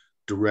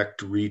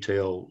direct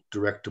retail,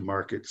 direct to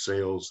market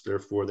sales.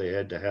 Therefore, they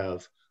had to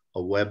have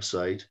a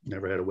website,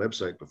 never had a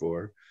website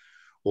before,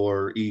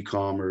 or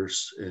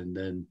e-commerce. And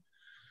then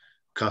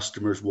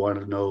customers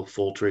wanted to know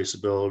full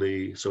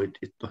traceability. So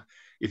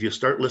if you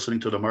start listening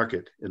to the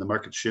market and the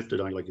market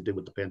shifted on you like it did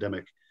with the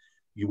pandemic,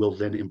 you will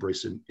then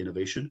embrace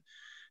innovation.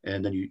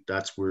 And then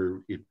that's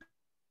where it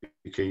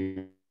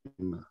became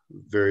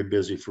very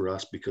busy for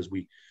us, because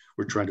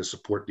we're trying to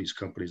support these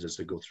companies as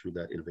they go through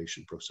that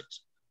innovation process.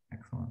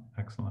 Excellent,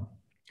 excellent.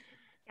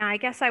 Yeah, I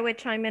guess I would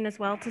chime in as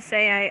well to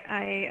say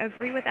I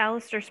agree with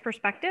Alastair's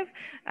perspective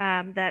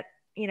that,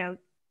 you know,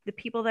 the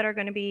people that are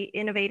going to be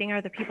innovating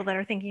are the people that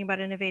are thinking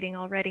about innovating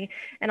already.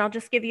 And I'll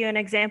just give you an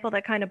example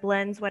that kind of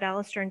blends what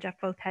Alastair and Jeff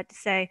both had to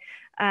say.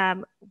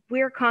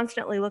 We're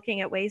constantly looking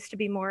at ways to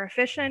be more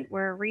efficient.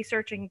 We're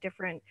researching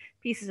different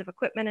pieces of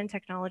equipment and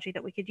technology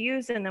that we could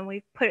use. And then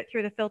we put it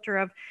through the filter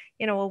of,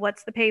 you know, well,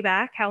 what's the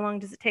payback? How long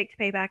does it take to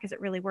pay back? Is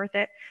it really worth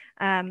it?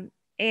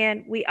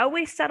 And we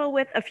always settle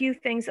with a few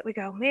things that we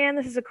go, man,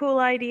 this is a cool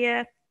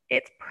idea.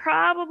 It's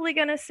probably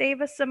going to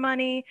save us some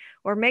money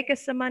or make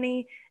us some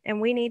money, and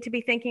we need to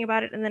be thinking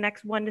about it in the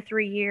next 1 to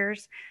 3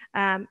 years.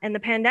 And the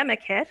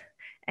pandemic hit,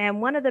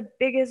 and one of the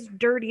biggest,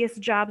 dirtiest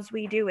jobs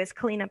we do is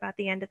clean up at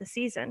the end of the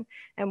season.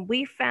 And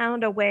we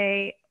found a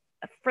way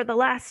for the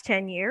last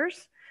 10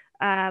 years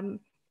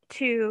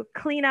to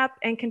clean up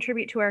and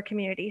contribute to our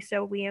community.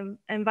 So we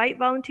invite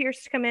volunteers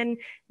to come in.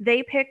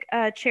 They pick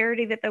a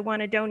charity that they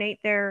want to donate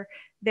their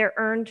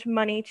earned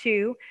money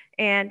to,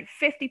 and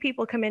 50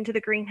 people come into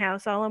the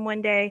greenhouse all in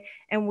one day,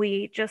 and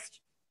we just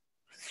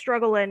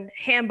struggle and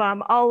hand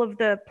bomb all of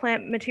the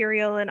plant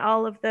material and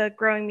all of the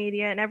growing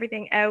media and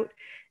everything out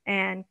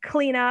and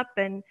clean up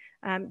and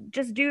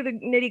just do the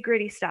nitty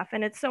gritty stuff.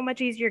 And it's so much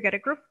easier. Get a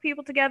group of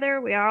people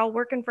together. We are all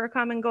working for a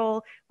common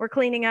goal. We're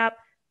cleaning up.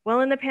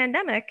 Well, in the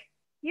pandemic,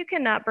 you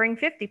cannot bring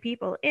 50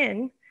 people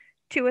in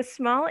to a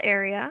small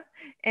area,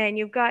 and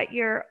you've got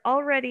your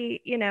already,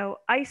 you know,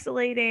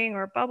 isolating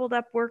or bubbled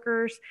up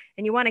workers,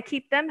 and you want to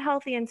keep them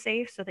healthy and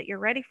safe so that you're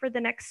ready for the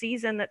next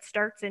season that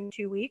starts in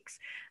 2 weeks.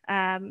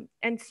 And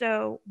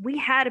so we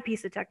had a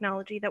piece of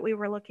technology that we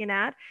were looking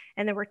at,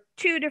 and there were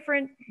 2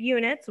 different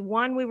units.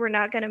 One we were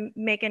not going to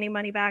make any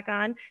money back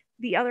on.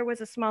 The other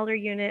was a smaller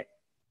unit,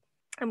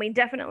 and we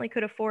definitely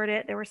could afford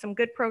it. There were some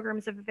good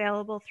programs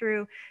available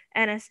through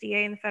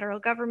NSDA and the federal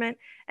government.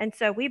 And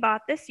so we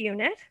bought this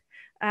unit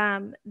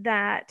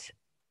that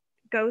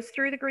goes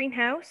through the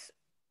greenhouse.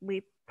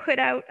 We put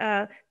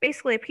out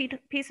basically a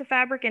piece of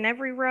fabric in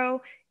every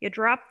row. You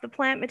drop the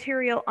plant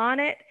material on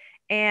it,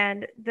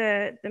 and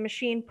the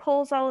machine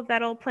pulls all of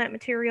that old plant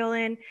material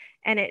in,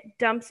 and it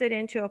dumps it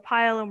into a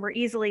pile, and we're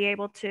easily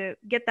able to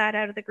get that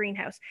out of the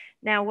greenhouse.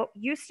 Now, what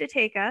used to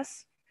take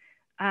us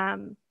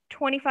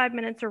 25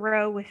 minutes a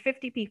row with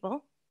 50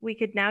 people, we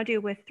could now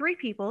do with 3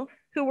 people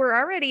who were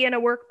already in a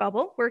work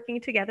bubble working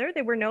together.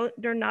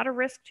 They're not a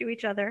risk to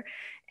each other,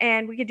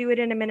 and we could do it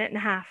in a minute and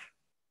a half.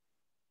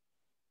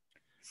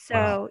 So,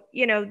 wow.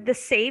 You know, the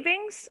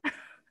savings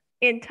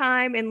in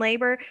time and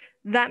labor,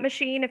 that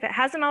machine, if it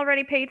hasn't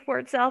already paid for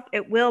itself,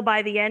 it will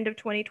by the end of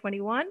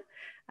 2021.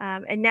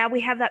 And now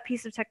we have that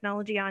piece of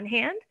technology on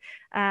hand.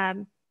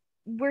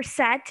 We're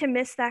sad to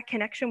miss that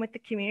connection with the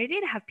community,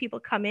 to have people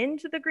come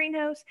into the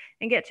greenhouse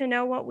and get to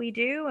know what we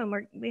do.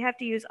 And we have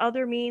to use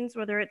other means,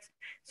 whether it's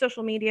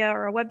social media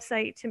or a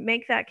website, to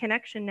make that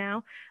connection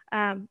now.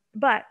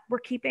 But we're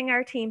keeping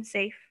our team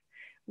safe.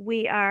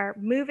 We are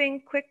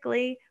moving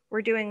quickly.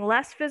 We're doing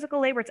less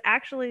physical labor. It's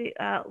actually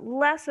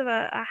less of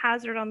a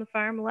hazard on the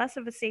farm, less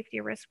of a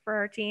safety risk for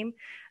our team.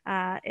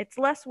 It's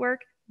less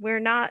work. We're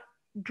not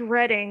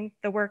dreading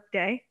the work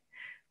day.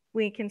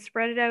 We can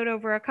spread it out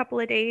over a couple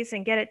of days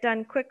and get it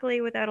done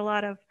quickly without a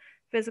lot of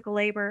physical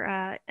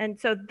labor. And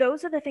so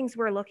those are the things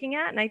we're looking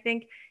at. And I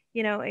think,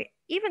 you know,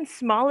 even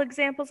small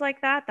examples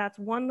like that, that's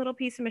one little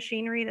piece of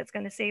machinery that's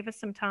going to save us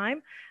some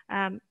time.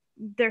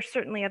 There's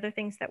certainly other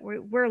things that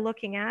we're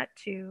looking at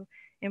to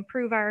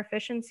improve our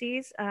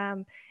efficiencies.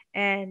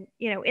 And,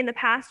 you know, in the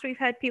past, we've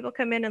had people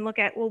come in and look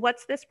at, well,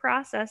 what's this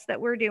process that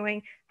we're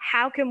doing?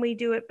 How can we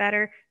do it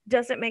better?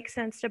 Does it make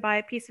sense to buy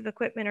a piece of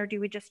equipment, or do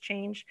we just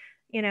change,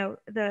 you know,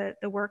 the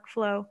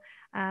workflow?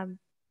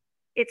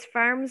 It's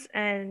farms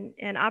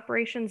and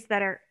operations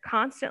that are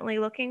constantly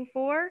looking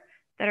for,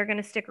 that are going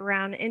to stick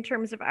around. In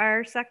terms of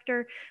our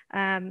sector,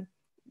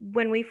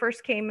 when we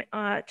first came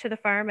to the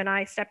farm, and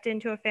I stepped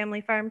into a family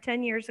farm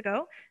 10 years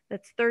ago,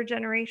 that's third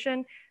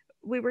generation,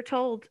 we were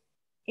told,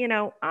 you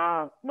know,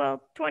 oh,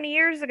 well, 20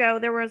 years ago,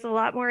 there was a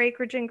lot more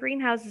acreage and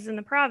greenhouses in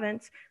the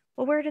province.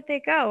 Well, where did they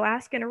go?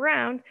 Asking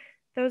around,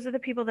 those are the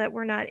people that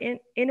were not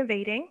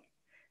innovating,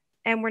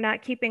 and we're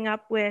not keeping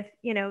up with,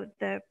 you know,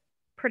 the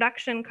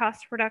production,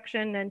 cost of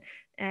production,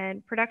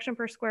 and production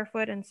per square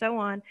foot, and so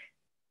on.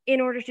 In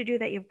order to do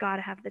that, you've got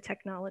to have the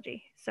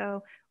technology.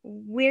 So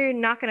we're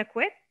not going to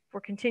quit.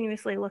 We're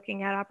continuously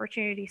looking at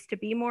opportunities to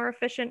be more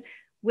efficient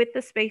with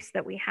the space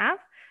that we have,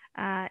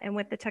 and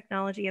with the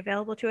technology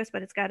available to us,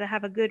 but it's got to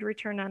have a good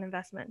return on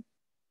investment.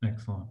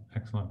 Excellent,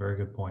 excellent, very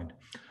good point.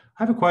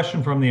 I have a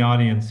question from the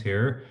audience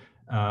here,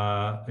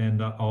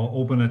 and I'll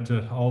open it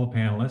to all the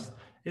panelists.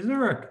 Is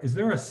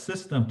there a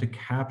system to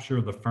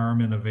capture the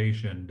farm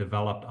innovation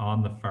developed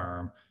on the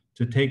farm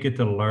to take it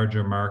to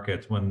larger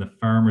markets when the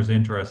farmer's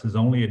interest is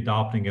only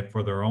adopting it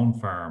for their own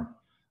farm?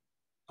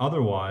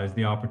 Otherwise,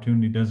 the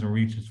opportunity doesn't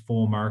reach its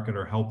full market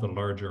or help the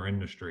larger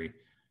industry.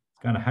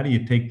 It's kind of, how do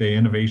you take the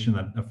innovation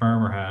that a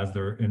farmer has?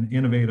 They're an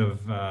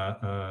innovative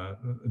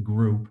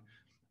group.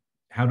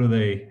 How do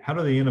they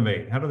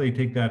innovate? How do they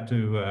take that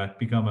to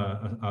become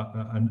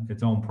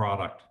its own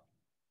product?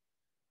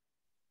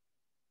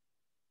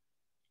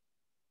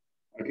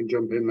 I can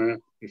jump in there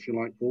if you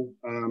like, Paul.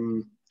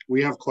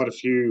 We have quite a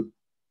few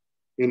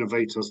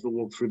innovators that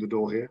walk through the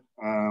door here,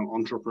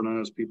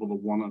 entrepreneurs, people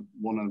that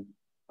want to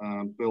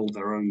build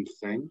their own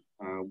thing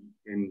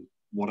in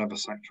whatever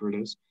sector it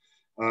is.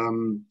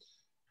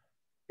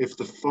 If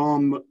the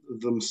farm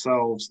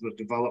themselves that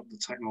develop the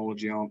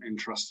technology aren't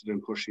interested in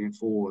pushing it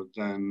forward,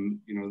 then,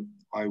 you know,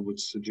 I would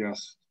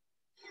suggest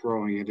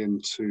throwing it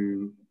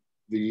into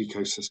the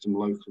ecosystem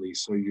locally.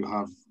 So you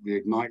have the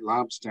Ignite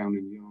Labs down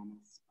in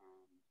Yarmouth,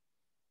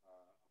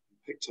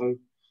 Pictou,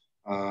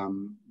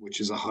 which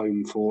is a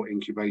home for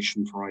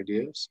incubation for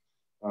ideas.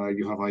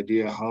 You have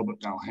Idea Hub at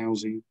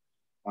Dalhousie,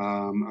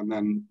 and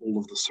then all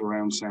of the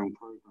surround sound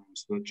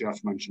programs that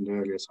Jeff mentioned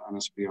earlier, so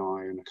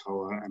NSBI and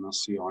ACOA,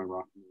 NSCI, all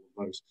of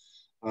those.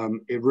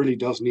 It really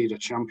does need a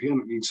champion.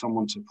 It needs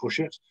someone to push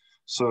it.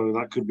 So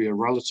that could be a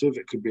relative,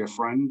 it could be a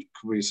friend, it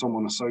could be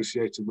someone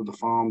associated with the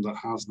farm that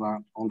has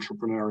that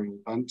entrepreneurial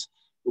bent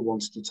that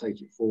wants to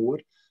take it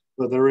forward.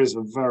 But there is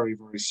a very,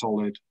 very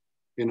solid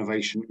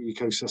innovation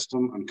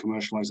ecosystem and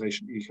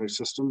commercialization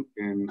ecosystem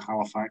in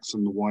Halifax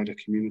and the wider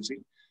community.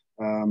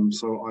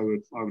 So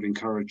I would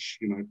encourage,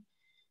 you know,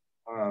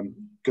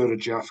 go to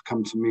Jeff,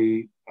 come to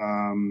me,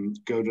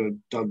 go to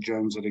Doug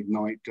Jones at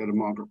Ignite, go to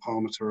Margaret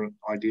Parmenter at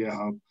Idea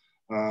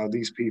Hub.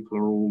 These people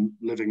are all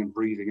living and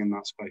breathing in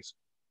that space.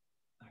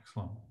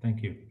 Excellent,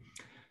 thank you.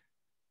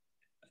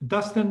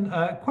 Dustin,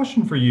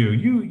 question for you.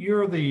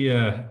 You're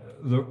the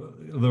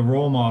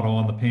role model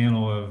on the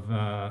panel of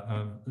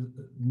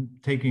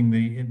making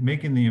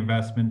the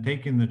investment,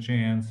 taking the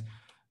chance,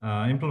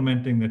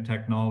 implementing the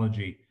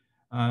technology.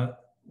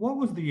 What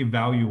was the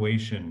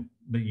evaluation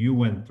that you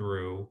went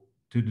through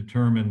to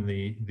determine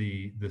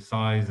the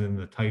size and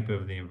the type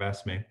of the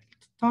investment?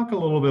 Talk a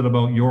little bit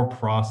about your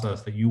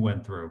process that you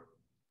went through.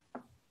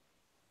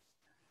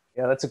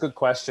 Yeah, that's a good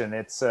question.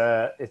 It's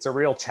a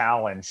real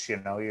challenge.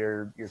 You know,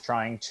 you're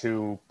trying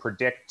to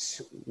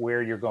predict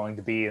where you're going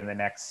to be in the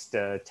next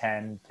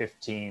 10,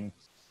 15,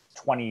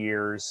 20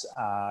 years.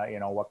 You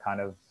know, what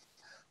kind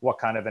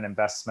of an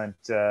investment,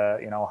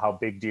 you know, how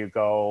big do you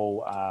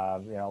go?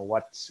 You know,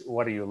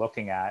 what are you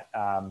looking at?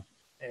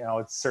 You know,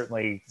 it's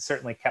certainly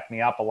kept me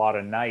up a lot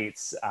of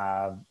nights,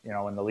 you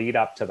know, in the lead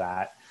up to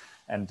that.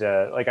 And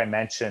like I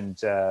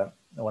mentioned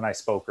when I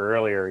spoke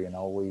earlier, you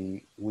know,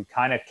 we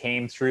kind of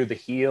came through the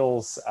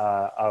heels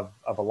of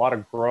a lot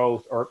of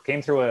growth, or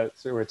came through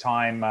a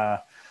time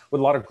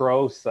with a lot of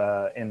growth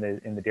in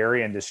the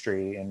dairy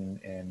industry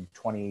in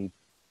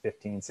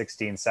 2015,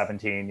 16,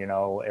 17. You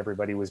know,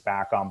 everybody was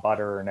back on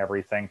butter and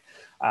everything.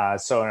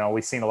 So, you know,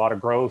 we've seen a lot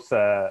of growth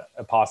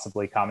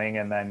possibly coming,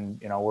 and then,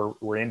 you know,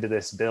 we're into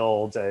this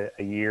build a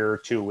year or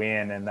two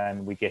in, and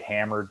then we get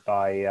hammered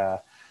by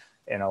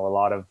you know, a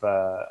lot of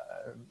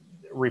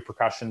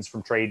repercussions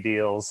from trade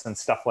deals and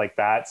stuff like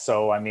that.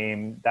 So, I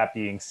mean, that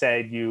being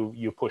said,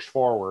 you push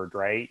forward,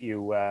 right?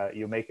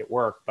 You make it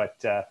work,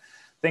 but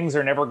things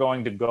are never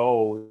going to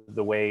go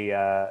the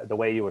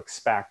way you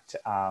expect.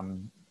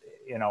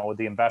 You know,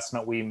 the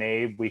investment we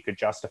made, we could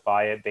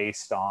justify it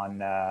based on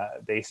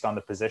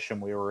the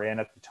position we were in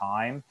at the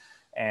time,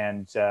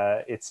 and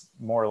it's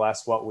more or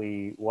less what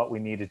we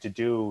needed to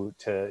do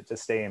to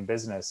stay in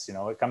business. You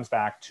know, it comes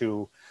back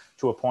to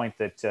a point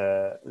that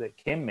that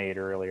Kim made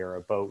earlier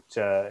about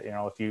you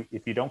know,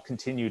 if you don't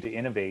continue to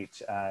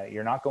innovate,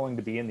 you're not going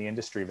to be in the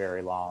industry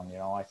very long. You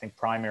know, I think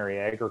primary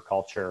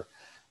agriculture,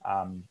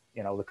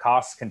 you know, the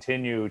costs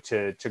continue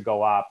to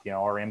go up. You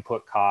know, our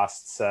input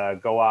costs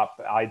go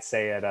up, I'd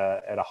say at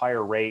a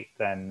higher rate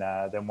than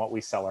what we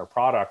sell our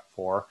product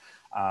for.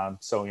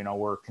 So, you know,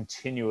 we're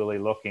continually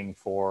looking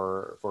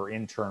for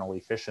internal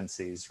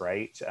efficiencies,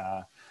 right?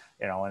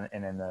 You know,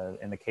 and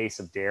in the case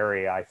of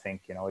dairy, I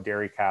think, you know, a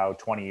dairy cow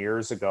 20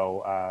 years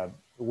ago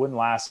wouldn't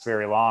last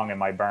very long in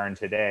my barn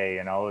today.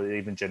 You know,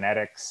 even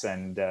genetics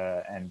and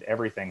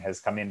everything has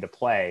come into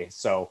play.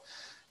 So,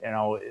 you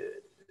know,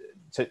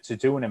 to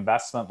do an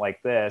investment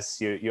like this,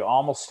 you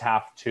almost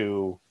have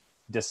to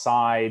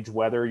decide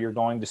whether you're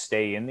going to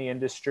stay in the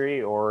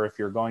industry or if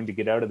you're going to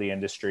get out of the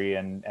industry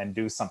and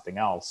do something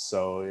else.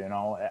 So, you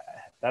know,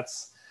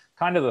 that's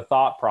kind of the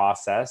thought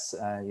process.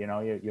 You know,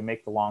 you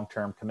make the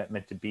long-term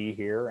commitment to be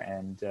here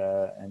and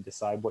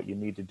decide what you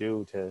need to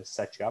do to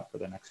set you up for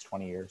the next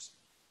 20 years.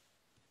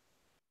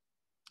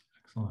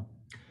 Excellent.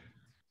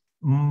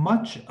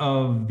 Much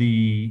of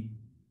the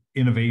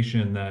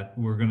innovation that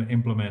we're going to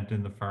implement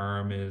in the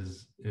farm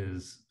is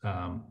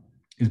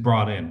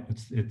brought in.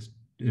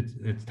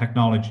 It's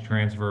technology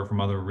transfer from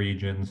other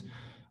regions,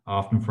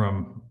 often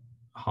from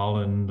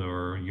Holland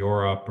or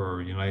Europe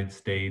or United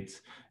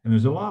States. And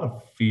there's a lot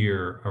of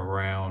fear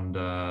around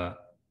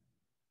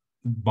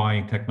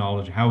buying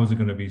technology. How is it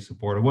going to be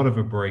supported? What if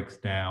it breaks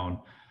down?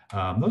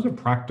 Those are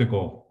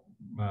practical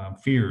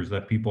fears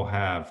that people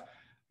have.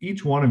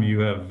 Each one of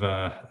you have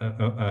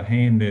a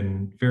hand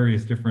in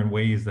various different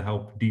ways to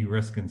help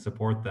de-risk and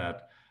support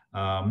that.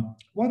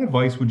 What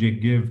advice would you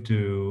give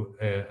to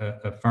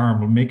a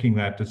farm making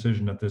that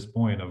decision at this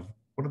point of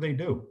what do they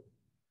do?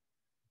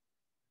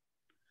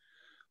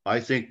 I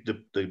think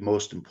the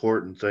most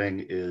important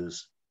thing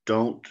is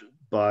don't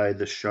buy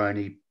the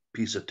shiny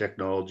piece of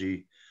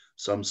technology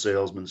some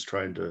salesman's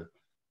trying to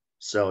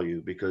sell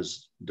you,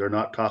 because they're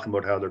not talking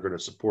about how they're going to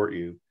support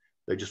you.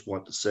 They just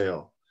want the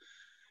sale.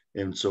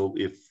 And so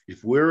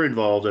if we're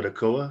involved at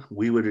ACOA,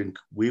 we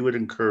would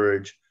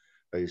encourage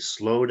a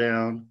slow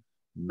down,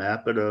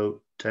 map it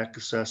out, tech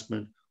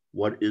assessment.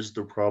 What is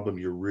the problem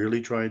you're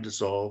really trying to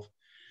solve?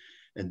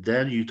 And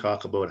then you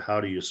talk about how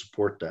do you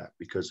support that?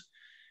 Because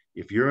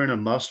if you're in a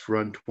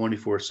must-run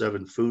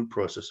 24/7 food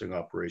processing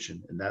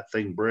operation and that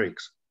thing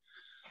breaks,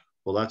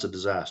 well, that's a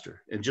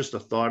disaster. And just the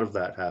thought of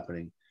that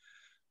happening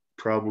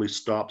probably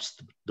stops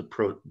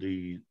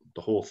the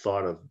whole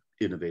thought of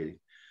innovating.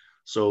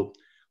 So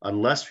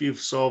unless you've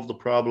solved the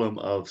problem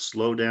of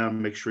slow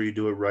down, make sure you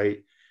do it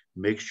right,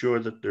 make sure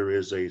that there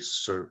is a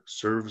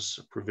service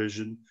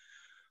provision.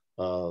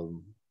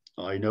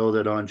 I know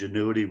that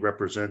Enginuity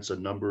represents a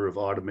number of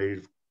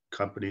automated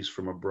companies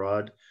from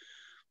abroad,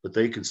 but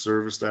they can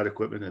service that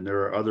equipment, and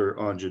there are other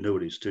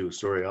Enginuities too.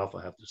 Sorry, Alpha,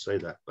 I have to say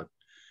that, but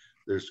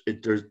there's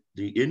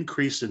the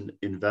increase in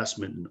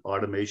investment in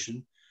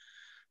automation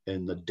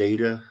and the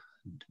data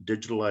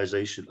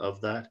digitalization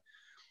of that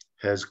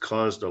has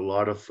caused a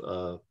lot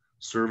of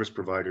service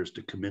providers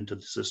to come into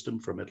the system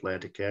from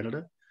Atlantic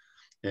Canada.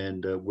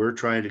 And we're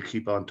trying to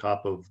keep on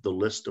top of the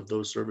list of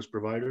those service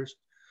providers.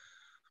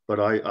 But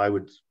I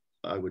would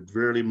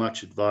very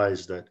much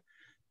advise that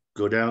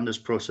go down this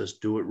process,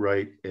 do it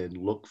right, and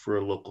look for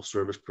a local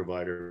service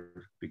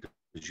provider,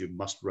 because you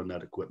must run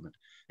that equipment.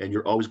 And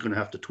you're always going to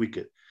have to tweak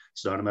it.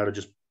 It's not a matter of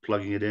just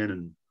plugging it in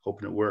and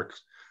hoping it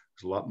works.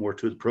 There's a lot more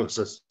to the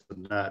process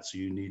than that. So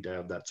you need to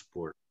have that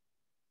support.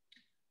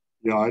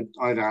 Yeah,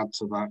 I'd add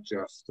to that,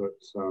 Jeff,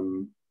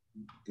 that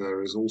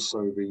there is also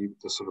the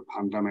sort of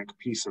pandemic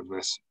piece of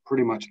this.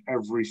 Pretty much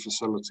every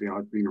facility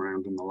I've been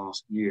around in the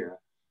last year,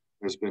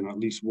 there's been at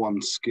least one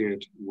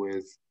skid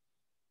with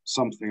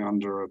something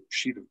under a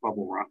sheet of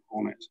bubble wrap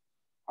on it.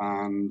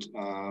 And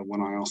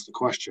when I asked the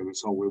question,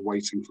 it's, oh, we're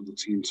waiting for the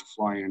team to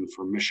fly in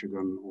from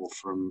Michigan or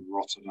from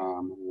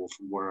Rotterdam or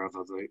from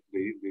wherever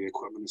the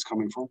equipment is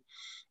coming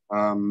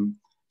from.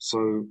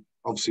 So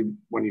obviously,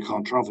 when you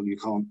can't travel, you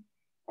can't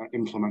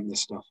implement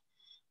this stuff.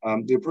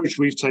 The approach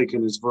we've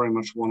taken is very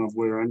much one of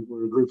we're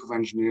a group of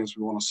engineers,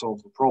 we want to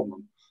solve the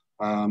problem.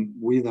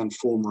 We then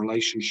form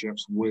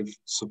relationships with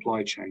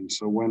supply chain.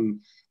 So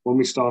when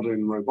we started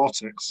in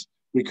robotics,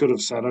 we could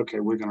have said, okay,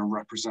 we're going to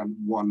represent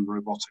one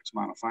robotics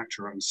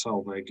manufacturer and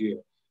sell their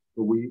gear.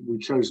 But we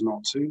chose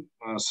not to.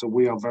 So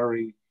we are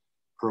very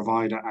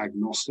provider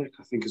agnostic,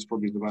 I think is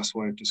probably the best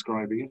way of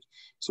describing it.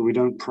 So we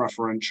don't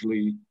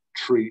preferentially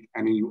treat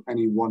any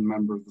one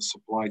member of the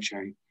supply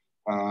chain.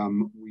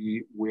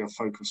 We are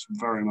focused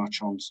very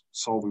much on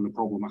solving the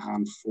problem at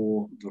hand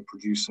for the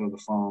producer, the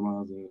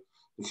farmer, the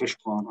fish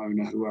plant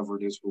owner, whoever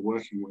it is we're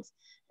working with.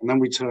 And then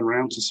we turn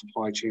around to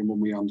supply chain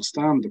when we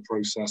understand the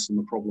process and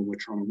the problem we're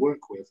trying to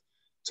work with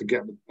to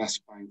get the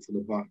best bang for the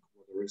buck,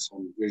 whether it's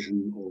on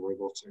vision or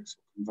robotics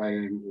or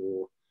conveying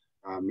or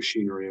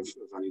machinery of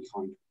any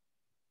kind.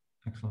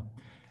 Excellent.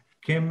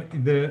 Kim,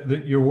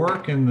 your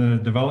work in the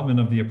development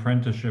of the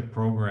apprenticeship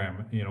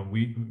program,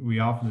 we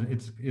often,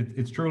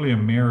 it's truly a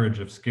marriage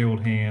of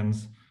skilled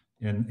hands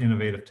and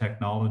innovative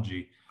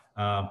technology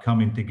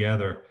coming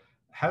together.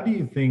 How do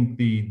you think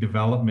the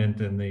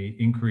development and the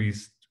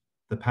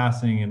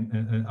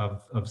passing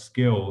of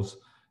skills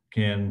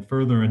can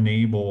further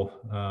enable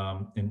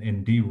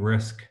and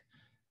de-risk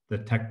the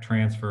tech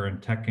transfer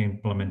and tech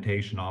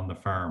implementation on the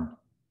farm?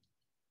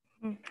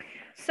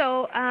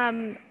 So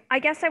I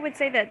guess I would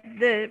say that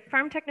the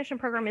farm technician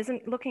program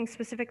isn't looking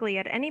specifically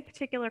at any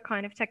particular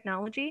kind of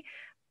technology,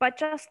 but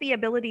just the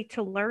ability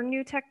to learn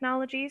new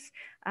technologies.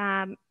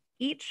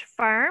 Each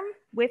farm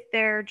with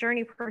their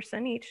journey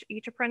person,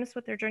 each apprentice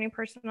with their journey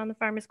person on the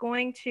farm is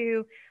going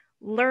to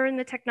learn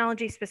the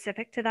technology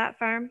specific to that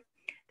farm.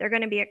 They're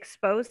going to be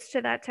exposed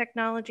to that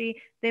technology.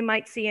 They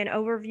might see an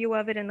overview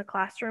of it in the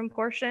classroom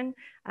portion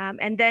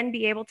and then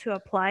be able to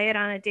apply it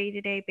on a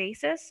day-to-day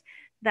basis.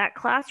 That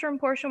classroom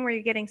portion where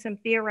you're getting some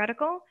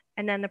theoretical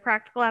and then the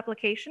practical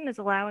application is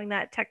allowing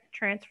that tech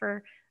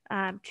transfer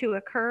to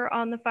occur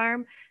on the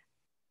farm.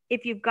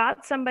 If you've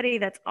got somebody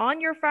that's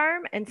on your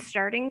farm and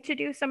starting to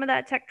do some of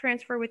that tech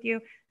transfer with you,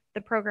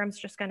 the program's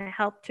just going to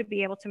help to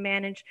be able to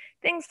manage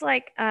things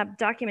like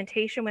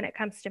documentation when it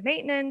comes to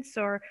maintenance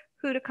or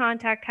who to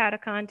contact, how to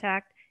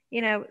contact,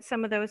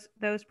 some of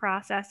those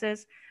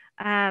processes.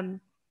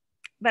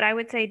 But I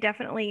would say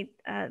definitely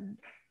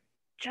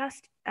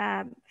just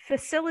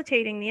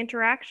facilitating the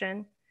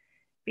interaction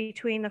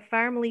between the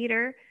farm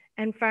leader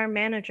and farm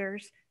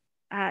managers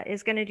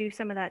is going to do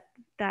some of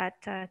that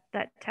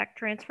tech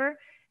transfer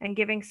and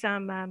giving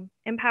some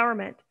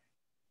empowerment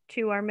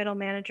to our middle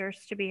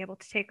managers to be able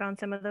to take on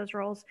some of those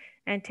roles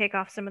and take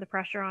off some of the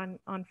pressure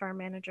on farm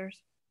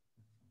managers.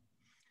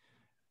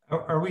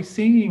 Are we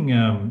seeing,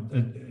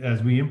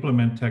 as we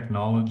implement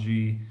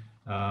technology,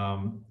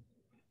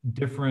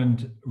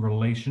 different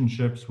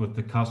relationships with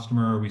the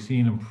customer? Are we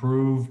seeing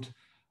improved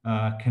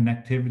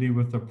connectivity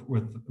with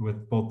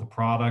both the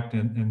product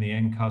and the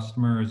end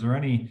customer? Is there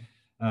any,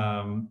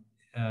 are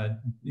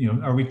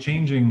we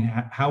changing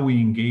how we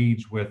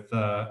engage with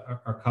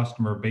our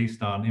customer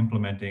based on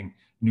implementing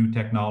new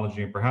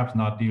technology and perhaps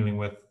not dealing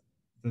with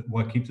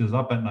what keeps us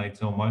up at night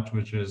so much,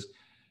 which is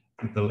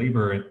the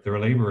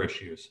labor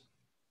issues?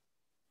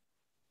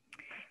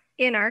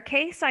 In our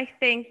case, I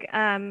think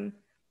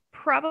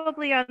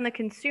probably on the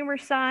consumer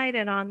side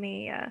and on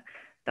the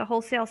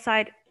wholesale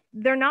side,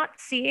 they're not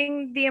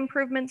seeing the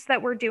improvements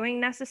that we're doing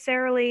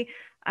necessarily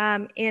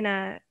in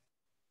a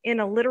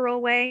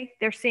literal way.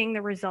 They're seeing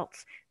the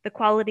results, the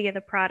quality of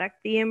the product,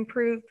 the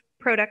improved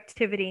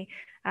productivity,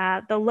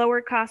 the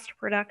lower cost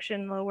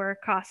production, lower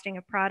costing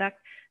of product,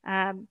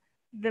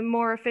 the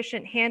more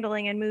efficient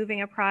handling and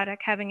moving a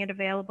product, having it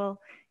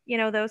available,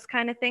 those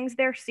kind of things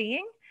they're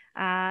seeing,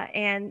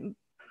 and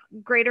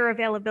greater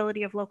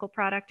availability of local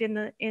product in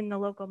the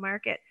local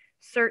market,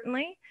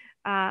 certainly.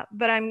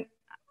 But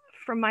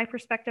from my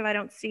perspective, I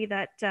don't see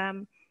that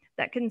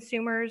that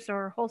consumers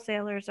or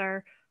wholesalers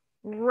are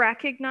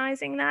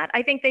recognizing that.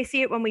 I think they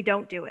see it when we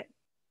don't do it.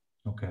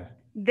 Okay.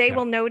 They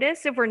will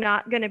notice if we're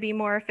not going to be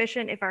more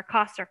efficient, if our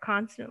costs are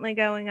constantly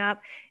going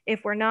up,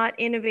 if we're not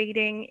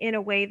innovating in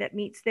a way that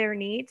meets their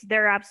needs.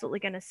 They're absolutely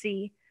going to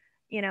see,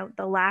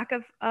 the lack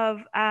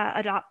of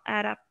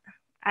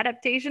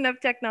adaptation of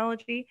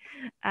technology.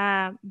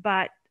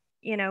 But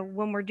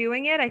when we're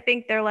doing it, I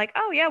think they're like,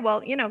 oh yeah,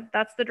 well,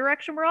 that's the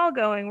direction we're all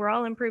going. We're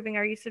all improving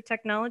our use of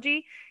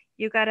technology.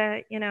 You got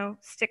to,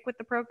 stick with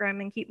the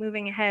program and keep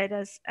moving ahead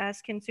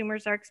as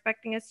consumers are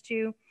expecting us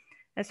to,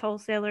 as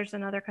wholesalers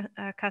and other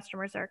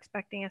customers are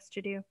expecting us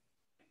to do.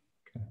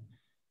 Okay.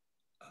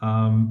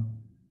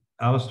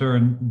 Alastair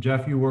and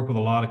Jeff, you work with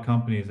a lot of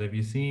companies. Have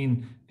you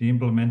seen the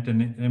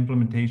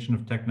implementation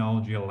of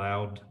technology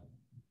allowed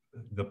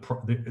the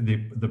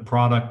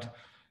product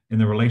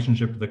and the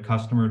relationship with the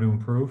customer to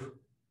improve?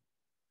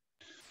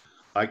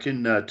 I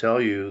can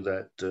tell you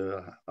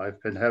that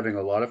I've been having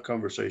a lot of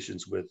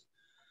conversations with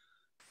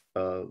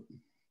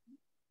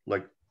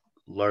like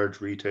large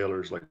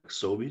retailers like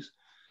Sobeys,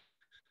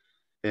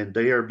 and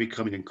they are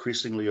becoming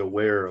increasingly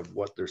aware of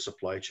what their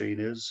supply chain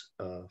is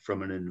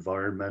from an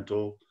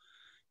environmental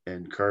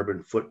and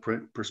carbon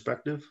footprint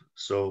perspective.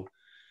 So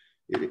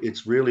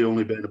it's really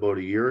only been about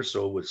a year or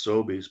so with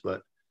Sobeys,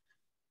 but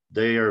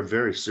they are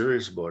very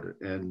serious about it.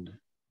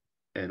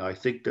 And I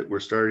think that we're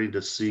starting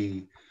to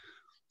see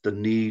the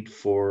need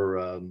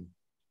for,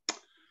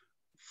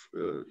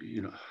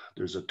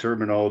 there's a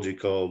terminology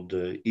called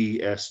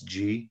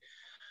ESG.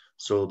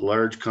 So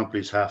large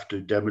companies have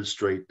to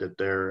demonstrate that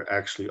they're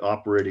actually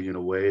operating in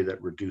a way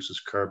that reduces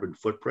carbon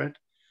footprint.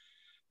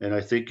 And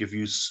I think if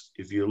you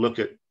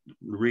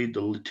read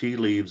the tea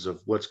leaves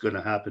of what's going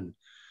to happen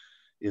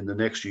in the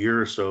next year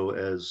or so,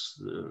 as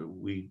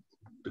the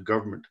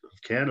government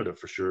of Canada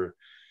for sure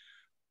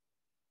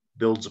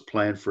builds a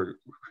plan for,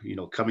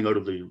 coming out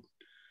of the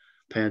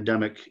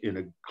pandemic in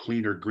a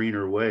cleaner,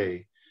 greener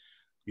way,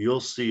 you'll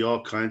see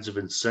all kinds of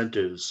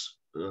incentives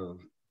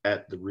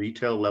at the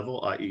retail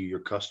level, i.e. your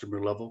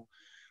customer level,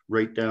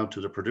 right down to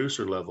the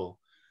producer level,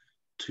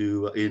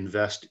 to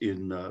invest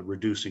in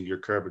reducing your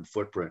carbon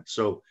footprint.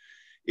 So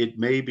it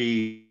may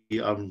be,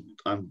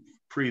 I'm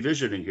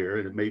pre-visioning here,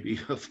 and it may be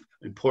of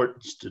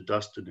importance to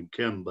Dustin and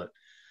Kim, but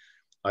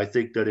I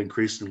think that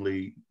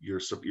increasingly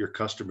your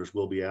customers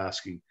will be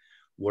asking,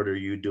 what are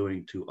you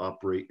doing to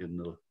operate in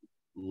the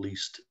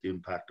least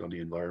impact on the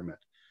environment?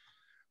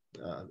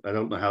 I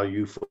don't know how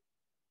you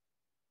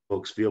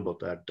folks feel about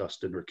that,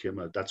 Dustin or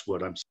Kim. That's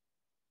what I'm saying.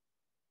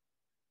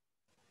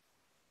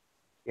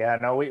 Yeah,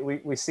 no,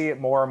 we see it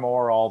more and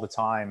more all the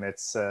time.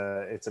 It's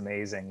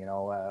amazing. You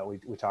know,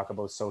 we talk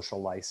about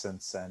social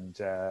license and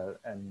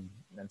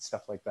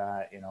stuff like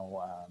that. You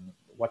know,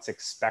 what's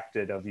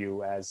expected of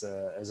you as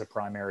a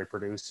primary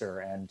producer,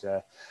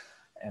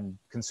 and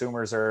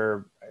consumers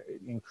are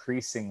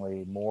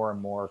increasingly more and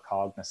more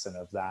cognizant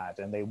of that,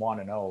 and they want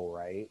to know,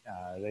 right?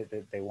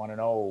 They want to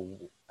know,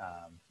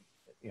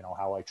 you know,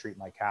 how I treat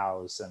my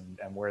cows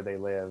and where they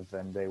live,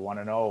 and they want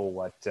to know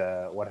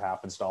what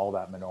happens to all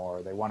that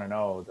manure. They want to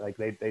know, like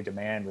they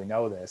demand we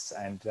know this,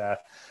 and you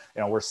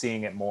know, we're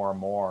seeing it more and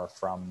more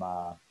from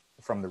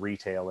the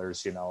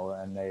retailers, you know,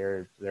 and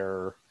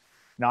they're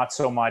not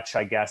so much,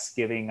 I guess,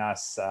 giving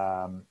us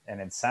an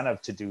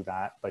incentive to do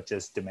that, but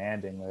just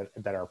demanding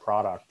that our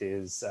product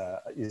is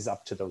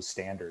up to those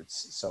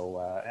standards.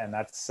 So and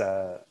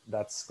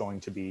that's going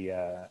to be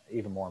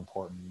even more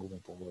important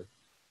moving forward.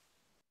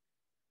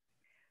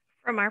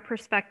 From our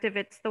perspective,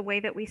 it's the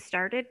way that we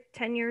started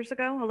 10 years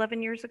ago,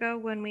 11 years ago,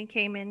 when we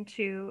came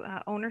into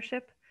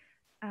ownership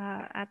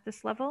at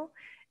this level.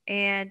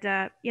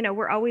 And, you know,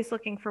 we're always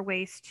looking for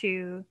ways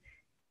to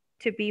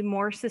be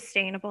more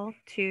sustainable,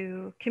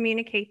 to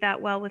communicate that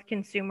well with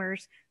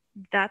consumers.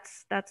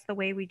 That's the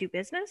way we do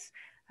business.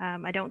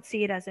 I don't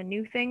see it as a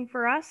new thing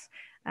for us.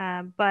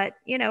 But,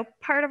 you know,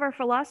 part of our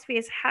philosophy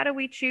is how do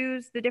we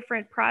choose the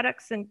different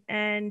products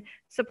and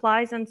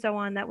supplies and so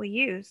on that we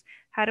use?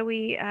 How do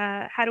we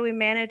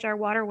manage our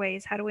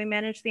waterways? How do we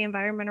manage the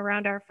environment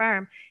around our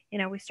farm? You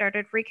know, we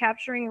started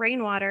recapturing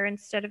rainwater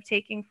instead of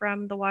taking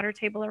from the water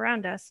table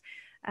around us.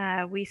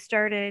 We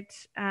started,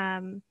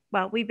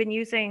 well, we've been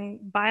using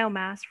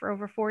biomass for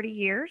over 40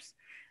 years.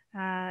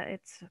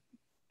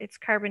 It's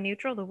carbon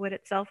neutral. The wood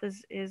itself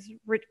is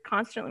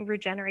constantly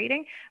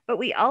regenerating, but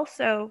we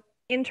also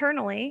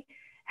internally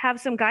have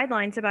some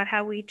guidelines about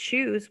how we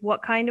choose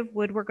what kind of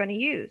wood we're going to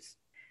use.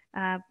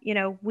 You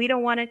know, we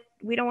don't want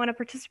to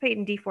participate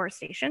in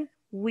deforestation.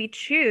 We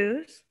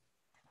choose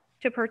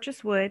to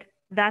purchase wood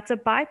that's a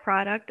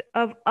byproduct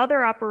of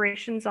other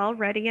operations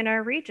already in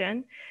our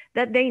region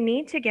that they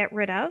need to get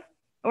rid of,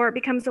 or it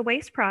becomes a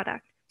waste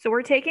product. So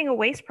we're taking a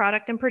waste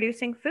product and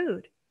producing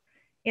food.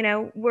 You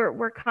know,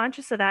 we're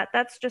conscious of that.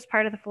 That's just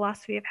part of the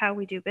philosophy of how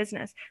we do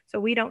business. So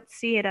we don't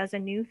see it as a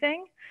new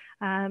thing.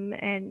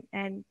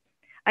 And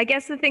I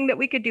guess the thing that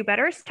we could do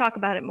better is talk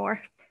about it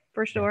more,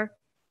 for sure.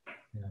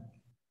 Yeah.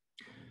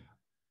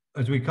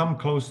 As we come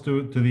close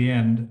to the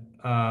end,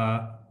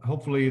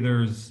 hopefully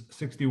there's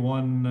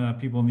 61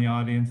 people in the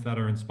audience that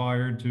are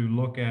inspired to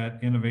look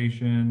at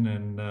innovation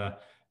and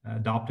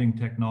adopting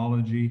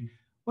technology.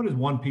 What is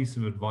one piece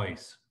of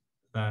advice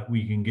that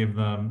we can give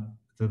them,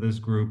 to this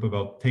group,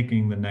 about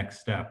taking the next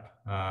step,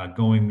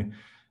 going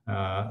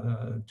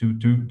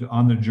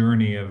on the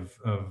journey of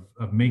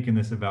making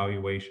this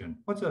evaluation?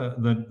 What's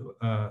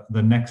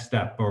the next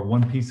step, or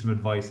one piece of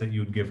advice that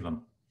you would give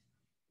them?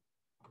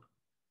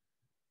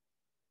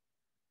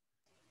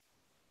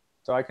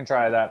 So I can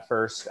try that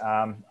first.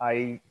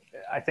 I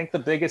think the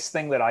biggest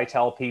thing that I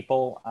tell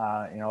people,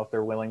 you know, if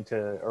they're willing to,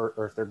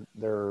 or if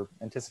they're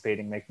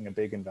anticipating making a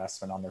big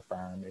investment on their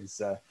farm,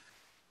 is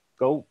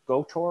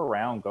go tour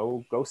around,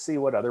 go see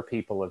what other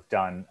people have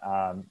done.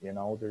 You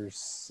know,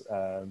 there's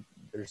a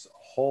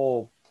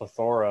whole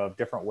plethora of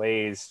different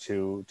ways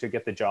to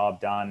get the job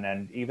done,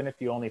 and even if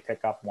you only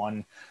pick up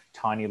one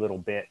tiny little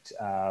bit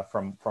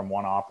from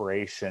one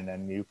operation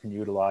and you can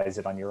utilize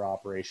it on your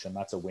operation,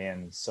 that's a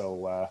win.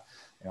 So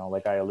you know,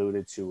 like I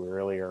alluded to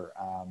earlier,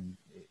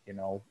 you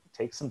know,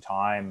 take some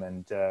time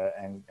and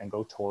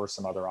go tour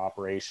some other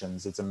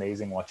operations. It's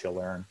amazing what you'll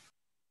learn.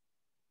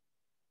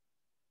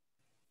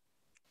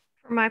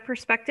 From my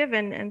perspective,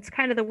 and it's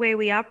kind of the way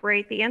we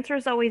operate, the answer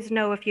is always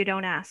no if you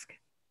don't ask.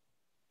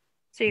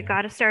 So you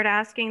got to start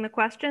asking the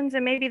questions.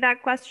 And maybe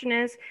that question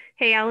is,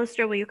 hey,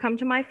 Alastair, will you come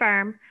to my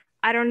farm?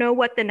 I don't know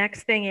what the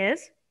next thing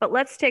is, but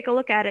let's take a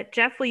look at it.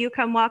 Jeff, will you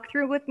come walk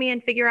through with me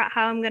and figure out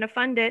how I'm going to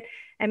fund it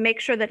and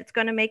make sure that it's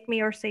going to make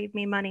me or save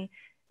me money?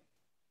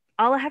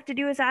 All I have to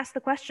do is ask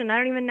the question. I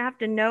don't even have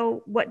to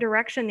know what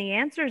direction the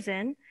answer's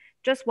in.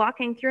 Just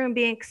walking through and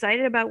being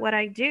excited about what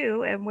I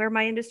do and where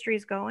my industry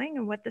is going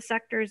and what the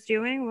sector is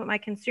doing, what my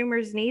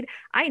consumers need.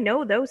 I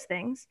know those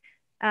things,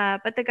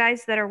 but the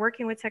guys that are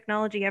working with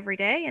technology every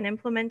day and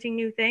implementing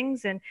new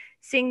things and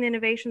seeing the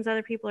innovations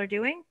other people are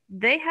doing,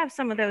 they have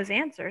some of those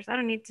answers. I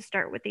don't need to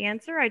start with the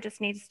answer. I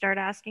just need to start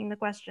asking the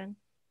question.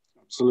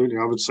 Absolutely.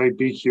 I would say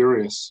be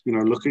curious, you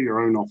know, look at your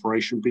own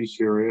operation, be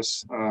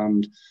curious.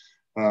 And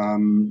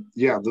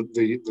yeah,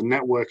 the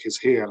network is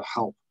here to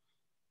help.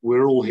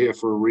 we're all here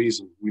for a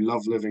reason. We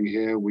love living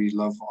here. We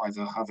love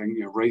either having,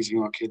 raising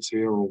our kids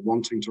here or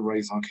wanting to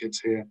raise our kids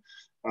here.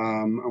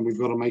 And we've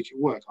got to make it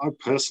work. I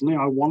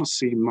want to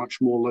see much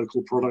more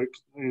local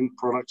product in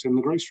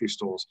the grocery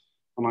stores,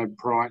 and I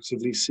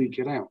proactively seek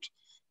it out.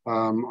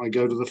 I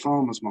go to the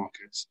farmers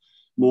markets.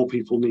 More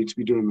people need to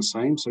be doing the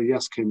same. So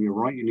yes, Kim, you're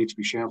right. You need to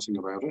be shouting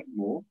about it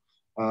more,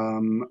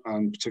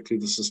 and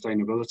particularly the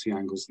sustainability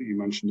angles that you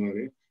mentioned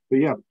earlier. But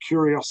yeah,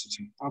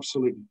 curiosity,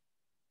 absolutely.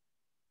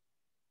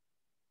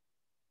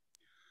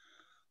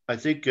 I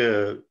think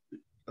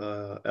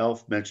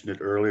Alf mentioned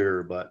it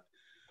earlier, but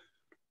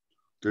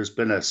there's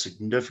been a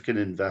significant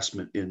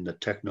investment in the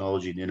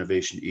technology and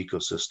innovation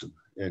ecosystem.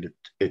 And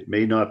it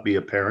may not be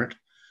apparent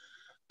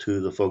to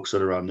the folks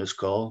that are on this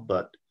call,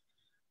 but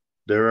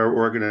there are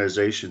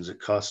organizations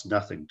that cost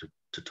nothing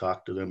to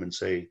talk to them and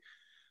say,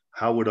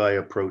 how would I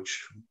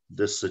approach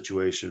this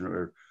situation?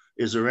 Or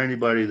is there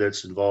anybody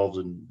that's involved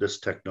in this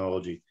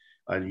technology?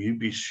 And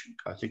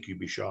I think you'd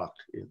be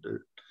shocked.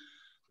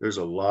 There's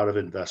a lot of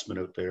investment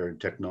out there in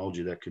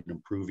technology that can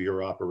improve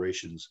your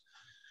operations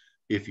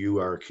if you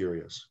are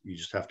curious. You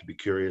just have to be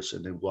curious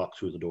and then walk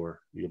through the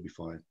door. You'll be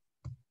fine.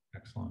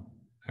 Excellent.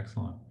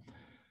 Excellent.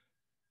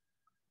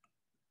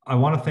 I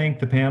want to thank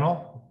the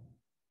panel.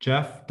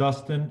 Jeff,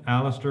 Dustin,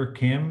 Alastair,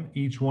 Kim,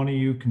 each one of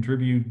you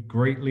contribute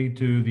greatly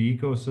to the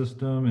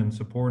ecosystem and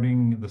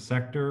supporting the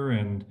sector,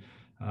 and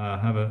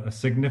have a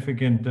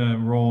significant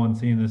role in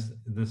seeing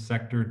this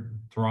sector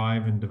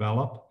thrive and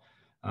develop.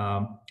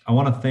 I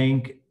want to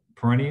thank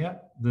Perennia.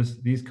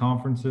 These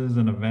conferences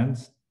and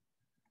events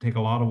take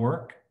a lot of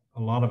work,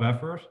 a lot of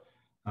effort.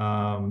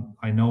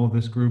 I know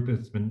this group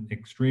has been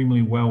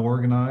extremely well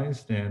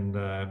organized and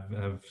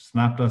have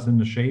snapped us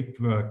into shape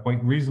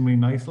quite reasonably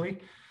nicely.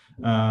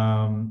 But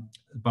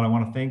I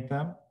want to thank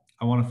them.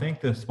 I want to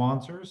thank the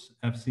sponsors,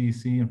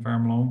 FCC and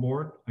Farm Loan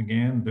Board.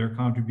 Again, their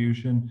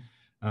contribution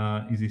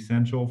is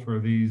essential for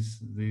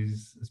these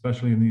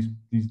especially in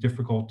these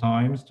difficult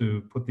times,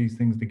 to put these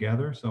things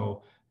together.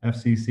 So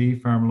FCC,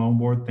 Farm Loan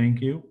Board,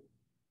 thank you.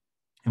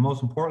 And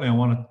most importantly, I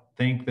want to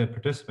thank the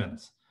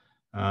participants,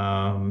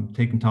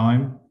 taking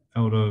time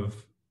out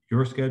of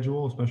your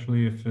schedule,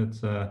 especially if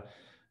it's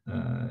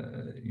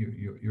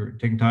you're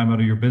taking time out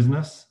of your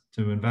business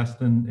to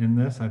invest in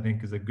this. I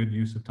think is a good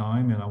use of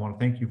time, and I want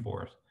to thank you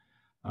for it.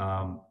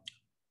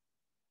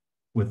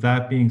 With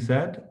that being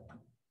said,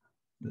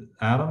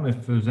 Adam,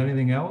 if there's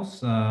anything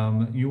else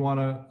you want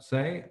to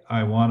say,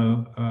 I want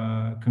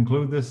to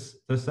conclude this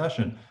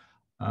session.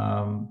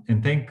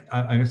 And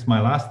I guess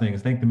my last thing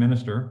is thank the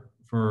minister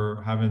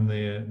for having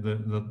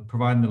the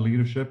providing the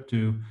leadership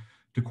to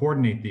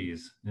coordinate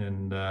these,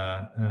 and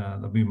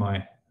that'll be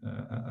my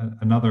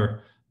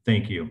another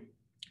thank you.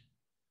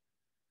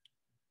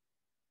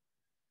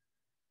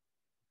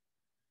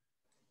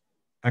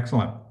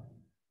 Excellent.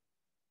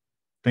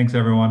 Thanks,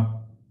 everyone.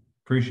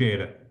 Appreciate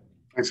it.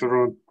 Thanks,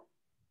 everyone.